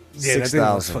Hasbro. yeah, that thing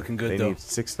looks fucking good, They though. need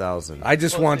 6,000. I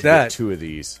just Well, want they- that. 2 of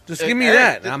these. Just give me Eric,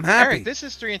 that. th- I'm happy. Eric, this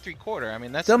is 3 3/4. I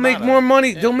mean, that's They'll make not more a-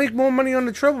 money. yeah. They'll make more money on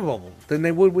the trouble bubble than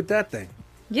they would with that thing.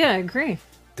 Yeah, I agree.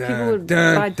 People Dun, would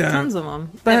dun, buy dun. tons of them.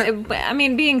 But- But, I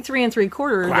mean, being 3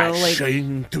 3/4 though, like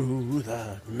Crashing through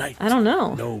the night. I don't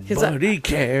know. 'Cause Nobody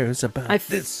cares about I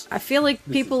feel like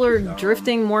people are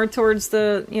drifting more towards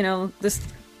the the 6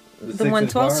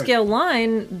 112 is hard. scale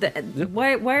line.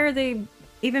 Why are they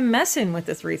even messing with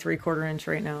the 3 3/4 inch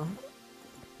right now?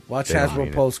 Watch They don't Hasbro mean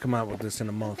it. Pulse come out with this in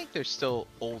a I month. think there's still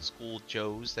old school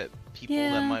Joes that people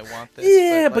Yeah. that might want this.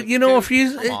 Yeah, but like, you know, dude, if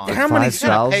you come on. how many You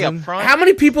gotta pay up 5,000? front. how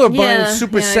many people are buying Yeah,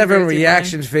 Super yeah, I 7 agree with you,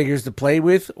 reactions figures to play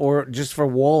with, or just for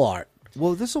wall art?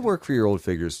 Well, this will work for your old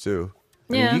figures too.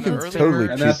 I mean, Yeah, you can that's totally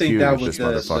And I pew think pew that with was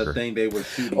this the motherfucker. thing they were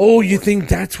shooting. Oh, you for. think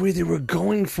that's where they were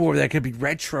going for? That could be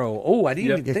retro. Oh, I didn't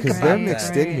Yeah, even think Because about they're Right, that. mixed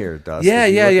right. in here, Dust. Yeah, If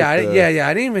you yeah, look yeah, at the- yeah.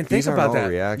 I didn't even think these aren't about all that.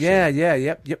 reaction. Yeah,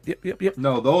 yep.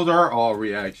 No, those are all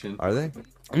reaction. Are they?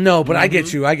 No, but I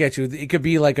get you. It could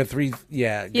be like a 3.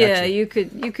 Yeah, Yeah, gotcha. you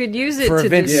could use it For a to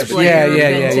vintage. display Yeah, your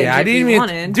vintage I if didn't you even,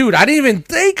 wanted. dude. I didn't even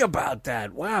think about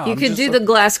that. Wow, You I'm could just do so- the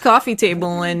glass coffee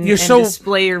table and You're so-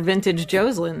 display your vintage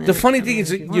Joslin. The funny thing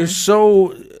is, that you're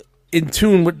so in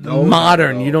tune with Those-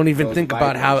 modern. You don't even those think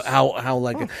about Vipers. how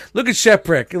like. Look at Chef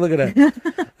Prick. Look at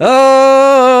that.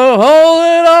 Oh, hold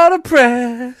it on a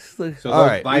press. Look. So All those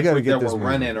right, we gotta Vipers get that this were moving.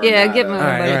 running are Yeah, not, get moving, All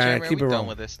right, buddy. all Jay, right, are keep we it done rolling.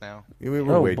 with this now?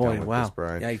 We're Oh way boy, done with wow. this,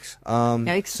 Brian. Yikes.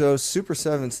 Yikes. So Super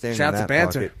 7 staying Shout in out that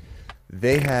to Banter. pocket.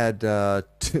 They had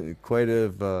quite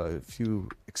a few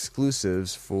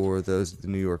exclusives for those at the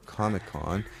New York Comic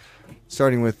Con,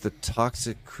 starting with the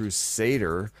Toxic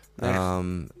Crusader,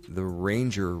 the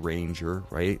Ranger,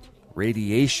 right?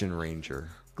 Radiation Ranger,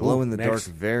 glow in the dark next.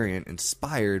 variant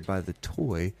inspired by the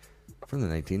toy from the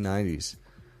 1990s.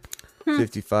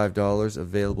 $55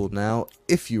 available now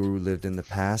if you lived in the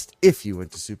past, if you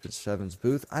went to Super 7's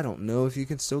booth. I don't know if you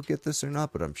can still get this or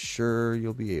not, but I'm sure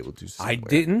you'll be able to somewhere. I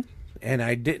didn't, and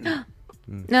I didn't.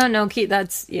 No, Keith,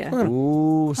 that's yeah.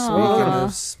 Ooh, speaking Aw.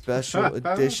 of special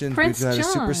editions, Prince we've got a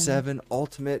Super John. 7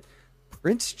 Ultimate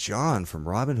Prince John from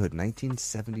Robin Hood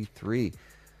 1973.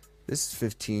 This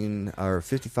is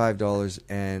 $55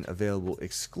 and available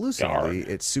exclusively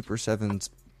at Super 7's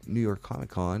New York Comic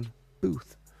Con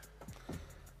booth.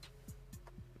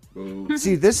 Boo.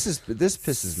 See, this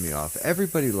pisses me off.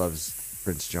 Everybody loves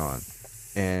Prince John,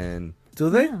 and Do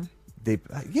they? they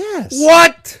yes.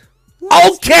 What?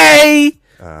 Okay.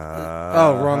 Uh,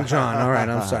 Oh, wrong John. All right,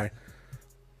 I'm sorry.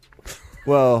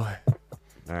 Well, all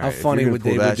right, How if funny you're would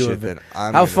gonna they pull would that do a shit, vi- then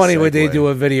I'm How gonna funny would they segue. do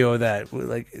a video of that?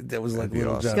 Like that was like That'd be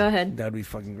Little awesome. John. Go ahead. That'd be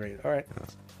fucking great. All right.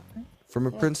 From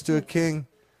a prince to a king,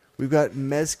 we've got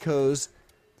Mezco's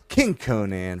King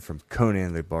Conan from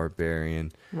Conan the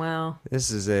Barbarian. Wow. This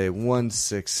is a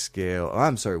 1/6 scale. Oh,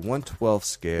 I'm sorry, 1/12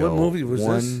 scale. What movie was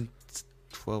this?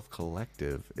 1/12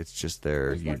 collective. It's just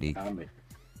their unique, Comic.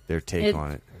 their take It-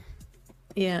 on it.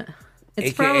 Yeah.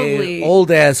 It's AKA probably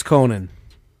old ass Conan,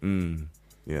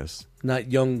 Yes. not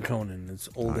young Conan. It's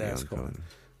old Not ass young Conan. Conan.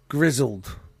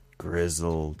 Grizzled,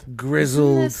 Grizzled.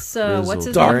 this, what's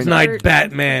his Dark name? Knight, Third-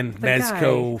 Batman, the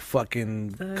Mezco, guy.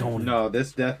 fucking Conan. No,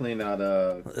 this definitely not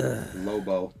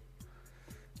Lobo.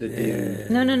 The dude.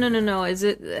 No. Is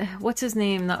it what's his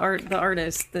name? The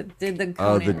artist that did the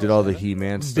Oh, Conan. that did all the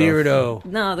He-Man stuff. Beardo.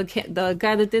 No, the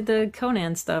guy that did the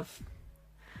Conan stuff.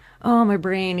 Oh, my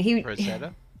brain.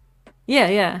 Rosetta? Yeah.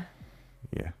 Yeah.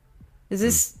 Is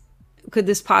this? Could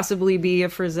this possibly be a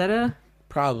Frazetta?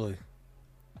 Probably.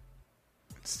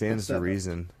 Stands to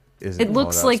reason. Isn't It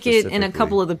looks called out like it in a specifically.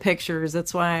 couple of the pictures.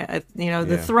 That's why the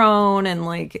Yeah. throne and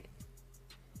like,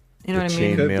 you know The what I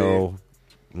mean? Could be. chainmail,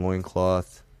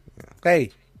 loincloth.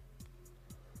 Hey,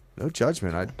 No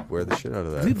judgment. I'd wear the shit out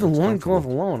of that. leave the It's loincloth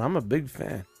comfortable. alone. I'm a big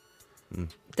fan.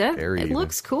 Very It even.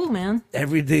 looks cool, man.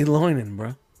 Everyday loining,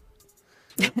 bro.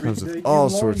 Comes with all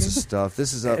sorts of stuff.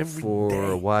 This is up Every for day.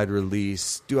 a wide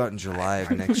release, due out in July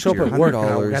of next Show year. up at work now.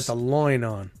 We $100. got the loin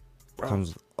on.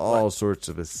 Comes with all sorts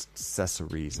of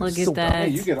accessories. Look So at that. Hey,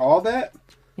 you get all that?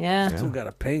 Yeah. Still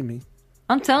gotta pay me.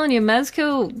 I'm telling you,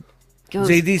 Mezco goes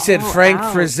JD said all Frank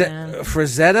out, man.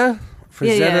 Frazetta.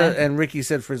 Frazetta yeah. and Ricky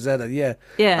said Frazetta. Yeah.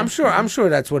 Yeah. I'm sure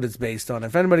that's what it's based on.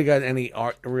 If anybody got any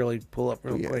art to really pull up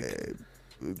real quick.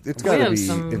 It's We got to have be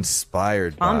some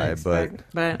inspired by, Comics, but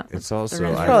but it's also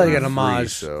they're I Probably think an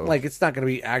homage. free, so. Like it's not gonna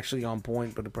be actually on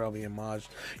point, but it probably homage.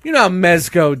 You know how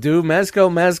Mezco do.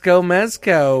 Mezco.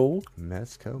 Mezco.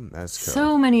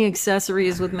 so many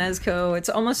accessories with Mezco. It's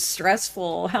almost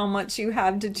stressful how much you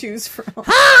have to choose from.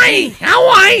 Hi, how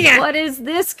are you? What is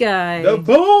this guy? The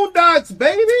Boondocks,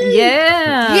 baby!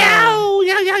 Yeah.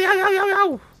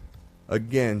 Yo.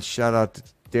 Again, shout out to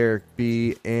Derek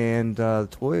B and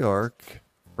Toy Arc,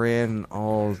 Fran, and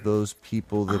all those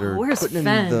people that are where's putting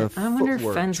Fen? in the I wonder if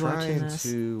footwork, Fen's watching trying this.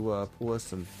 to pull us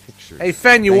some pictures. Hey,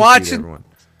 Fen, you Thank watching? to everyone.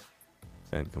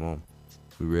 Fen, come on.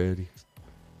 We ready?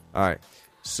 All right.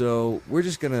 So we're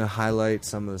just gonna highlight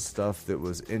some of the stuff that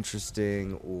was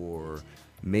interesting, or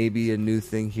maybe a new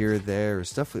thing here or there, or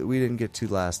stuff that we didn't get to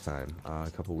last time, a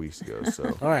couple weeks ago. So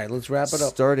All right, let's wrap it up.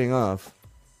 starting off,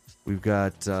 we've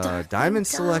got Diamond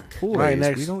Select Toys. Right,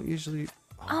 next. We don't usually.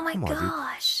 Oh, Oh my come on, dude.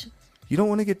 gosh. You don't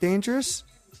want to get dangerous?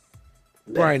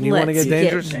 Brian, you want to Let's get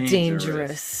dangerous?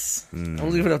 dangerous. I'll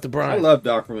leave it up to I Brian. love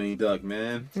Darkwing Duck,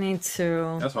 man. Me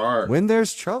too. That's hard. When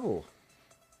there's trouble.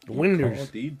 Winders. Oh,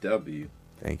 DW.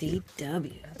 Thank you.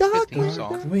 DW. Good theme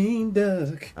song. Darkwing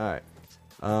Duck. All right.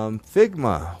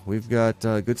 Figma. We've got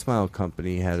Good Smile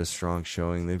Company had a strong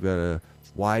showing. They've got a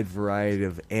wide variety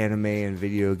of anime and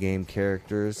video game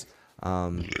characters.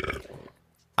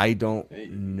 I don't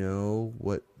know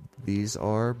what these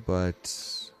are,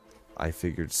 but I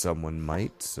figured someone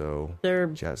might. So They're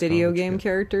Jazz video Comics, game yeah.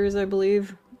 characters, I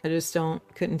believe. I just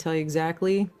couldn't tell you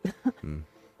exactly.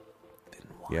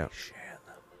 Yeah.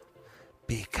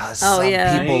 Because Oh, some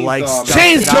yeah. people like Chainsaw stuff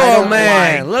Man. that I Chainsaw don't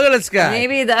Man. like. Look at this guy.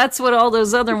 Maybe that's what all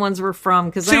those other ones were from,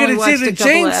 because I only Chickadee watched a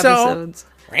Chickadee couple of Chainsaw. episodes.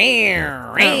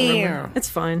 It's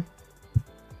fine.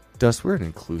 Dust, we're an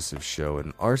inclusive show.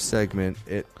 In our segment,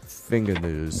 Finger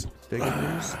News,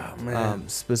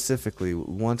 specifically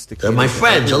wants to. They're my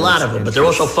friends, a lot of them, but they're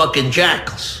also fucking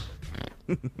jackals.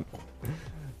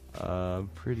 I'm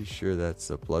pretty sure that's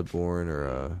a Bloodborne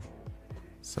or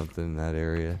something in that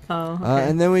area. Oh, okay.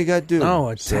 And then we got Doom.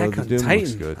 Oh, So Attack the on Doom looks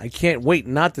Titan. good. I can't wait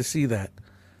not to see that.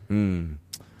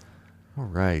 All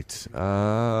right.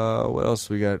 What else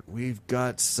we got? We've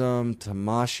got some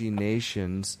Tamashii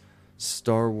Nations,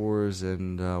 Star Wars,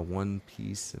 and One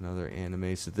Piece, and other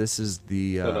anime. So this is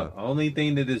the. So the only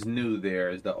thing that is new there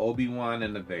is the Obi-Wan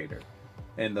and the Vader.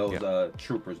 And those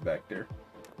troopers back there.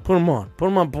 Put them on. Put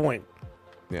them on point.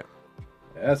 yeah.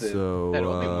 That's it. So That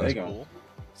Obi-Wan's they go. cool.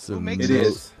 some makes It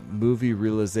is. movie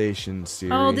realization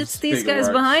series. Oh, it's these Figure guys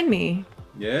arts. behind me.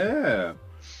 Yeah.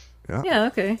 Yeah,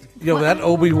 okay. Yo, that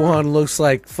Obi-Wan looks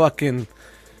like fucking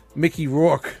Mickey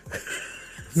Rourke.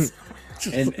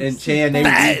 And Chan, they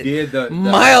redid the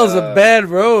Miles of bad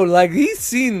road. Like, he's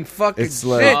seen fucking It's shit.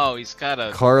 like- Oh, he's got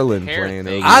a Carlin hair playing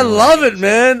thing. Obi-Wan. I love it,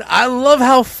 man. I love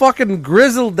how fucking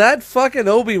grizzled that fucking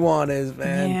Obi-Wan is,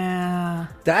 man. Yeah.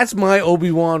 That's my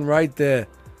Obi-Wan right there.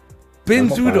 Been I'm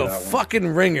gonna through find the that one. fucking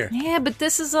ringer. Yeah, but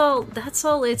this is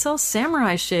it's all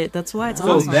samurai shit. That's why it's So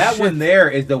awesome. that one there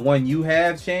is the one you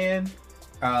have, Chan.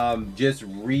 Just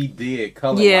redid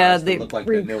color. Yeah, to they look like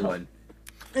the new reco- one.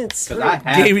 It's Because I have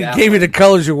Gave that you one. the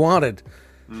colors you wanted.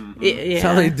 yeah. That's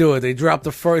how they do it. They drop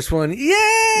the first one. Yeah.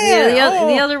 Yeah,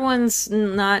 the oh. other one's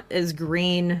not as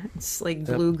green. It's like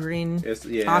blue green, It's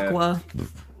aqua.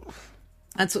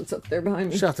 That's what's up there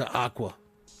behind me. Shout out to Aqua.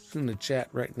 He's in the chat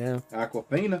right now.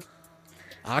 Aquafina.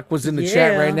 Aqua's in the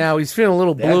chat Yeah. right now. He's feeling a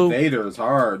little That blue. Vader is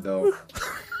hard though.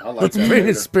 I like Let's that bring Vader.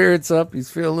 his spirits up. He's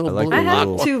feeling a little I like blue. I have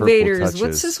little two purple Vaders. touches.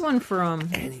 What's this one from?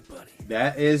 Anybody.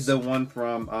 That is the one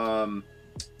from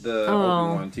the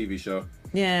Obi-Wan TV show.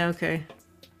 Yeah, okay.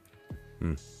 I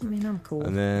mean, I'm cool.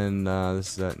 And then this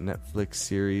is that Netflix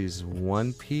series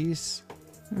One Piece.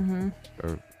 Mm-hmm.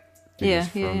 Or Yeah,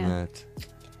 figures yeah, from yeah. that.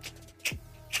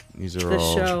 These are The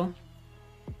all show.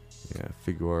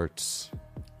 figure arts.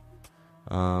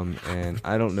 And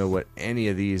I don't know what any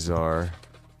of these are.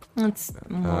 That's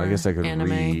more I guess I could anime.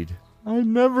 read. I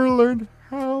never learned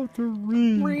how to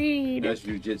read. That's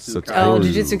Jujutsu So Kaisen. Oh, Ooh.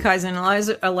 Jujutsu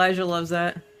Kaisen. Elijah loves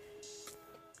that.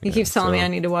 He keeps telling me so- I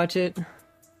need to watch it.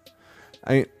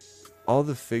 All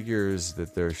the figures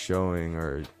that they're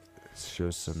showing show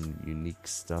some unique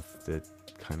stuff that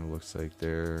kind of looks like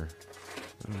they're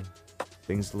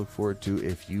things to look forward to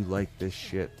if you like this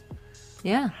shit.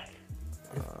 Yeah.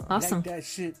 Awesome. Like that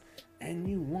shit, and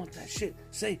you want that shit.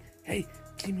 Say, hey,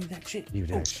 give me that shit. Give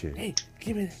me that shit. Hey,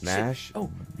 give me that Mash, shit. Oh,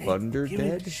 hey, Bunder give me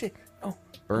Dead? that shit. Oh,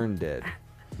 Burn Dead.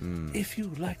 if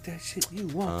you like that shit, you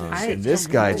want that I- shit. And this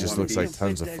Come guy on, just One looks like Piece.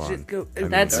 tons of Let that fun. shit go. I mean,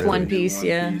 That's That One is Piece,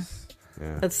 yeah.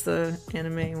 Yeah, That's the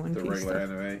anime One The Piece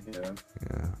regular stuff. anime.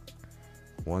 Yeah. yeah.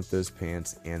 Want those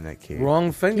pants and that cape.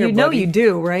 Wrong finger, You know buddy. you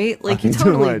do, right? Like you I do,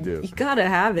 totally I do. You gotta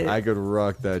have it. I could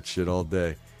rock that shit all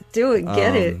day. Do it.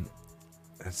 Get it.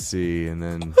 Let's see, and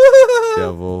then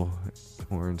Devil,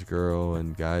 Orange Girl,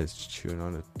 and guys chewing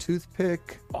on a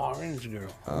toothpick. Orange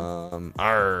girl.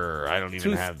 Arr, I don't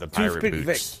even have the pirate Toothpick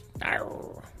boots. Vic.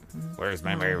 Arr. Where's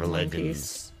my Marvel One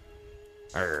Legends?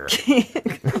 Arr.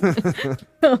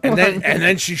 And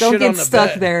then she Don't shit on get the stuck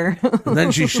bed. there. And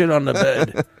then she shit on the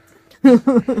bed.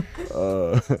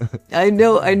 I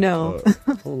know.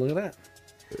 Oh, look at that.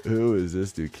 Who is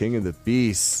this dude? King of the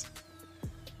Beasts.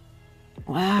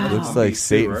 Wow. Looks like Beast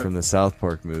too, Satan right? from the South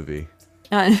Park movie.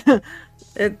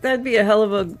 That'd be a hell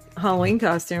of a Halloween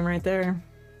costume right there.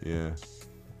 Yeah.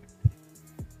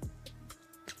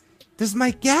 Does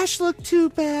my gash look too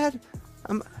bad?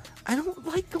 I don't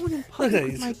like going in public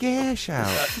with my gash out.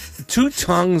 2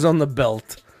 tongues on the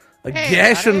belt, a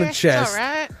gash on the buddy, chest, It's all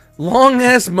right. long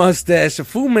ass mustache, a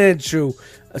Fu Manchu,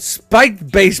 A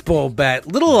spiked baseball bat,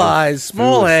 little eyes,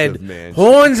 small Fools head, of man.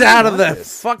 horns out of the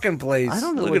This. fucking place. I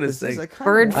don't know Look what at this this is. thing.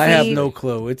 Bird I have feet. no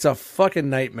clue. It's a fucking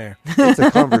nightmare. It's a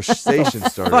conversation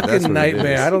starter. That's Fucking what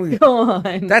nightmare. It I is. don't. Go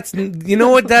on. That's you know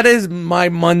what that is. My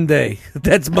Monday.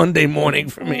 That's Monday morning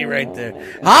for me right there.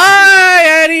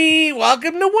 Hi, Eddie.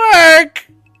 Welcome to work.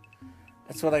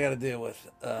 That's what I got to deal with.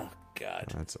 Oh God.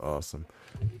 That's awesome.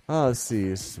 Let's see.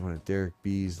 This is one of Derek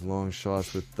B's long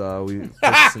shots with we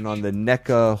focusing on the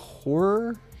NECA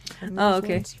horror. Oh,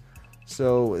 okay.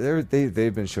 So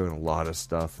they've been showing a lot of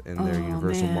stuff in their Oh,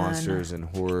 Universal man. Monsters and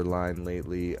horror line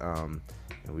lately, and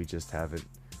we just haven't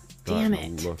Damn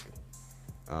gotten it. a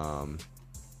look.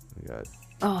 We got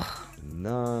Oh,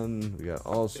 Nun. We got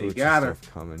all sorts of got her.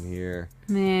 stuff coming here.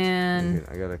 man.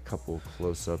 I got a couple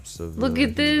close-ups of Look the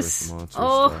at this. Universal Monsters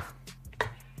Oh. stuff.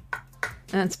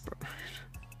 That's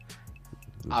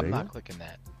I'm Lubega? not clicking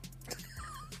that.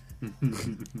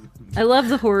 I love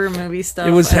the horror movie stuff.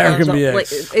 It was I love Harrigan the- BX.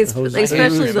 like, it's, Jose.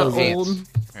 especially It the was Jose. old,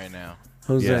 Right now.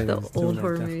 Jose, Yeah. the was doing old like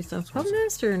horror that. movie stuff.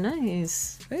 Puppetmaster,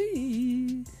 nice.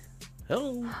 Hey.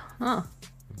 Hello. Huh.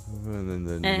 And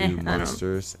then the Eh, new I don't-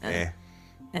 monsters. eh.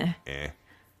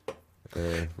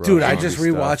 Dude, I Rob just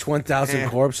Zombie rewatched stuff. 1,000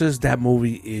 Corpses. That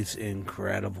movie is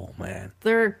incredible, man.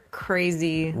 They're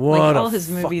crazy. What like a all his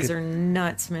movies fucking- are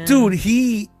nuts, man. Dude,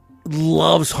 he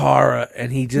loves horror,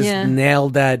 and he just Yeah.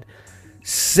 nailed that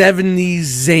 70s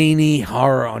zany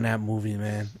horror on that movie,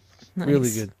 man. Nice.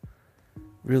 Really good.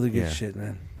 Really good Yeah. shit,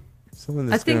 man. Someone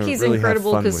I that's think gonna he's really have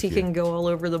incredible fun because with he you. can go all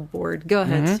over the board. Go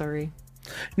ahead, Mm-hmm. sorry.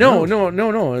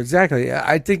 No, exactly.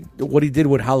 I think what he did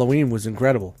with Halloween was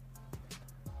incredible.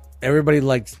 Everybody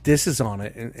like disses on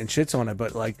it and shits on it,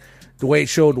 but like the way it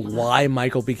showed why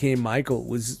Michael became Michael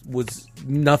was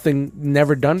nothing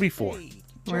never done before. Hey,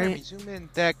 Jeremy, Right. zoom in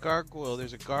that gargoyle.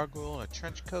 There's a gargoyle in a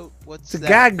trench coat. What's It's a that?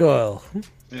 gargoyle.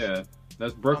 Yeah,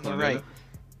 that's On Brooklyn, the right?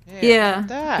 right. Yeah,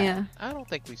 That. yeah. I don't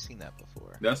think we've seen that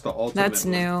before. That's the ultimate. That's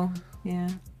one. new. Yeah.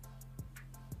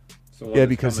 So when Yeah, it's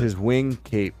because coming- his wing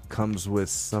cape comes with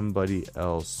somebody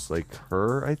else, like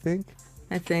her, I think.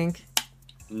 I think.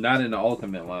 not in the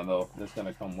ultimate line though. That's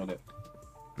gonna come with it.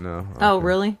 No. Oh, okay.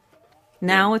 really?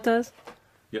 Now it does?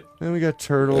 Then we got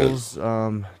turtles.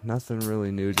 Nothing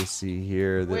really new to see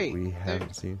here that Wait, we there-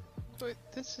 haven't seen. But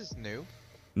this is new.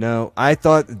 No, I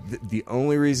thought the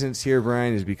only reason it's here,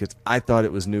 Brian, is because I thought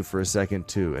it was new for a second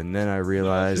too, and then I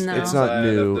realized No. it's not Inside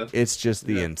new. of the- It's just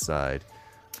the Yeah. inside.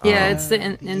 Yeah, it's the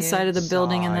inside of the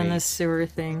building and then the inside. sewer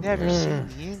thing. Never seen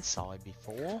the inside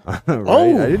before. Right?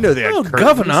 Oh, I didn't know they had oh, curtains.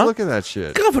 Governor. Look at that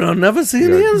shit. Governor never seen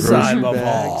You the got inside grocery before.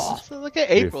 bags. So look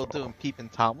at April doing peeping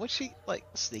Tom. What's she like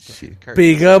sneaking through the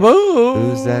curtains?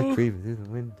 Peekaboo. Who's that creeping through the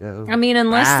window? I mean,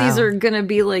 unless these Wow. are going to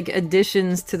be like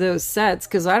additions to those sets,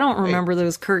 because I don't remember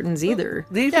those curtains either.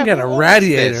 They even Yeah, got a who owns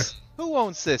radiator. this? Who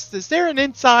owns this? Is there an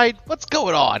inside? What's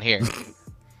going on here?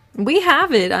 We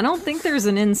have it. I don't think there's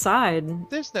an inside.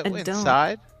 There's no I don't.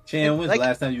 inside. Chan, when's Like- the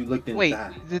last time you looked inside?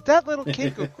 Wait, did that little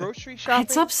kid go grocery shopping?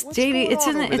 It's What's upstate. going It's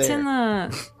on in over it's there? in the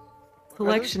Are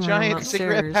collection those room giant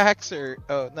cigarette upstairs. packs or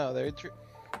no, they're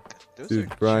those Dude,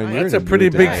 are Brian, giant. you're That's in a pretty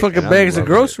new big day, fucking and I'm bags of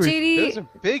loving it. groceries. Those JD,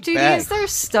 are big JD, bags. is there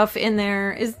stuff in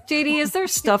there? Is there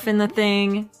stuff in the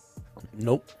thing?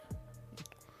 Nope.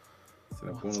 So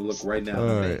I'm going to look right now.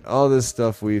 All right, all this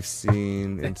stuff we've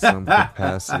seen in some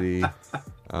capacity.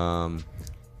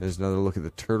 There's another look at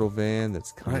the turtle van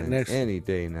that's coming next. any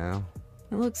day now.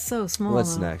 It looks so small.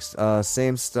 What's though. next?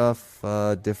 Same stuff,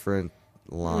 different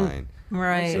line.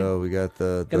 Right. So we got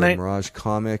the Good night. Mirage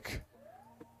comic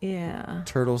Yeah.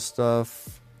 turtle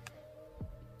stuff.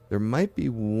 There might be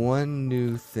one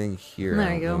new thing here. There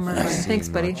I you don't go, know if Mirage. we've Thanks,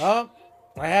 seen buddy. much. Oh,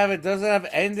 I have it. Does it have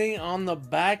ending on the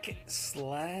back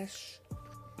slash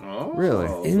Oh,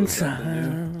 Really?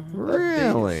 inside?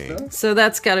 Really? So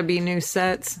that's got to be new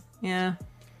sets. Yeah.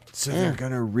 So they're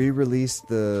gonna re-release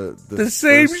the The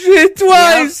same first- shit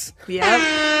twice. Yep. You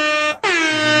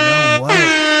know what?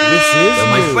 This is They're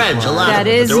my new, friends, a Brian. lot That of them, but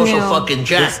is they're also new. fucking This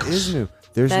jacks. is new.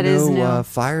 There's That is new. no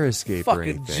fire escape or Fucking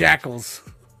anything. jackals.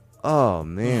 Oh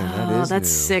man, that Oh, is that's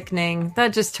new. sickening.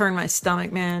 That just turned my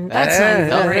stomach, man. That's That's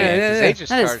no, not yeah, yeah, great. 'cause they just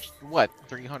That is- charged what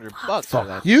 $300 for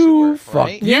that You, sewer, fuck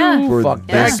right? you, Yeah. For fuck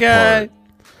this that guy. part.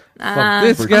 Fuck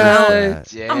this For guy.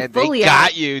 that. Yeah, I'm they fully got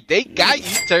out. you. They got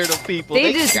you, turtle people.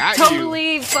 They just got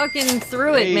totally fucking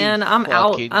threw it, They man. I'm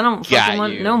out. fucking I don't got fucking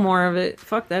want you. no more of it.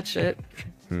 Fuck that shit.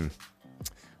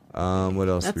 What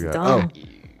else That's we got? dumb.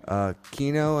 Oh,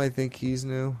 Kino. I think he's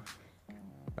new.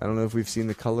 I don't know if we've seen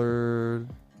the color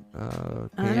I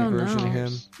painted don't version know. of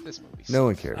him. This movie's No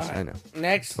one cares. I know.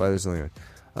 Next. That's why there's only one.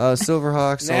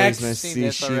 Silverhawks, Next. always nice to Seen see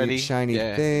this already. shiny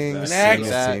Yeah. things. Next.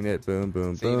 Seen it. Boom,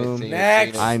 boom, Seen it, boom. seen it,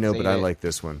 Next. seen it, I know, but seen I it. like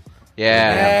this one.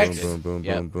 Yeah. Next. Boom, boom,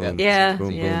 Yep, boom, boom. Yeah,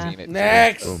 Boom, yeah. Seen it,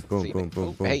 Next. Boom, boom, seen boom, it. boom,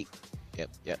 Oh, boom. hey.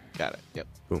 Yep, got it. Yep.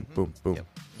 Boom, boom, boom, Yep.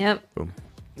 Yep. boom.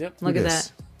 Yep. Look at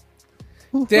this.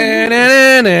 that.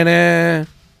 Da-na-na-na-na.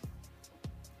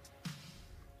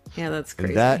 Yeah, that's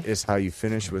crazy. And that is how you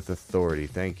finish with authority.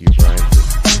 Thank you, Brian.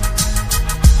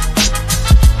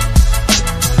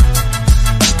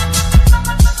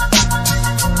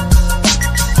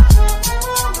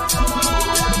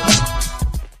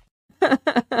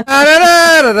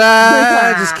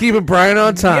 Da-da-da-da-da. Just keep it Brian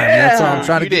on time. That's all I'm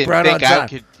trying to You keep didn't Brian on think I time.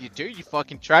 could, dude. You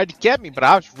fucking tried to get me, but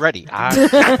I was ready. I was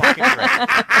fucking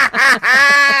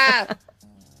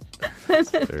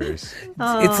ready. There's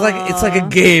It's like a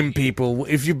game, people.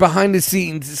 If you're behind the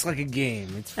scenes, it's like a game.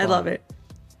 It's I fun. love it.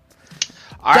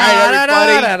 All right,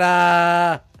 everybody.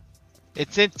 Da-da-da-da-da.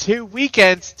 It's in 2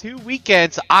 weekends. 2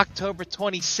 weekends. October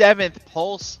 27th,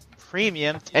 Pulse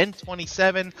Premium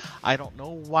 1027. I don't know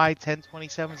why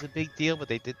 1027 is a big deal, but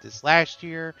they did this last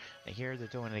year, and here they're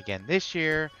doing it again this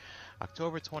year.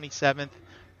 October 27th,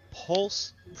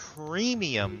 Pulse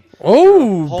Premium.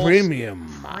 Oh, Pulse premium.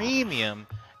 Premium.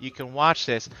 You can watch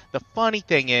this. The funny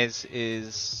thing is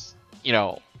you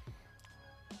know,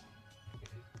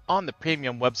 on the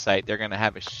premium website, they're going to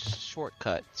have a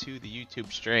shortcut to the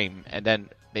YouTube stream, and then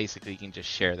basically you can just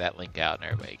share that link out and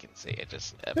everybody can see it.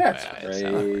 Just That's FYI,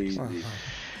 so. crazy.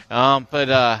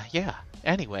 Yeah.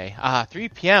 Anyway, 3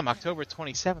 p.m. October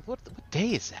 27th. What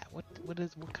day is that? What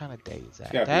kind of day is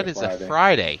that? Gotta be That a is a Friday.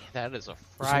 Friday. That is a It's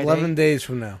Friday. 11 days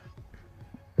from now.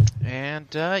 And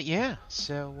yeah,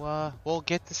 so we'll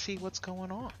get to see what's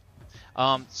going on.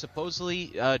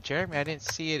 Supposedly, Jeremy, I didn't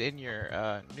see it in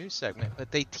your news segment,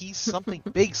 but they teased something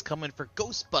big's coming for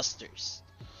Ghostbusters.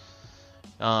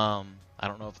 I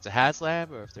don't know if it's a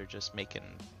HasLab or if they're just making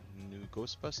new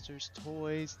Ghostbusters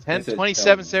toys.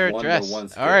 1027 Sarah Dress.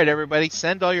 All right, everybody,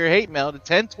 send all your hate mail to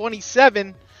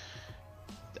 1027.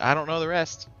 I don't know the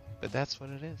rest, but that's what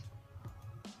it is.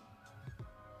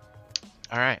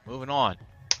 All right, moving on.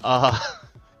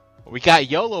 We got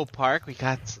YOLO Park. We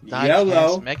got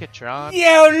YOLO. Diecast Megatron.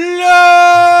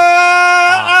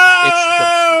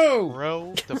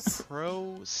 YOLO! It's the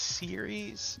Pro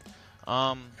series.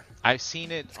 I've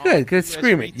seen it. It's good. on Good. US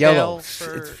Scream it. retail YOLO.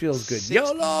 for It feels good. $60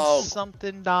 YOLO!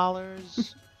 something.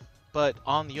 But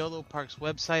on the YOLO Park's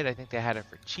website, I think they had it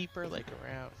for cheaper, like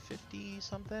around 50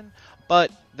 something.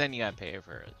 But then you gotta pay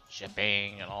for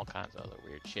shipping and all kinds of other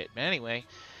weird shit. But anyway,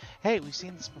 hey, we've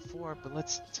seen this before, but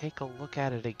let's take a look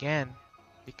at it again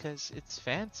because it's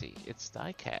fancy. It's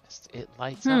diecast. It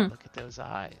lights up. Look at those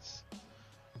eyes.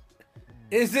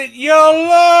 Is it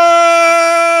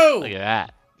YOLO? Look at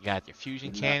that. You got your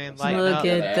fusion cannon lighting Look up.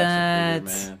 at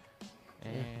that.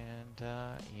 And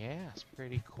yeah, it's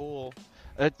pretty cool.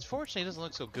 Fortunately, it doesn't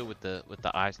look so good with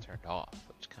the eyes turned off,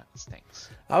 which kind of stinks.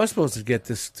 I was supposed to get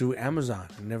this through Amazon.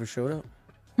 It never showed up.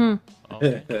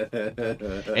 Okay.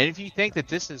 And if you think that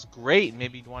this is great, and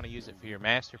maybe you want to use it for your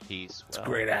masterpiece, well,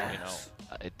 great you ass.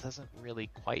 know, it doesn't really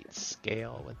quite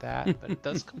scale with that, but it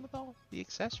does come with all the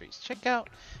accessories. Check out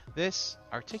this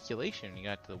articulation. You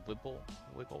got the wiggle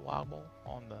wobble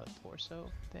on the torso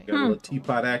thing. Got a little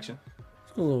teapot action.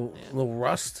 A little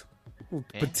rust. A little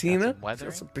Yeah, patina. got some weathering.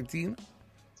 Got some patina.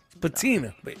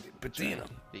 Patina, baby. Patina.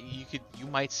 You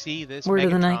might see this Word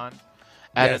of the night. Megatron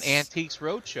at Yes. an Antiques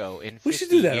Roadshow in 50 We should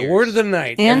do that. years. A word of the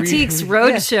night. Antiques Every-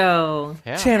 Roadshow.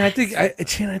 Yeah. Chan,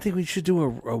 I think we should do a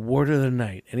word of the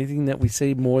night. Anything that we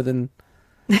say more than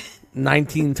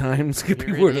 19 times could be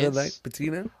Here it word of is. the night.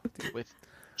 Patina. With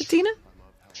Tina?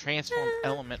 Transformed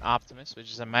Element Optimus,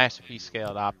 which is a masterpiece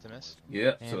scaled Optimus.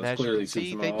 Yep, And so as it's you clearly can too see,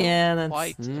 they small. didn't Yeah, that's-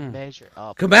 quite measure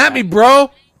up. Come at me, that.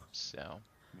 bro. So,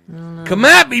 Come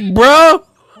at me, bro.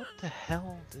 what the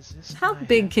hell does this How guy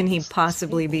big have can on he this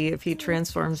possibly table? be if he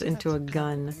transforms into a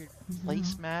gun? Weird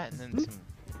placemat and then some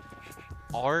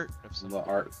art of some Little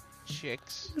art.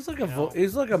 chicks. It's like you a know.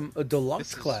 it's like a deluxe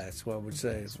This is- class. What I would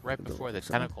say. It's right before the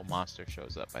tentacle monster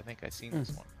shows up. I think I've seen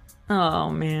this one. Oh,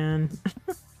 man.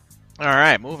 All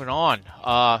right, moving on.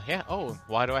 Yeah. Oh,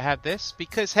 why do I have this?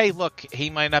 Because hey, look, he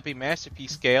might not be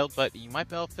masterpiece scaled, but you might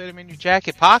be able to fit him in your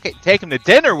jacket pocket and take him to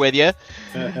dinner with you.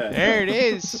 There it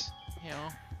is. You know.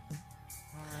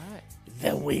 All right.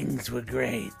 The wings were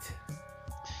great.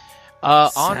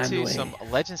 On to Sandwich. some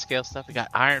legend scale stuff. We got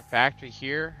Iron Factory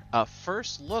here.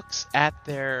 First looks at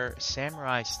their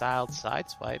samurai styled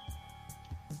sideswipe.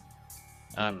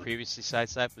 Previously,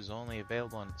 Sideswipe was only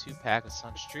available on a 2-pack with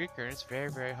Sunstreaker, and it's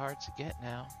very, very hard to get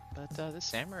now. But the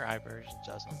Samurai version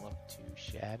doesn't look too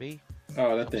shabby.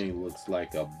 Oh, that thing looks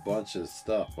like a bunch of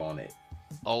stuff on it.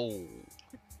 Oh,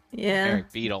 Yeah.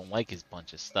 Eric B don't like his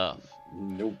bunch of stuff.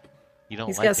 Nope. You don't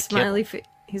He's like got the smiley. kibble.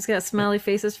 He's got smiley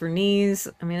faces for knees.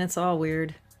 I mean, it's all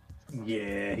weird.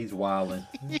 Yeah, he's wilding.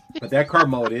 But that car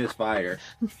mode is fire.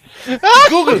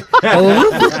 Google. Hello,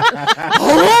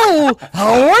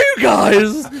 how are you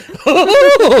guys?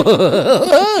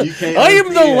 You can't I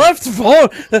am the unsee it. left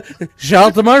foot. Shout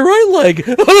out to my right leg.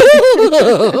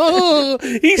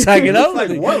 He's hanging out It's like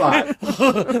with me. Warlock.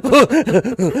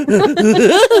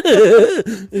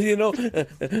 You know,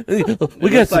 we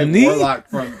got It's like some knees. Warlock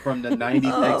from the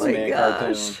 90s Oh my X-Men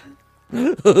gosh.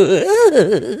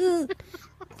 cartoon.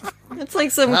 It's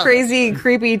like some crazy,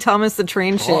 creepy Thomas the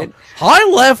Train shit. Hi,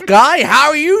 left guy. How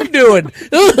are you doing?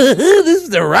 This is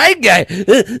the right guy.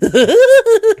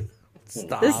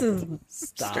 Stop. This is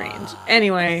strange.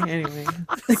 Anyway.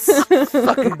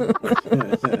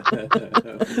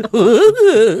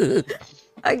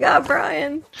 I got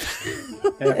Brian.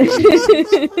 Hey,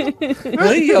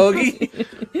 Yogi.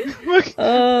 Look,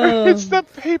 Oh. it's the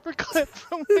paperclip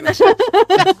from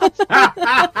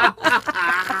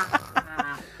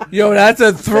Yo, that's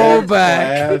a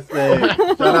throwback. Classic.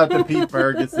 Shout out to Pete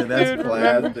Ferguson. That's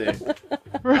classic.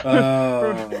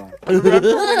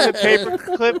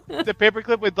 the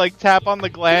paperclip would like tap on the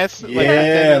glass.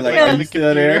 Yeah, like on are you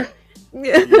still there?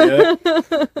 Yeah.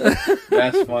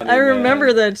 That's funny. I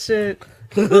remember that shit.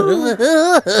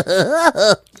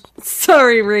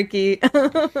 Sorry, Ricky.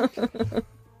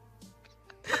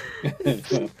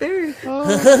 Very-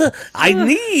 I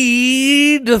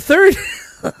need the third.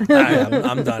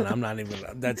 I'm done. I'm not even.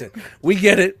 That's it. We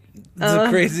get it. It's a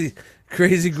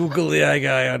crazy googly eye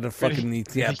guy on the fucking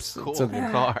ETFs. Cool It's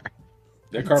okay. car.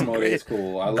 Their car mode is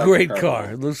cool. I love Great the car.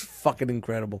 mode. It looks fucking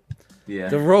incredible. Yeah.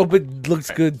 The robot looks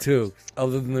good too,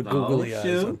 other than the googly eyes.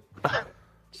 shoot.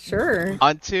 Sure.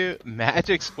 Onto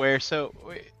Magic Square. So,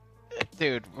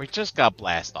 dude, we just got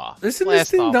blast off. Isn't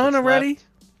Blast this thing off done is already? left.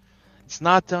 It's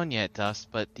not done yet, Dust.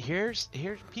 But here's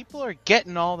people are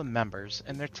getting all the members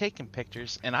and they're taking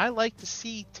pictures, and I like to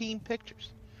see team pictures.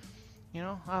 You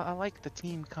know, I like the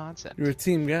team concept. You're a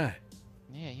team guy.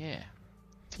 Yeah.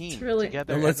 Team It's really-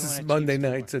 together. Unless everyone it's achieves Monday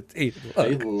more. nights at 8 They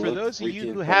o'clock. For look those of you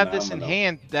freaking who have this in phenomenal.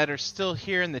 hand that are still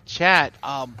here in the chat,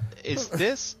 is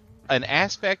this an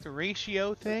aspect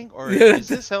ratio thing, or Yeah. is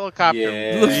this helicopter?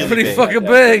 Yeah, Looks it's pretty big. fucking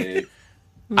That's big.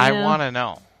 I Yeah. want to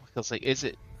know because, like, is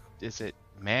it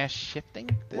mass shifting?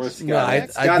 Where's No, I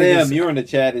Scott? Scott think M, it's- you're in the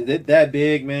chat. Is it that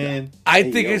big, man? I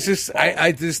Hey, think yo, it's just. balls.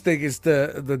 I just think it's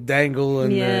the dangle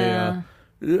and Yeah.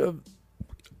 the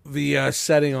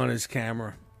setting on his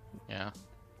camera. Yeah.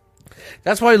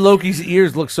 That's why Loki's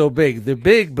ears look so big. They're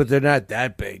big, but they're not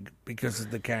that big because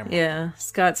of the camera. Yeah.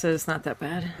 Scott says it's not that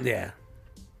bad. Yeah.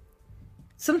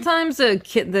 Sometimes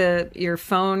your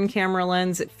phone camera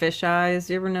lens it fish eyes.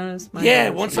 You ever notice? Mine Yeah,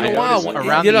 does. once in I a while. noticed when-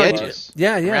 around you the know, edges.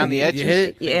 Yeah, yeah. Around the you edges. hit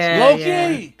it. Yeah, Loki,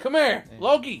 yeah. come here.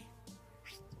 Loki,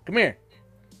 come here.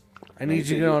 I need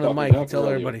you to get on the talking mic. up Tell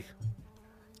earlier. everybody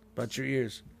about your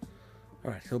ears.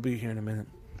 All right, he'll be here in a minute.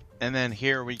 And then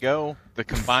here we go. The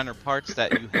combiner parts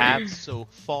that you have so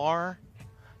far.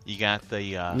 You got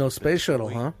the No space shuttle,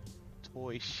 toy- huh?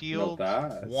 toy shield,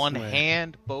 thighs. one Man.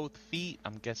 hand, both feet.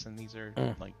 I'm guessing these are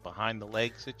like behind the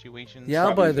leg situations. Yeah,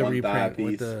 I'll Probably buy the one thigh reprint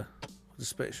with piece. the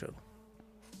space shuttle.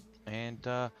 And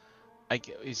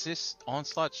is this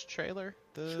Onslaught's trailer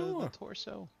the Sure.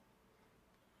 torso?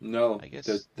 No, I guess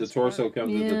the this torso part-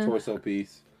 comes with Yeah. the torso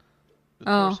piece. The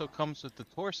Oh. torso comes with the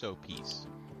torso piece.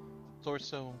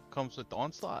 Torso comes with the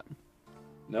Onslaught.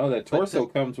 No, that But torso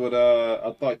comes with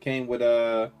I thought came with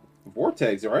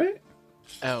Vortex, right?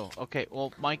 Oh, okay.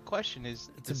 Well, my question is,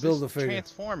 It's a does build a this figure.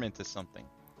 transform into something?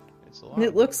 It's a lot It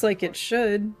of looks moving like it parts.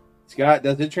 should. Scott,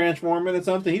 does it transform into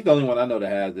something? He's the only one I know that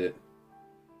has it.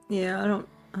 Yeah, I don't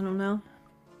know.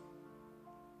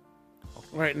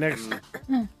 Right next.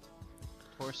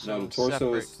 Torso, No, the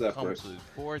torso is separate. Comes with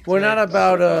vortex. We're not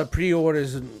about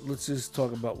pre-orders, and let's just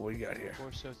talk about what we got here.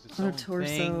 Torso's its A own torso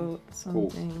thing.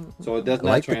 something. So it does I not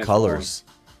like the transform. colors.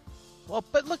 Well,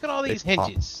 but look at all these They pop.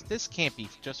 hinges. This can't be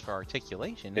just for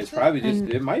articulation. It's is it? probably just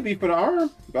it might be for the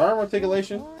arm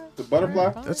articulation, the butterfly.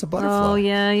 That's a butterfly. Oh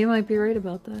yeah, you might be right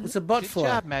about that. It's a butt Good fly.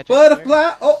 job, Magic.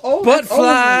 Butterfly. Oh. Butt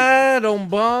fly, don't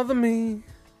bother me.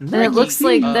 And it looks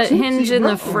like that hinge in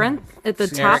the Ricky. front at the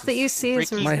top that you see.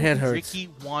 Is Ricky, My head hurts. Ricky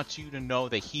wants you to know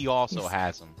that he also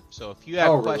has them. So if you have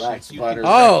Oh, questions, relax, you Butter. can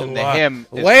direct Oh, them to him.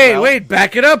 as wait, well. wait,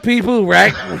 back it up, people.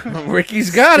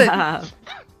 Ricky's got it. Stop.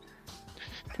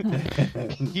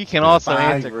 He can also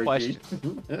Fine, answer Ricky. questions.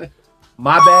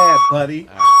 My bad, buddy.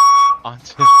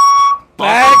 Onto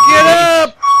Back it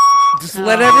up. Just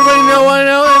let everybody know I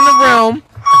know in the realm.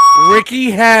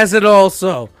 Ricky has it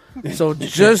also. So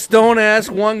just don't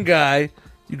ask one guy.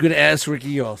 You could ask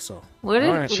Ricky also. What?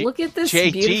 All right. Look at this.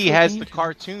 JG beautiful has the painting.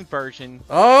 cartoon version.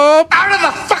 Oh, Out of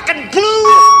the fucking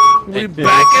blue! we backing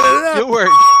it up.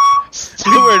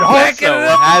 Stewart Backing also it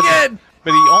up has it, again.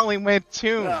 but he only went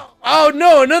tune. Oh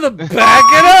no, another back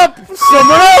it up.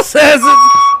 Someone else has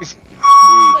it.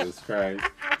 Jesus Christ.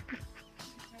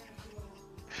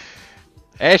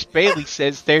 Ash Bailey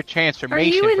says their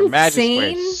transformation Are you from Magic Square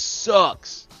insane?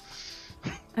 sucks.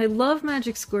 I love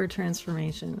Magic Square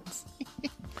transformations.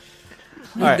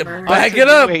 All right, Whatever. back Also, it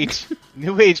up.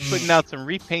 New Age putting out some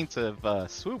repaints of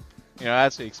Swoop. You know,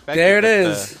 as we expected. There it but,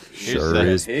 is. here's Sure the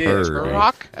is purr.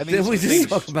 Rock. I think Did it's we the just thing.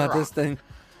 talk about this thing?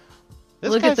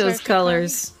 This Look guy's at those actually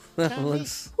colors. That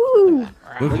looks. Woo!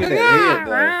 Look at that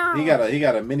head, though. He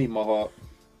got a mini mohawk.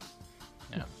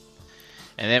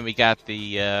 And then we got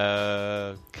the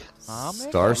comic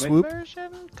Star Swoop?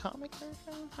 comic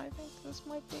version. I think this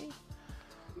might be.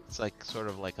 It's like sort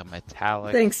of like a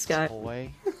metallic Thanks, Scott.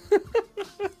 toy.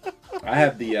 I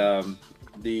have the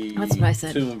That's what I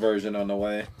said. Toon version on the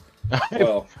way.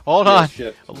 Well, Hold yeah, on.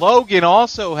 shit. Logan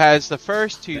also has the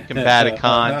first two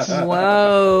Combaticons.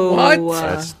 Whoa! What?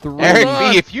 That's three. Eric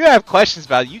on. B, if you have questions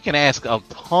about it, you can ask a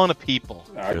ton of people.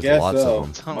 I There's guess lots so.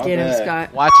 of them. My Get him, bad.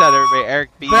 Scott. Watch out, everybody. Eric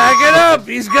B. Back it up.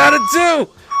 He's got it too.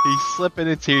 He's slipping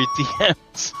into your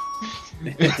DMs.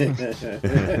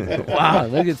 Wow,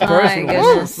 look at My personal.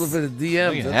 goodness. Flipping the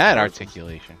DMs. Look at that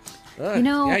articulation. You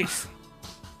know- Yikes.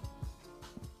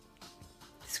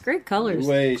 It's great colors.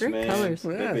 New Age, Great man. colors.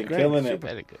 They've Yeah, been great. killing it.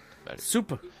 Very good. Very good.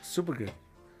 Super good.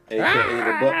 AKA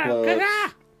the butt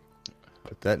plugs.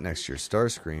 Put that next to your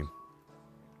Starscream.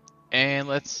 And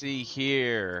let's see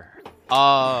here.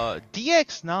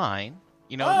 DX9,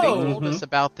 you know, they told us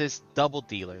about this double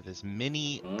dealer, this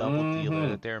mini double dealer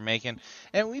that they're making.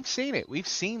 And we've seen it. We've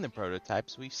seen the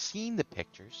prototypes. We've seen the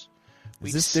pictures.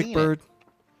 Is this seen Dick Bird?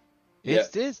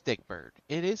 It is Dick Bird.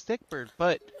 It is Dick Bird.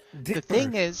 But Dick the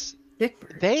thing Bird. is, Dick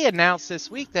Bird. they announced this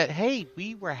week that, hey,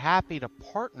 we were happy to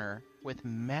partner with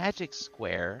Magic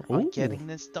Square on Ooh. getting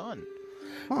this done.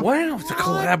 Wow, it's a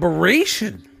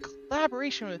collaboration.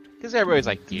 Collaboration with, because everybody's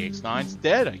like, DX9's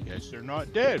dead. I guess they're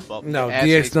not dead. But No, ask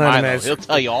DX9 Ace Milo, Magic- he'll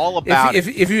tell you all about it.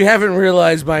 If you haven't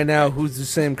realized by now who's the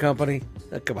same company,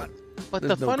 come on. But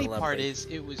there's the no funny part collaboration. is,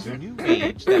 it was New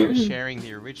Age that was sharing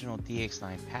the original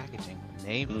DX9 packaging when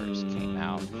they first came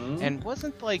out, and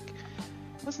wasn't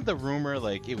the rumor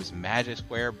like it was Magic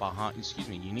Square behind? Excuse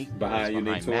me, Unique Behind Toys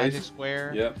Unique Magic Toys?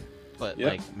 Square. Yep. But Yep.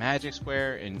 like Magic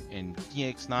Square and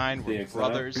DX9 were DX9.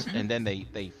 brothers, and then they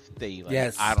like,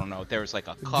 Yes. I don't know, there was like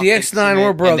a cup DX9 were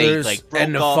incident, brothers, and, they, like,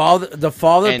 and the broke up.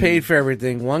 father and- paid for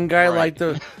everything. One guy Right.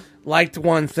 liked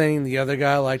one thing, the other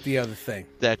guy liked the other thing.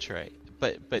 That's right.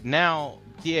 But now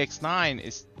DX9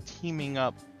 is teaming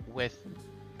up with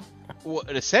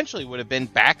what essentially would have been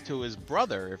back to his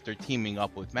brother if they're teaming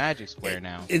up with Magic Square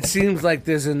now. It seems like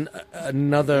there's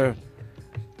another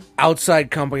outside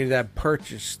company that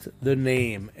purchased the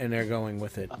name and they're going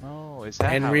with it Oh, is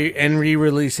that and how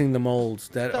re-releasing the molds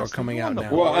that are Dustin, coming you out on the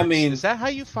now. Well, I boards? mean- is that how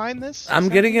you find this? I'm Is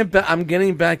that- getting it. I'm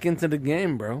getting back into the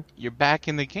game, bro. You're back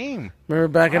in the game. Remember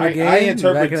back in the game? I back in the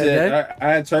interpreted day?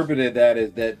 I interpreted that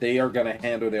as that they are going to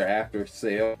handle their after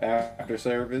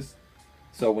service.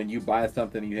 So when you buy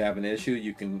something and you have an issue,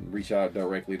 you can reach out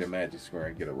directly to Magic Square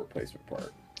and get a replacement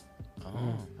part.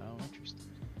 Oh, interesting.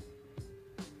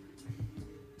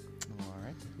 All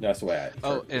right. That's the way I.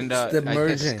 Oh, interpret and it. I the guess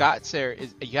merging. Scott said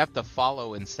you have to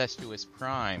follow Incestuous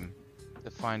Prime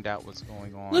to find out what's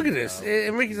going on. Look at this.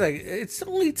 And Ricky's like, it's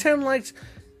only 10 likes.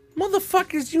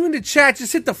 Motherfuckers, you in the chat,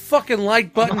 just hit the fucking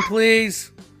like button,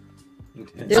 please. Do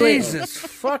it. Jesus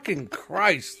fucking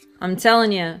Christ. I'm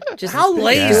telling you. Just How do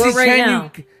lazy it right can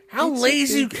now. you? How It's a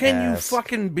lazy big can you ass.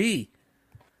 fucking be?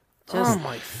 Just- Oh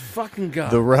my fucking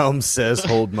god! The realm says,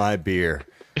 "Hold my beer."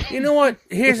 You know what?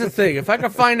 Here's the thing: if I can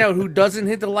find out who doesn't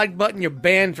hit the like button, you're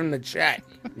banned from the chat.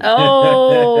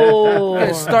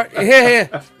 Oh. Start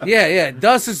yeah.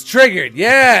 Dust is triggered.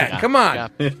 Yeah, come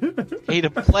on. Yeah. Pay to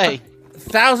play.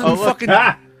 1,000 Oh, look. fucking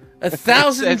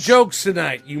 1,000 says- jokes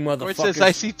tonight, you Or it says I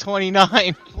motherfuckers. see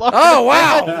 29. Oh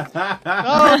wow!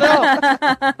 Oh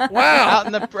no! Wow! Out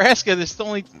in Nebraska, there's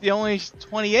only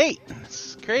 28.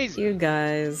 It's crazy. You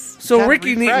guys. So Gotta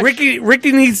Ricky refresh.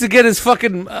 Ricky needs to get his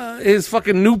fucking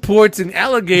Newports and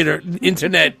alligator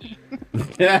internet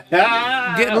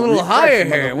getting a little higher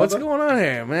here. What's going on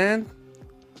here, man?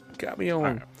 Got me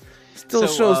on. Still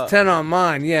So, shows 10 on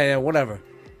mine. Yeah, whatever.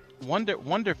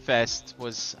 Wonderfest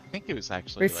was, I think it was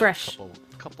actually Refresh. like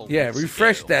a couple Yeah, weeks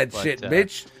refresh ago, that but, shit,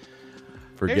 bitch.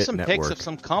 Forget Here's some network. pics of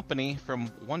some company from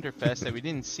Wonderfest that we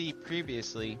didn't see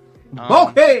previously.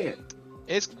 Okay.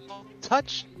 It's called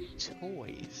Touch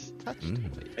Toys. Touch Toys.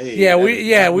 Hey, Yeah, that we is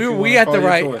yeah not what we you we wanna got call the your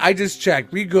right. toy. I just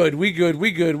checked. We good. We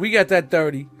got that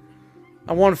 30.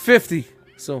 I want 50.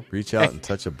 So Reach out and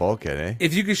touch a bulkhead, eh?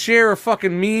 if you could share a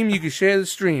fucking meme, you could share the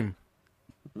stream.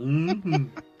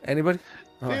 Anybody?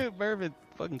 Dude, Mervin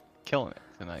fucking killing it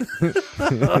tonight.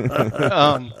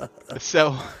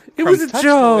 So It from was a Touch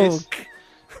joke. Toys,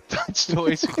 Touch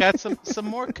Toys, we got some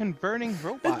more converting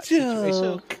robot situations.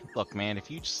 So, joke. look, man, if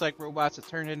you just like robots that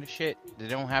turn into shit, they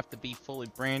don't have to be fully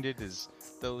branded as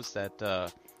those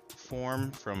that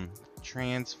form from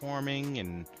transforming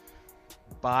and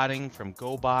botting from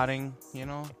go-botting. You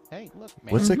know, hey, look,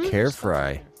 man. What's a there's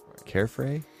carefry? stuff there for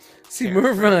you. Carefree? See,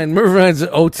 Mervine's an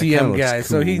kinda OTM looks guy,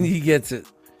 so cool. he gets it.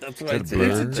 That's why It's it's a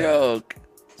a bird. joke.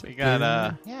 We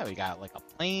got we got like a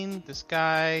plane. This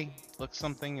guy looks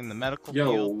something in the medical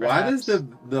Yo, field. why does perhaps.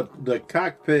 the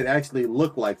cockpit actually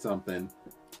look like something?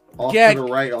 Off Yeah. to the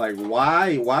right, like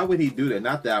why would he do that?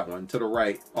 Not that one, to the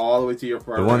right, all the way to your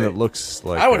far The one right. that looks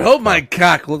like I would a hope my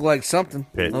cock looked like something.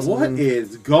 Pit. other What than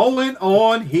is going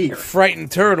on here? frightened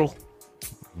turtle?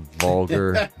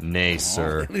 vulgar nay,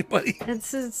 sir. Anybody?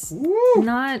 It's Woo!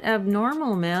 not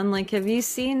abnormal, man. Like, have you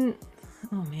seen?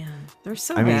 Oh man, they're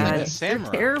so I mean- bad. Yeah, They're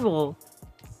samurai. terrible.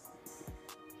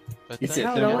 But He said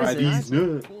how it samurai, always these is.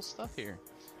 nuts. cool stuff here.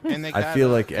 And they I got, feel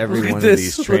like every Look at one of this,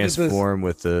 these look at this. transform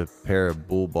with a pair of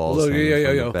bull balls Look, hanging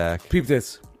from yo. the back. Peep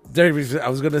this. I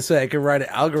was gonna say I could write an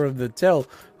algorithm to tell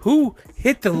who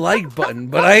hit the like button,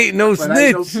 but I ain't no But I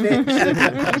ain't no snitch.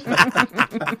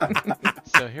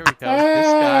 So here we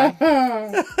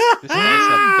go. This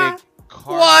guy's a big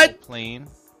cargo What? plane.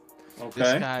 This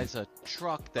Okay, guy's a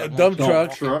truck that A won't dump get truck.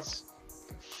 off Truck. its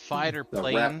Fighter the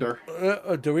plane. Raptor.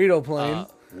 A Dorito plane,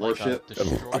 Like Worship. a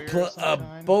destroyer A pl- of some a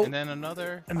kind, boat- and then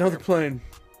another another fighter plane.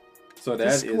 So that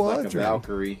is like a squadron.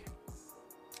 Valkyrie.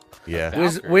 Yeah.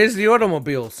 Where's the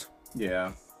automobiles?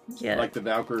 Yeah, Yeah, like the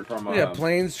Valkyrie from Yeah,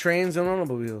 planes, trains, and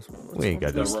automobiles. We ain't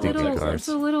got those The stinky little- cars. it's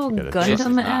a little Gotta This is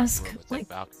not Gundam-esque. robots Like,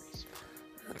 Valkyries.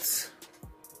 That's-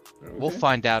 We'll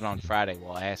find out on Friday.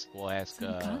 We'll ask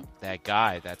that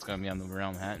guy that's going to be on the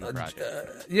Real Manhattan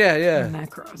project. yeah.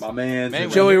 macros. My man.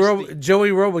 Anyway, Joey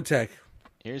Robotech.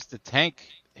 Here's the tank.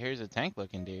 Here's a tank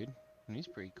looking dude. And he's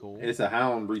pretty cool. It's a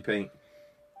Hound repaint.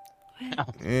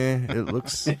 It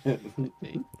looks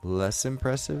less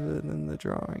impressive than the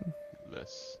drawing.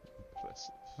 This.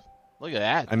 Look at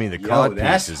that. I mean, the Yo, cod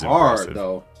that's piece is hard impressive.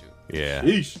 though. Yeah.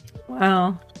 Yeesh.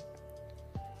 Wow.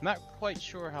 Not quite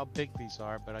sure how big these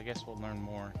are, but I guess we'll learn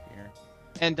more here.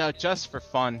 And just for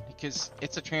fun, because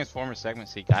it's a Transformers segment,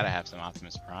 so you gotta have some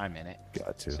Optimus Prime in it.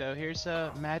 Got to. So here's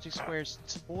Magic Square's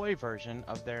toy version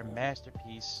of their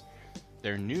masterpiece,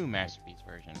 their new masterpiece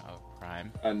version of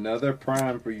Prime. Another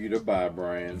Prime for you to buy,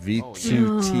 Brian.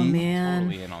 V2T. Oh man.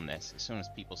 Totally in on this. As soon as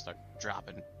people start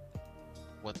dropping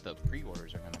what the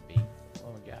pre-orders are gonna be,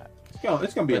 what we got?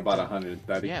 It's gonna be But, about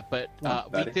 130. Yeah, but we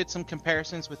 130. did some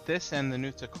comparisons with this and the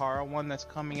new Takara one that's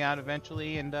coming out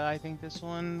eventually, and I think this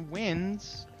one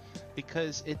wins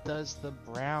because it does the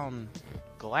brown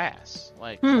glass.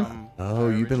 Like from Oh,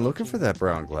 our you've been original looking for that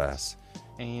brown glass.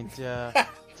 And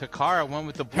Takara went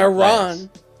with the blue Haran. glass.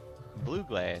 Blue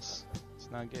glass. It's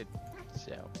not good.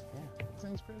 So, yeah, this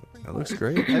thing's pretty That cool. looks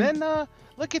great. And then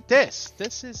look at this.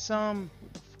 This is what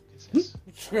the fuck is this?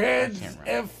 Trans remember.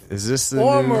 F. Is this the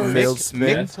Former new failed Mick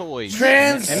spin? Toys.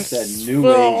 Trans- That's that new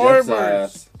age Transformers.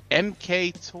 ass.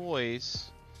 MK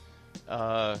Toys.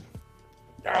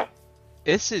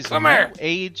 This is Come new here.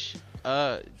 age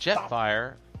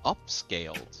Jetfire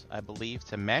upscaled, I believe,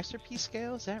 to masterpiece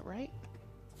scale. Is that right?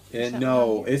 And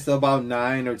no, it's about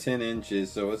 9 or 10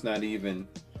 inches, so it's not even.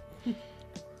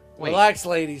 Wait, Relax,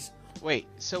 ladies. wait.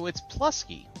 So it's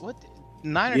Plusky. What?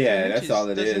 9 or Yeah, 10 that's inches all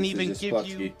it is. doesn't It's even just give Plusky.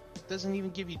 you doesn't even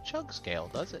give you chug scale,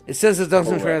 does it? It says it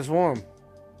doesn't Correct. transform.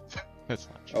 That's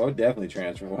not true. Oh, it definitely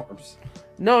transforms.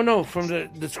 No. From the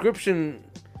description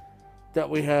that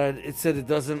we had, it said it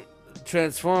doesn't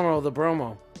transform all the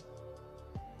bromo.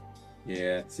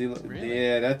 Yeah, see, look, Really?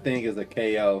 yeah, that thing is a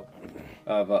KO.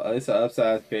 It's an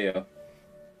upsized KO.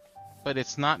 But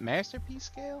it's not masterpiece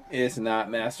scale. It's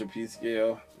not masterpiece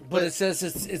scale. But it says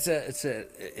it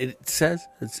says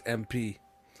it's MP.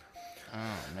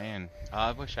 Oh man,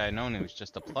 I wish I had known it was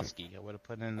just a Plusky. I would have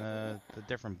put in the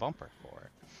different bumper for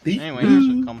it. Anyway, here's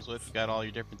what it comes with. You got all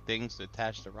your different things to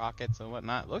attach to rockets and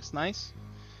whatnot. Looks nice.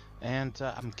 And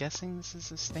I'm guessing this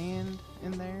is a stand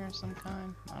in there of some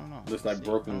kind. I don't know. Looks like See,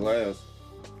 broken I glass.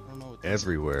 don't know what this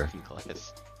Everywhere. broken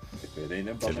glass. If it ain't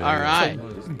a All right.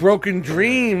 Broken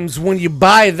dreams when you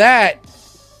buy that.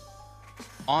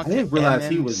 I didn't realize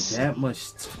he was that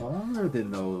much taller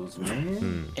than those,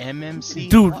 man. MMC.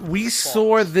 Dude, we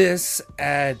saw this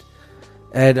at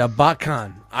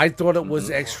BotCon. I thought it was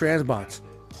X-Transbots.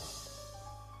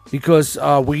 Because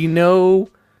we know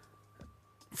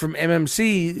from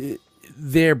MMC,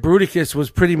 their Bruticus was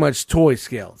pretty much toy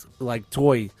scaled, like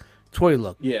toy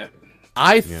look. Yeah.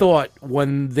 I thought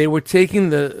when they were taking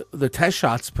the test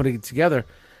shots, putting it together,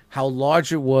 how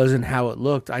large it was and how it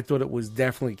looked, I thought it was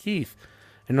definitely Keith.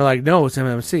 And they're like, no, it's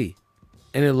MMC.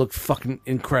 And it looked fucking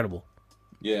incredible.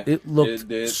 Yeah. It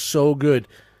looked so good.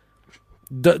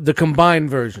 The combined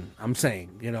version, I'm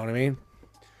saying. You know what I mean?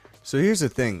 So here's the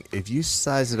thing. If you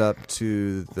size it up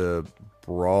to the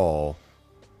Brawl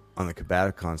on the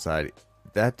Combaticon side,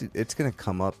 it's going to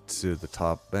come up to the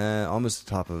top, almost the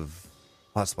top of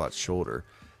Hotspot's shoulder.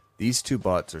 These two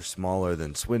bots are smaller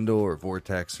than Swindle or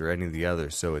Vortex or any of the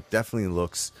others, so it definitely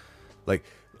looks like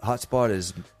Hotspot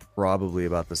is probably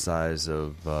about the size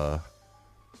of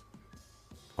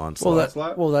Onslaught.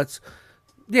 That's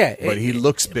yeah. But he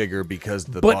looks bigger because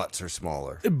the bots are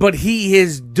smaller. But he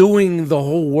is doing the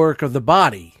whole work of the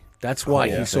body. That's why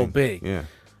he's so big. Yeah.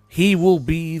 He will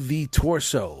be the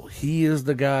torso. He is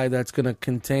the guy that's going to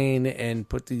contain and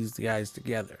put these guys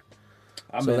together.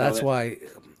 So that's why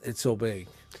it's so big.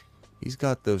 He's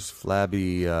got those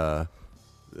flabby, the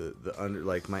under,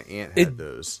 like my aunt had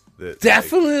those.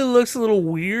 Definitely looks a little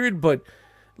weird, but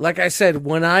like I said,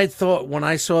 when I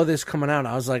saw this coming out,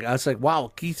 I was like,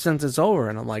 wow, Keith sent this over,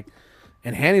 and I'm like,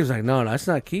 and Hanny was like, no, that's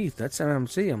not Keith, that's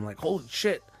MMC. I'm like, holy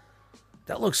shit,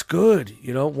 that looks good.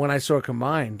 You know, when I saw it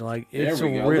combined, like it's there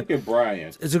we go. Look at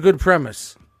Brian. It's a good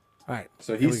premise. All right,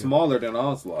 so he's smaller than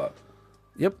Onslaught.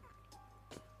 Yep.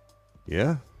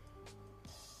 Yeah.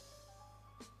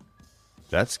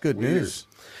 That's good news.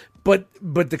 But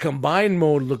the combined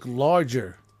mode looked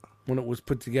larger when it was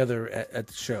put together at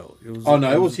the show. It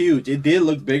was huge. It did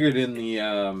look bigger than the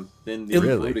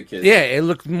Bruticus. Yeah, it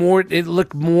looked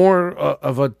more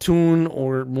of a tune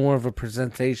or more of a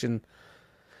presentation.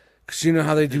 Because you know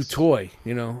how they do toy,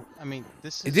 you know. I mean,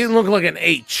 it didn't look like an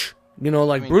H. You know,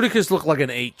 like Bruticus looked like an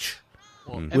H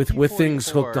with things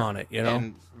hooked on it, you know.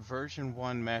 And version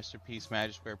 1 Masterpiece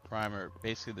Magic Square Primer,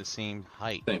 basically the same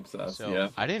height. Same size, so yeah.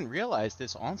 I didn't realize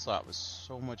this Onslaught was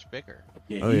so much bigger.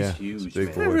 Yeah, he's huge.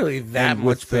 It's not really that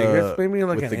much bigger. It's maybe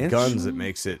like with an the inch. guns, it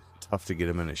makes it tough to get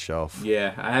him in a shelf.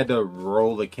 Yeah, I had to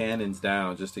roll the cannons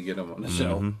down just to get him on the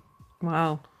shelf.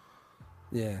 Wow.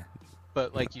 Yeah.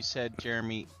 But like you said,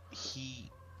 Jeremy,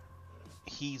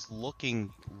 he's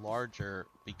looking larger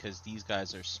because these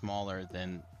guys are smaller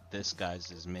than this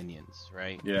guy's minions,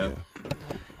 right? Yeah.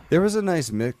 There was a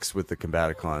nice mix with the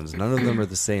Combaticons. None of them are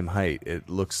the same height. It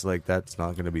looks like that's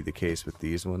not going to be the case with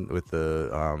these with the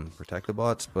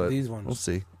Protectobots, but these ones. We'll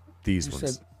see. These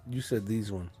ones. You said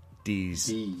these ones. These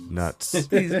nuts.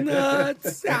 These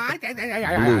nuts.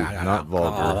 Blue, not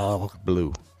vulgar.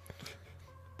 Blue.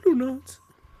 Blue nuts.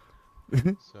 So, is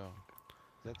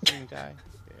that the same guy?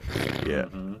 Yeah.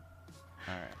 All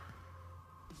right.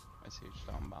 I see what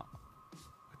you're talking about.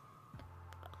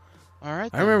 All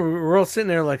right. I remember we were all sitting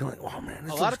there like, oh man,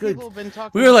 this a lot of good. people have been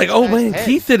talking. We were like, about oh man, head.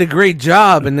 Keith did a great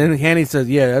job, and then Hanny says,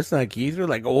 yeah, that's not Keith. We're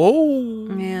like,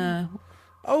 oh, Yeah.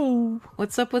 oh,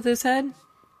 What's up with his head?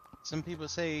 Some people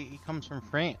say he comes from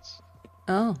France.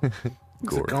 Oh,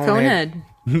 Gort. Conehead.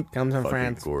 comes from Fucking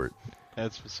France. Gort.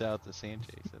 That's for South to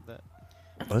Sanchez said that.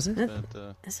 Was it?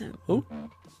 But, Is it? Who?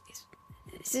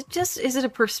 Is it a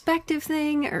perspective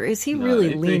thing, or is he really he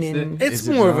thinks leaning? It's Is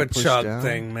it more of not a pushed chug down?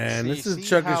 thing, man. This is see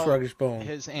Chuggish how Ruggish Bone.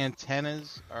 His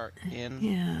antennas are in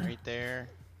Yeah. right there,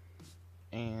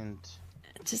 and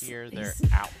Just here they're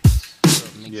he's- out. So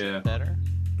it makes Yeah. it better.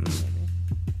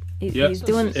 he's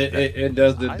doing. It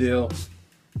does the deal.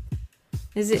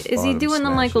 Is he Bottom doing the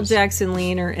Michael smashes. Jackson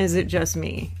lean, or is it just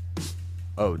me?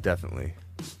 Oh, definitely.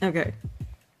 Okay,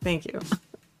 thank you.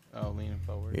 Oh, leaning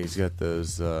forward. He's got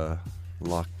those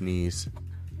locked knees.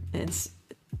 It's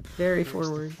very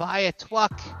forward. Fire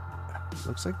truck.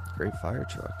 Looks like a great fire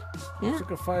truck. Yeah. It's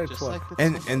like a fire Just truck. like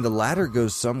the And the ladder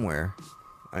goes somewhere.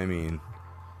 I mean,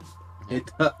 It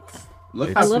does. Look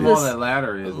It's- how I love small this- that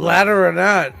ladder is. Ladder or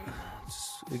not,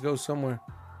 it goes somewhere.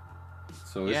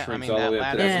 So it Yeah, I shrinks mean, all the that way up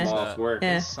to ladder that is, small square.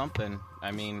 yeah. is something.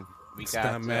 I mean, we It's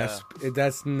got. not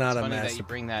that's not it's a funny that you masterpiece.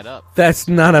 bring that up. That's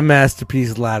not a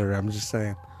masterpiece ladder. I'm just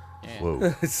saying. Yeah.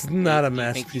 whoa. It's not a Do you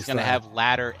think masterpiece he's gonna ladder. have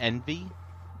ladder envy?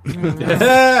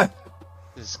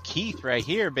 This is Keith right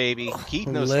here, baby. Keith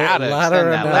knows how to Ladder extend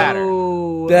or that not? ladder.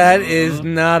 Oh, That is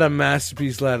not a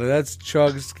masterpiece ladder. That's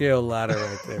chug scale ladder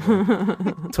right there.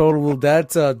 man. Total.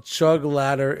 That's a chug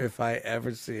ladder if I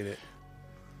ever seen it.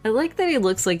 I like that he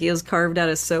looks like he was carved out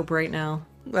of soap right now.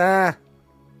 Ah,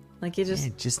 Like you just,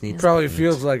 It just needs Probably paint.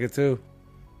 feels like it too.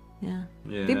 yeah.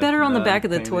 Yeah, Be better on the back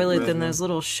of the painted toilet than resin. those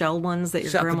little shell ones that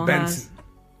your Shout out to grandma Benson.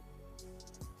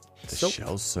 has. The Soap.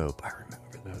 shell soap. I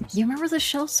remember those. You remember the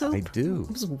shell soap? I do.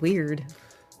 It was weird.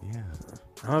 Yeah.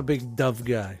 I'm a big Dove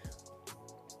guy.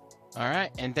 All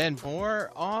right, and then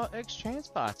more X-Trans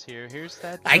spots here. Here's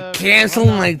that. I canceled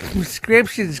run my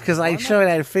prescriptions because I showed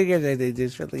I figured that they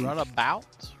just really. Runabout,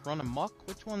 run amok.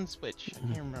 Which one's which? I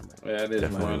can't remember. Yeah, it is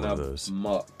Definitely run one of up those.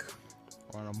 muck.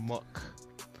 Run amok.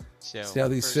 So See how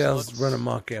these first sales looks run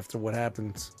amok after what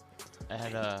happens.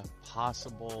 at a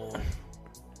possible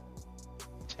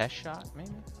test shot,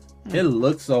 maybe. It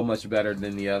looks so much better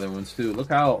than the other ones too. Look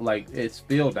how like it's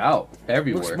filled out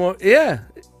everywhere. Looks more, yeah,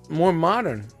 more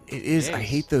modern. It is. I Yes.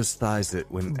 hate those thighs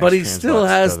that when. But he X-Trans still Box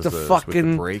has does the those with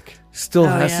fucking- break. Still Oh,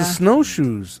 has the yeah.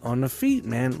 snowshoes on the feet,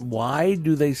 man. Why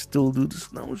do they still do the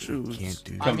snowshoes? Can't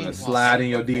do. I Come mean, to slide in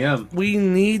your DM. We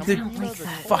need to You know, the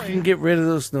fucking toy- get rid of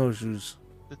those snowshoes.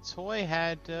 The toy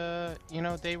had,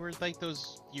 they were like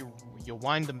those. You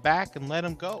wind them back and let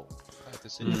them go. At the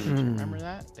city. Remember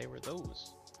that? They were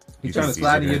those. You trying to These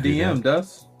slide are in your gonna do DM,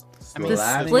 Dust? I mean, The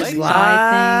Slide in split your legs-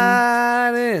 tie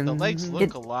Slide in. The legs look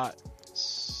It- a lot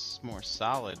more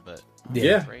solid, but I'm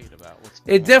Yeah. afraid about what's It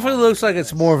going definitely on looks with like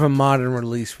it's this. more of a modern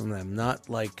release from them, not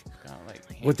like Kinda like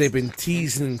what they've been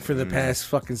teasing hints. for the past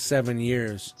fucking 7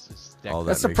 years. It's just All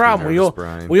That's that the makes me problem. nervous,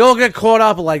 We Brian. all get caught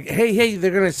up like, hey,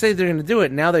 they're gonna say they're gonna do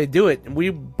it. Now they do it,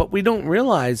 but we don't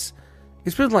realize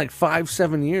it's been like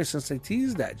 5-7 years since they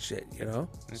teased that shit. You know,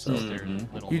 It's just their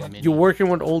little mini- you're working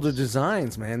with older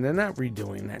designs, man. They're not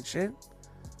redoing that shit.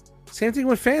 Same thing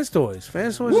with Fans Toys.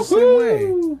 Fans Toys the same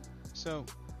way. So,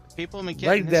 people have been Leg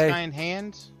getting this day. guy in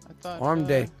hand. I thought Arm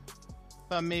day.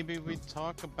 Thought maybe we'd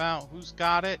talk about who's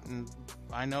got it, and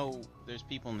I know there's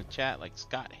people in the chat like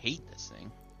Scott hate this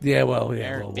thing. Yeah, well,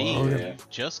 Eric B yeah.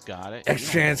 just got it.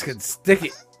 X-Trans could stick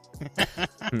it.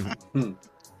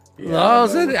 Yeah, Oh,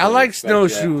 I know I like what to expect,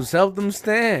 snowshoes. Help them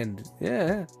stand.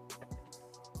 Yeah.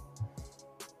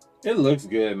 yeah. It looks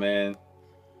good, man.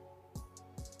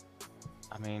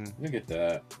 I mean, Look at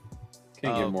that.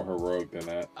 Can't Oh. get more heroic than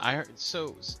that. I heard,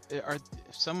 so are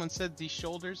someone said these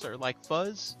shoulders are like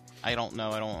fuzz. I don't know.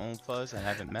 I don't own fuzz. I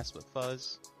haven't messed with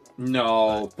fuzz.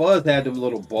 No, Fuzz had them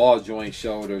little ball joint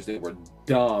shoulders that were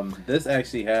dumb. This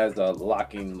actually has a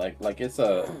locking, like it's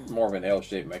a more of an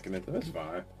L-shaped mechanism. It's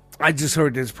fine. I just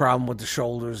heard there's problem with the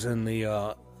shoulders and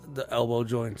the elbow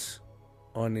joints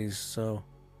on these. So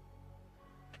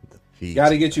Feet. Got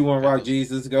to get you one, Rock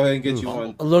Jesus. Go ahead and get you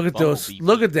one. look at those. Bumblebee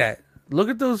Look at that. Look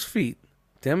at those feet.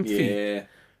 Them feet. Yeah,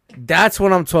 That's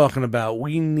what I'm talking about.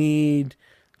 We need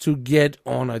to get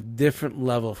on a different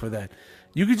level for that.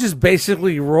 You could just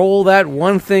basically roll that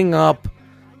one thing up,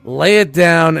 lay it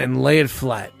down, and lay it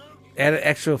flat. Add an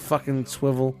extra fucking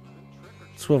swivel.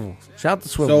 Swivel. Shout out to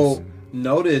swivels. So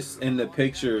notice in the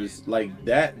pictures, like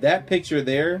that picture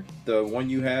there, the one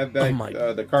you have back, Oh my-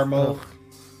 the Carmo,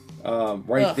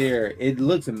 right Ugh. there, it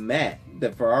looks matte.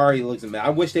 The Ferrari looks matte. I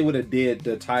wish they would have did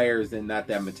the tires in not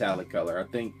that metallic color. I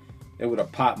think it would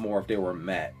have popped more if they were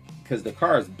matte. Because the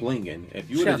car is blinging. If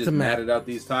you would Shout have to just Matt. matted out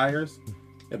these tires,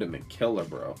 it'd have been killer,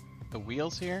 bro. The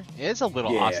wheels here is a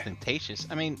little Yeah. ostentatious.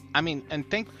 I mean, and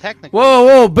think technically.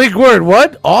 Whoa, big word.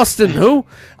 What? Austin who?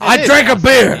 I is drank a Austin.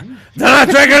 beer. Then I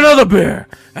drank another beer.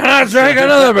 And I drank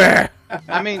another beer.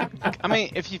 I mean,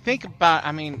 if you think about,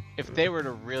 if they were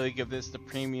to really give this the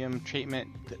premium treatment,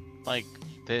 like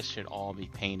this should all be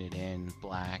painted in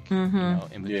black, in between all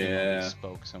Yeah. these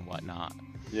spokes and whatnot,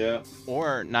 Yeah.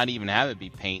 or not even have it be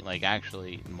paint, like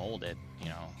actually mold it,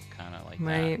 kind of like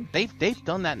Right. that. They've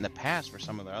done that in the past for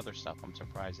some of their other stuff. I'm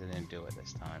surprised they didn't do it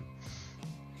this time.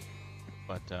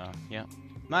 But yeah,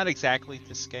 not exactly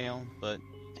to scale, but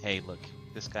hey, look,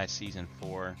 this guy's season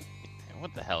 4.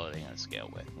 What the hell are they gonna scale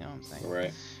with? You know what I'm saying?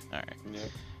 Right. All right. Yep.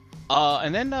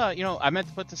 And then I meant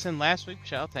to put this in last week.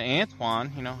 Shout out to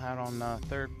Antoine. Out on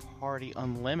Third Party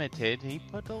Unlimited. He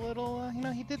put a little.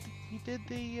 He did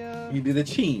the. You did a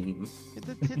cheam.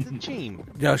 Hit the team.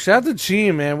 Yo, shout out to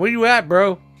Cheem, man. Where you at,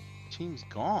 bro? Team's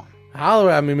gone.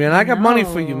 Holler at me, man. I got money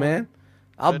for you, No. man.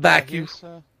 I'll But, back you. here's,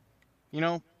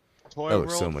 Toy That looks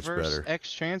World so much versus better. X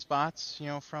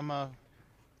Transbots. From a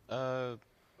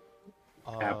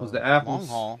Apples to apples.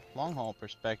 long haul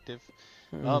perspective.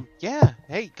 Hmm. Yeah.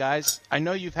 Hey guys, I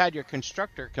know you've had your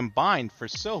constructor combined for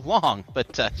so long,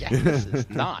 but yeah, this is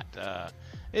not.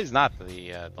 It is not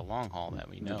the long haul that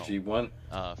we know G1.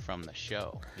 from the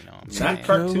show. What I'm Not saying?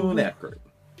 cartoon accurate.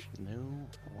 No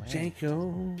way.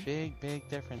 Janko. Big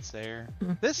difference there.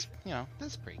 This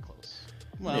is pretty close.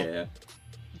 Well, Yeah.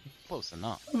 close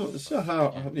enough. So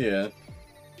how? Yeah.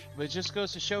 But it just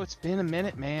goes to show it's been a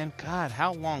minute, man. God,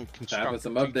 how long? Time for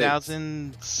some Constructed updates.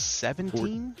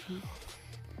 2017?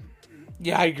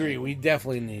 Yeah, I agree. We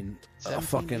definitely need a 17,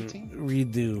 fucking 18?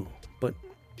 redo. But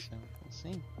So, we'll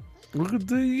see. look at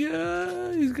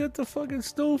the, he's got the fucking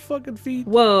snow fucking feet.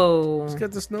 Whoa. He's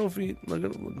got the snow feet. Look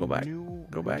at, go back.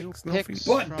 Go back. New Snow picks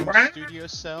feet. from Studio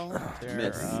Cell. Their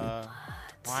Miss.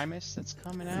 Primus that's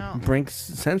coming out. Brink's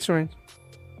censoring.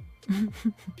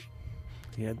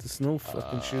 He had the snow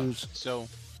fucking shoes. So,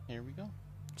 here we go.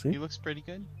 See? He looks pretty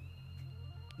good.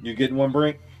 You getting one,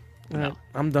 Brink? Alright,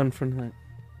 I'm done for tonight.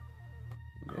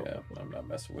 Yeah, I'm not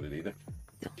messing with it either.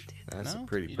 That's no? a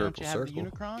pretty Don't purple you have circle. the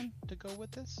Unicron to go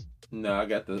with this? No, I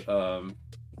got the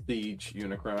Siege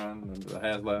Unicron and the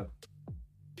HasLab.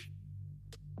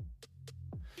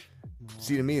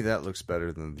 See, to me, that looks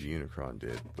better than the Unicron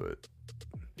did, but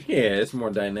Yeah, it's more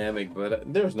dynamic,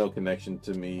 but there's no connection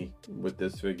to me with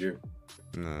this figure.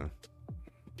 no.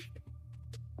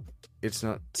 It's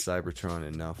not Cybertron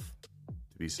enough to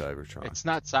be Cybertron. It's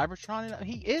not Cybertron enough.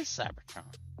 He is Cybertron.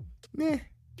 Meh.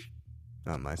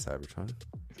 Not my Cybertron.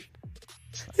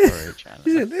 All right, China.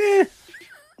 He said, eh.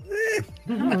 I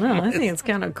don't know. I think it's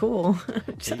kind of cool.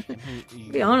 To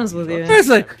be honest with you. It's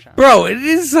like, bro, it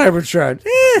is Cybertron.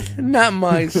 Not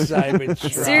my Cybertron.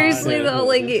 Seriously though,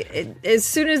 like as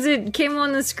soon as it came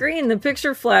on the screen, the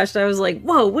picture flashed. I was like,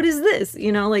 "Whoa, what is this?"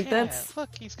 You know, like Yeah, that's look,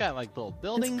 he's got like little it's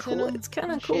buildings in cool. him. It's kind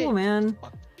of and cool, shit. man.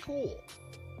 Fuck, cool.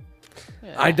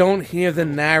 Yeah. I don't hear the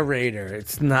narrator.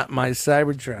 It's not my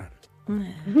Cybertron.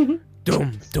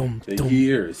 Dum dum The dum.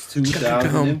 year is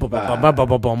 2005.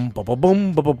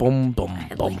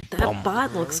 That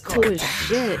bot looks cool as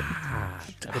shit.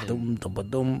 Dum, dum, ba,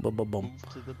 dum, ba, ba, bum. Move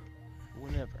to the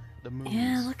whatever. The movies.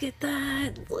 Yeah, look at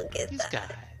that. Look at These that.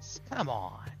 guys. Come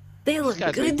on. They look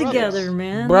gotta be good brothers. together,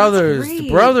 man. Brothers, That's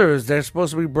great. brothers. They're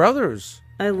supposed to be brothers.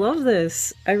 I love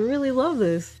this. I really love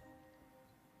this.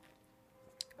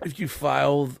 If you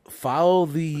follow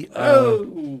the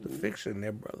fiction,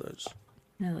 they're brothers.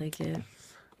 I like it.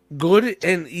 Good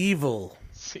and evil.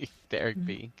 See, Derek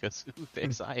B. Because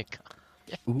there's Icon.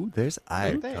 Ooh, there's there.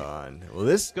 Icon. Well,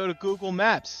 this Go to Google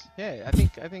Maps. Yeah, I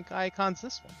think Icon's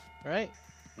this one, right?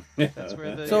 That's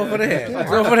where the. It's over there.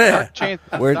 It's over there.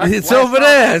 Where- It's over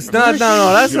there. It's not.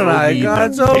 No, that's not Icon.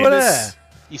 It's over there.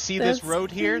 You see this That's-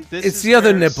 road here? This It's is the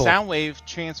other where nipple. Soundwave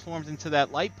transformed into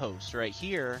that light post right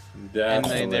here, and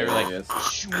then they were like,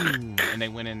 "Shoo," and they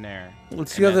went in there.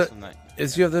 What's And the other? that's when that-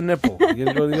 It's the other nipple. You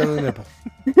gotta go to the other nipple.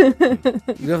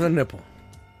 The other nipple.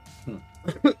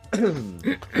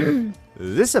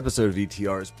 This episode of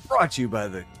ETR is brought to you by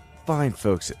the fine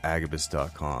folks at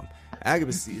Agabus.com.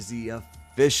 Agabus is the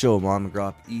official Mom and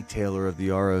Grop e-tailer of the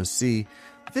ROC.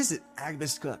 Visit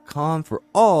Agabus.com for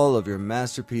all of your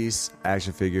masterpiece,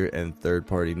 action figure, and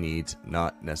third-party needs,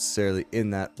 not necessarily in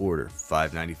that order.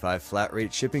 $5.95 flat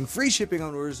rate shipping, free shipping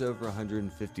on orders over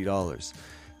 $150.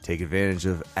 Take advantage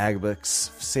of Agabus'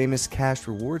 famous cash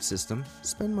reward system.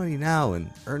 Spend money now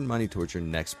and earn money towards your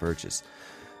next purchase.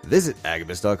 Visit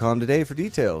Agabus.com today for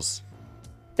details.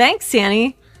 Thanks,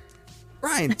 Sanny.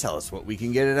 Ryan, tell us what we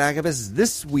can get at Agabus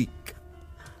this week.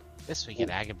 This week at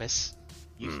Agabus,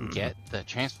 you can get the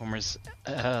Transformers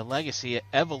Legacy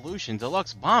Evolution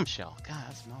Deluxe Bombshell. God,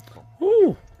 that's a mouthful.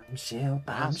 Ooh.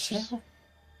 Bombshell.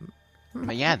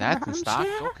 But yeah, that's in stock.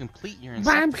 Go complete your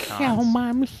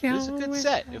Insecticons. It's a good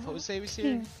set. If Jose was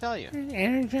here, he'd tell you.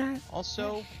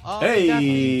 Also, we got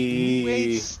the New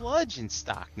Age Sludge in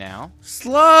stock now.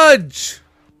 Sludge.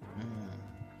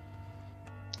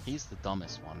 He's the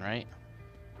dumbest one, right?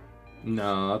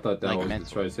 No, I thought that Like was mental.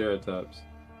 the Triceratops.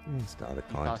 It's not a You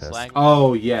thought contest. Slag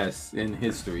Oh, yes. In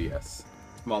history, yes.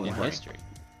 Small in and Frank. history.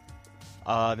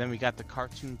 Then we got the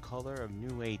cartoon color of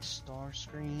New Age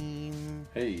Starscream.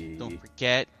 Hey. Don't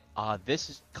forget, this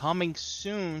is coming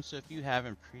soon, so if you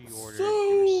haven't pre-ordered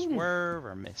your Soon. Swerve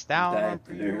or missed out on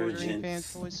pre-ordering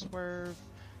Divergence. Fantoy Swerve,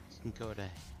 you can go to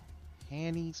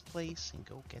Hanny's place and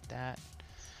go get that.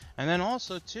 And then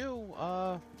also, too,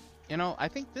 I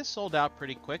think this sold out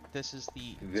pretty quick. This is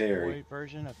the Very. toy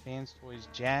version of Fans Toys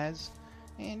Jazz.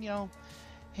 And,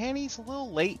 Hanny's a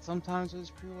little late sometimes with his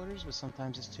pre-orders, but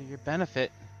sometimes it's to your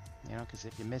benefit. Because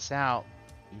if you miss out,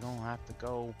 you don't have to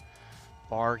go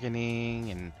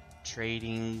bargaining and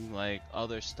trading like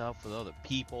other stuff with other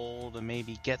people to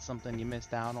maybe get something you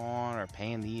missed out on, or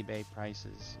paying the eBay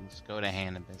prices. You just go to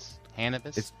Hannibus.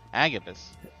 Agabus.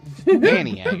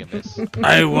 Hanny Agabus.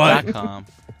 I want .com.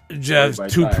 just By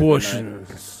two five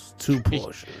portions. Two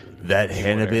portions. That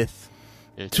Hannibith,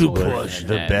 There's Two toys in portions.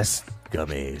 the that. best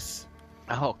gummies.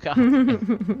 Oh god.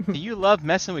 Do you love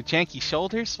messing with janky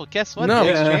shoulders? Well, guess what? No.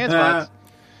 Thanks, Transbots.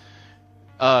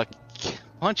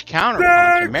 punch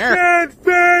counterpunch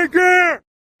America.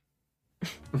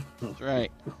 That's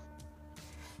right.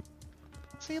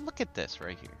 See, look at this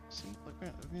right here. See,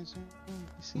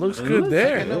 see? Looks good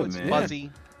there. I know it's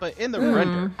fuzzy, but in the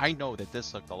render, I know that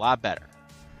this looked a lot better.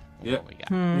 Yep. We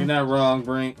got. You're not wrong,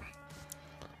 Brink.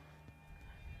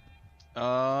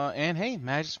 And hey,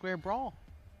 Magic Square Brawl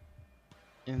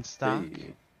in stock,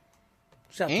 Hey.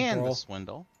 Shout out to and Brawl. the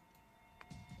Swindle,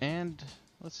 and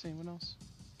let's see what else.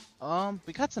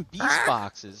 We got some beast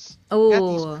boxes. We got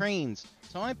Oh. these cranes.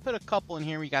 So I put a couple in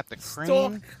here. We got the crane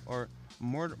Stalk. or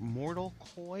mortal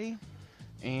koi,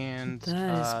 and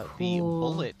That is the cool.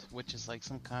 bullet, which is like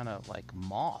some kind of like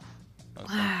moth. of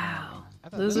some Wow. kind. I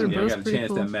thought Those that are was Yeah, I both got a pretty chance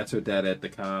cool. to mess with that at the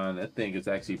con. That thing is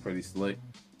actually pretty slick.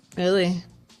 Really?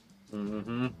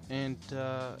 Mm-hmm. And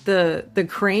The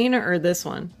crane or this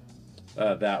one?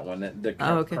 That one. The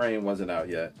okay. crane wasn't out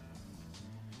yet.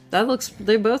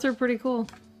 They both are pretty cool.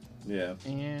 Yeah.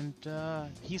 And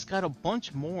he's got a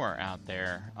bunch more out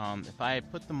there. If I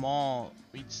put them all,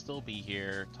 we'd still be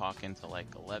here talking to like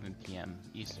 11 p.m.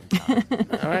 Eastern time.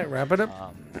 All right, wrap it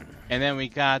up. And then we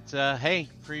got, hey,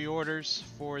 pre-orders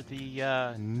for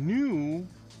the new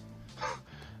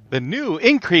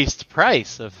increased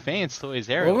price of Fans Toys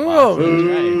Aerial Whoa. Box. That's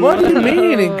right. What do you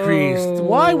mean increased?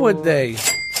 Why would they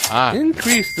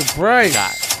increase the price?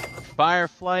 Got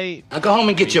Fireflight, Now go home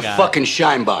and get We your got fucking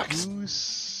shine box.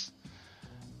 Goose,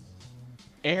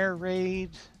 Air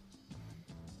Raid,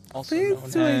 also Fans known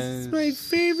Toys as... is my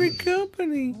favorite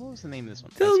company. What was the name of this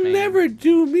one? They'll Iceman, never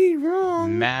do me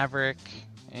wrong. Maverick,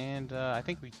 and I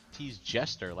think we teased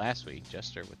Jester last week.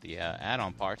 Jester with the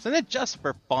add-on parts. And then just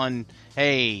for fun,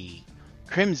 hey,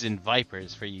 Crimson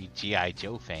Vipers for you G.I.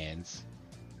 Joe fans.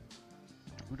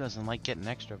 Who doesn't like getting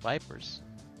extra Vipers?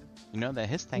 You know that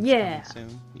his tank's Yeah. coming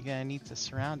soon. You're gonna need to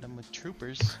surround them with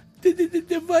troopers.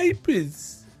 The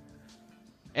Vipers.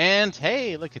 And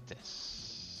hey, look at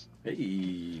this.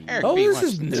 Hey. Eric Oh, B this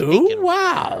wants is to new? take it.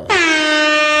 Wow.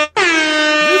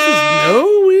 This is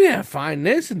new? We didn't find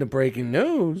this in the breaking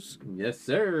news. Yes,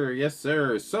 sir. Yes,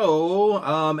 sir. So,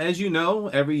 as you know,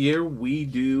 every year we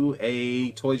do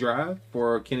a toy drive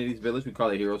for Kennedy's Village. We call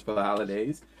it Heroes for the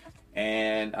Holidays.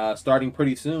 And starting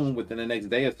pretty soon, within the next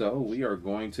day or so, we are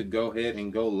going to go ahead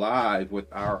and go live with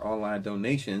our online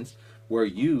donations, where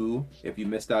you, if you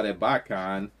missed out at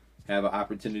BotCon, have an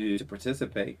opportunity to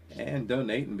participate and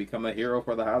donate and become a hero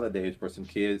for the holidays for some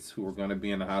kids who are going to be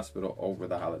in the hospital over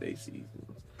the holiday season.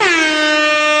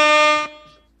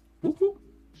 Woo-hoo.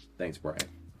 Thanks, Brian.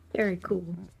 Very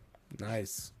cool.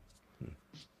 Nice.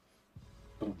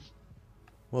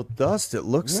 Well, Dust, it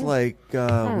looks like we we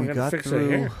gotta got fix it through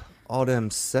here. all them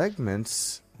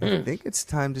segments. I think it's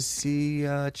time to see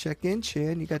check-in,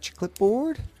 Chan. You got your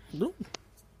clipboard? Nope.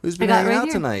 Who's been got hanging right out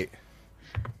here. tonight?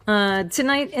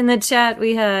 Tonight in the chat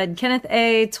we had Kenneth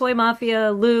A, Toy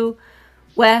Mafia, Lou,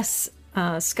 Wes,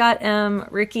 Scott M,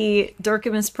 Ricky,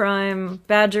 Dorkimus Prime,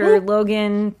 Badger,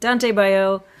 Logan, Dante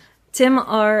Bio, Tim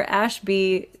R, Ash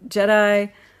B,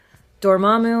 Jedi,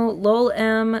 Dormammu, Lol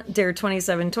M,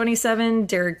 Dare2727,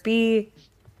 Derek B,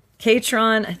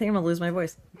 Katron, I think I'm gonna lose my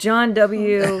voice, John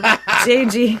W,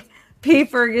 JG, P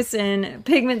Ferguson,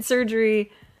 Pigment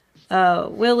Surgery,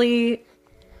 Willie,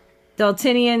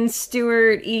 Daltinian,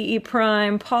 Stewart, EE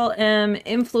Prime, Paul M,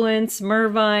 Influence,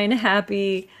 Mervine,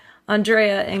 Happy,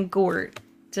 Andrea, and Gort.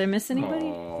 Did I miss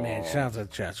anybody? Man, shout out to the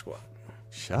chat squad.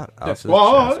 Shout The out to the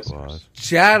squad. chat squad.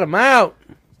 Shout them out.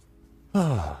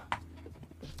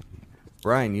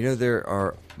 Brian, you know there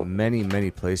are many,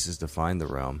 many places to find the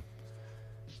realm.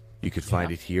 You could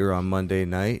find it here on Monday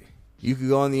night. You could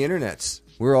go on the internets.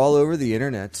 We're all over the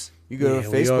internets. You go Yeah, to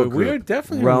a we are- Facebook we group, are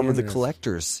definitely on Realm the of the internets.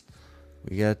 Collectors.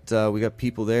 We got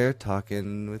people there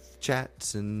talking with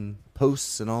chats and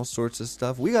posts and all sorts of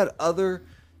stuff. We got other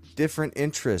different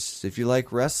interests. If you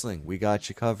like wrestling, we got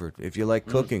you covered. If you like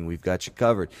cooking, we've got you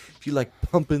covered. If you like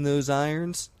pumping those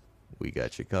irons, we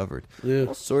got you covered. Yeah.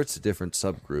 All sorts of different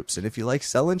subgroups. And if you like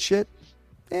selling shit,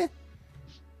 We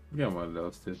got one of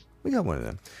those too. we got one of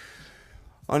them.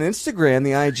 On Instagram,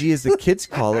 the IG, as the kids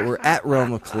call it, we're at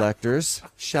Realm of Collectors.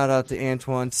 Shout out to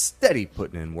Antoine, steady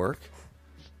putting in work.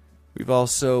 We've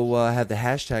also had the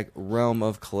hashtag Realm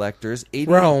of Collectors.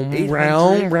 800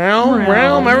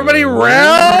 Realm. Everybody,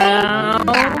 realm.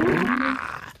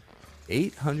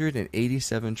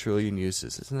 887 trillion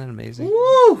uses. Isn't that amazing?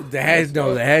 Woo! The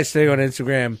hashtag on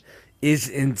Instagram is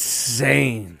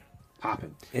insane.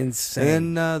 Popping. Insane.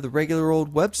 And then the regular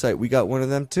old website, we got one of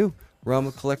them too.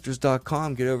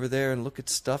 realmofcollectors.com. Get over there and look at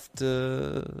stuff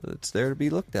it's there to be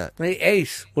looked at. Hey,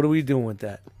 Ace, what are we doing with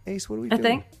that? Ace, what are we I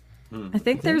doing?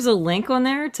 think there's a link on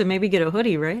there to maybe get a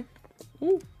hoodie, right?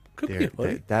 Could Could be a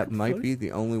hoodie. That might be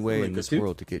the only way Like in a this suit?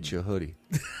 world to get you a hoodie.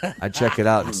 I'd check it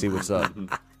out and see what's up.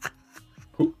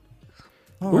 All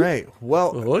right.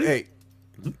 Well, A hoodie? hey,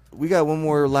 we got one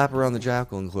more lap around the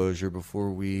Jackal enclosure before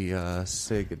we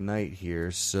say goodnight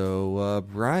here. So,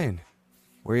 Brian,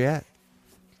 where you at?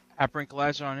 At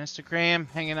Brinkalizer on Instagram,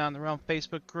 hanging out in the Realm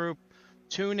Facebook group.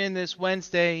 Tune in this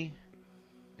Wednesday.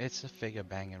 It's a figure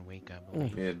banging week, I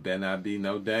believe. It better not be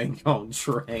no dang on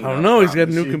train. I don't know. He's got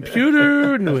a new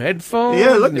computer, new headphones.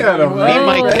 Yeah, look at him. We man.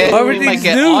 might get, Everything's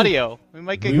new. audio. We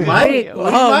might get We good might. audio.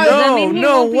 Oh, might. Does that no, mean he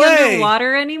no won't be way.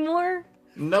 underwater anymore?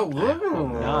 No.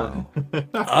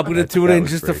 I'm going to tune That in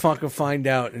was just great. to fucking find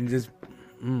out and just,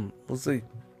 we'll see.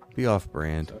 Be off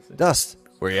brand. Dust,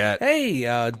 where you at? Hey,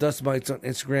 Dust Mites on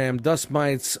Instagram, Dust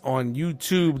Mites on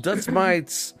YouTube, Dust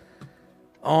Mites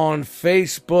on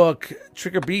Facebook,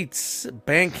 Trigger Beats,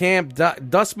 Bandcamp,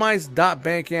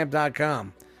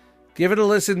 dustmites.bandcamp.com. Give it a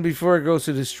listen before it goes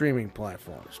to the streaming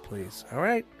platforms, please. All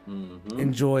right?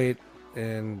 Enjoy it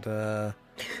and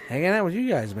hanging out with you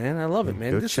guys, man. I love it,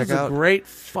 man. Go This check was a out great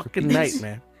fucking night,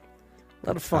 man. A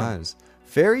lot of fun. Times.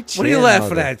 Fairy Chan. What are you laughing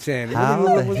mother. at, Chan? How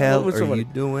What- the what's- hell what's are funny? you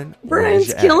doing? Brian's Where's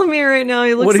you killing me right now.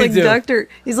 He looks What'd he like do? Doctor.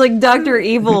 He's like Doctor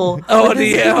Evil. Oh, With do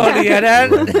his you hat. hear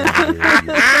that? at?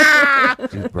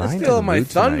 Dude, Brian's in Stealing the my mood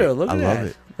thunder. tonight. Look at I that. love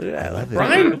it. Look at that. I love it.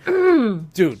 Brian,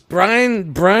 dude,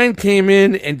 Brian came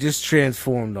in and just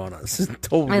transformed on us.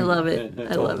 Totally. I love it.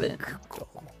 I love it.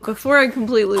 Before I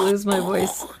completely lose my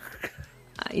voice,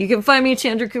 you can find me,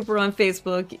 Chandra Cooper, on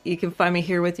Facebook. You can find me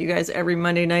here with you guys every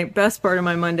Monday night. Best part of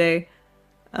my Monday.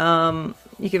 You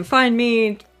can find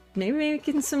me maybe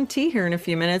making some tea here in a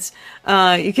few minutes.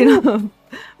 You can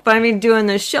find me doing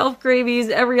the shelf gravies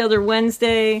every other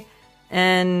Wednesday,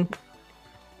 and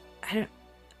I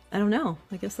don't know.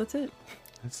 I guess that's it.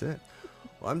 That's it.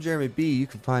 Well, I'm Jeremy B. You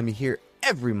can find me here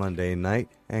every Monday night,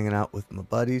 hanging out with my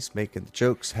buddies, making the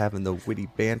jokes, having the witty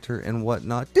banter and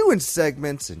whatnot, doing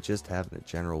segments, and just having a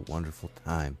general wonderful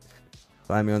time.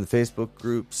 Find me on the Facebook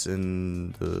groups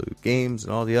and the games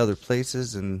and all the other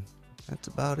places, and that's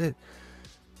about it.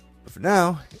 But for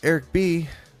now, Eric B.,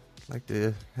 I'd like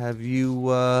to have you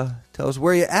tell us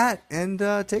where you're at and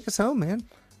take us home, man.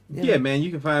 Yeah, man,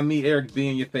 you can find me, Eric B,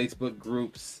 in your Facebook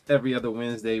groups every other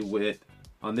Wednesday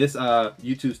on this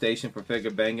YouTube station for Figure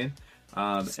Banging.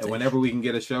 And whenever we can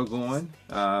get a show going,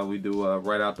 we do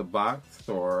right out the box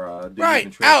or do Right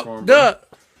You Can Transform out Bro.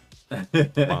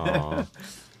 the.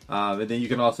 And then you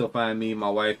can also find me, my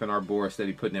wife, and our board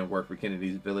steady putting in work for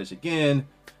Kennedy's Village again.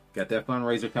 Got that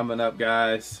fundraiser coming up,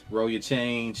 guys. Roll your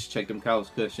change. Check them couch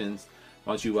cushions.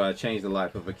 Once you change the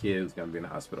life of a kid who's going to be in the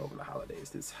hospital over the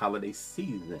holidays, this holiday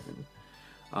season.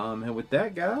 And with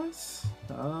that, guys,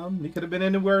 we could have been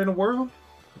anywhere in the world,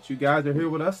 but you guys are here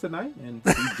with us tonight, and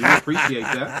we do appreciate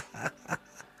that.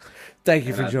 Thank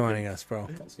you for joining us, bro.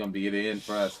 It's going to be the end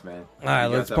for us, man. All right, You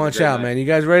guys let's have a punch great out, night. man. You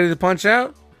guys ready to punch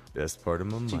out? Best part of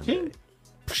my Monday.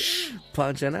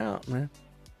 Punching out, man.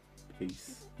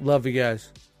 Peace. Love you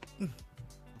guys.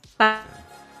 Bye.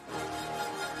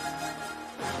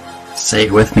 Say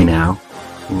it with me now.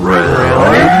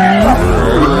 Round.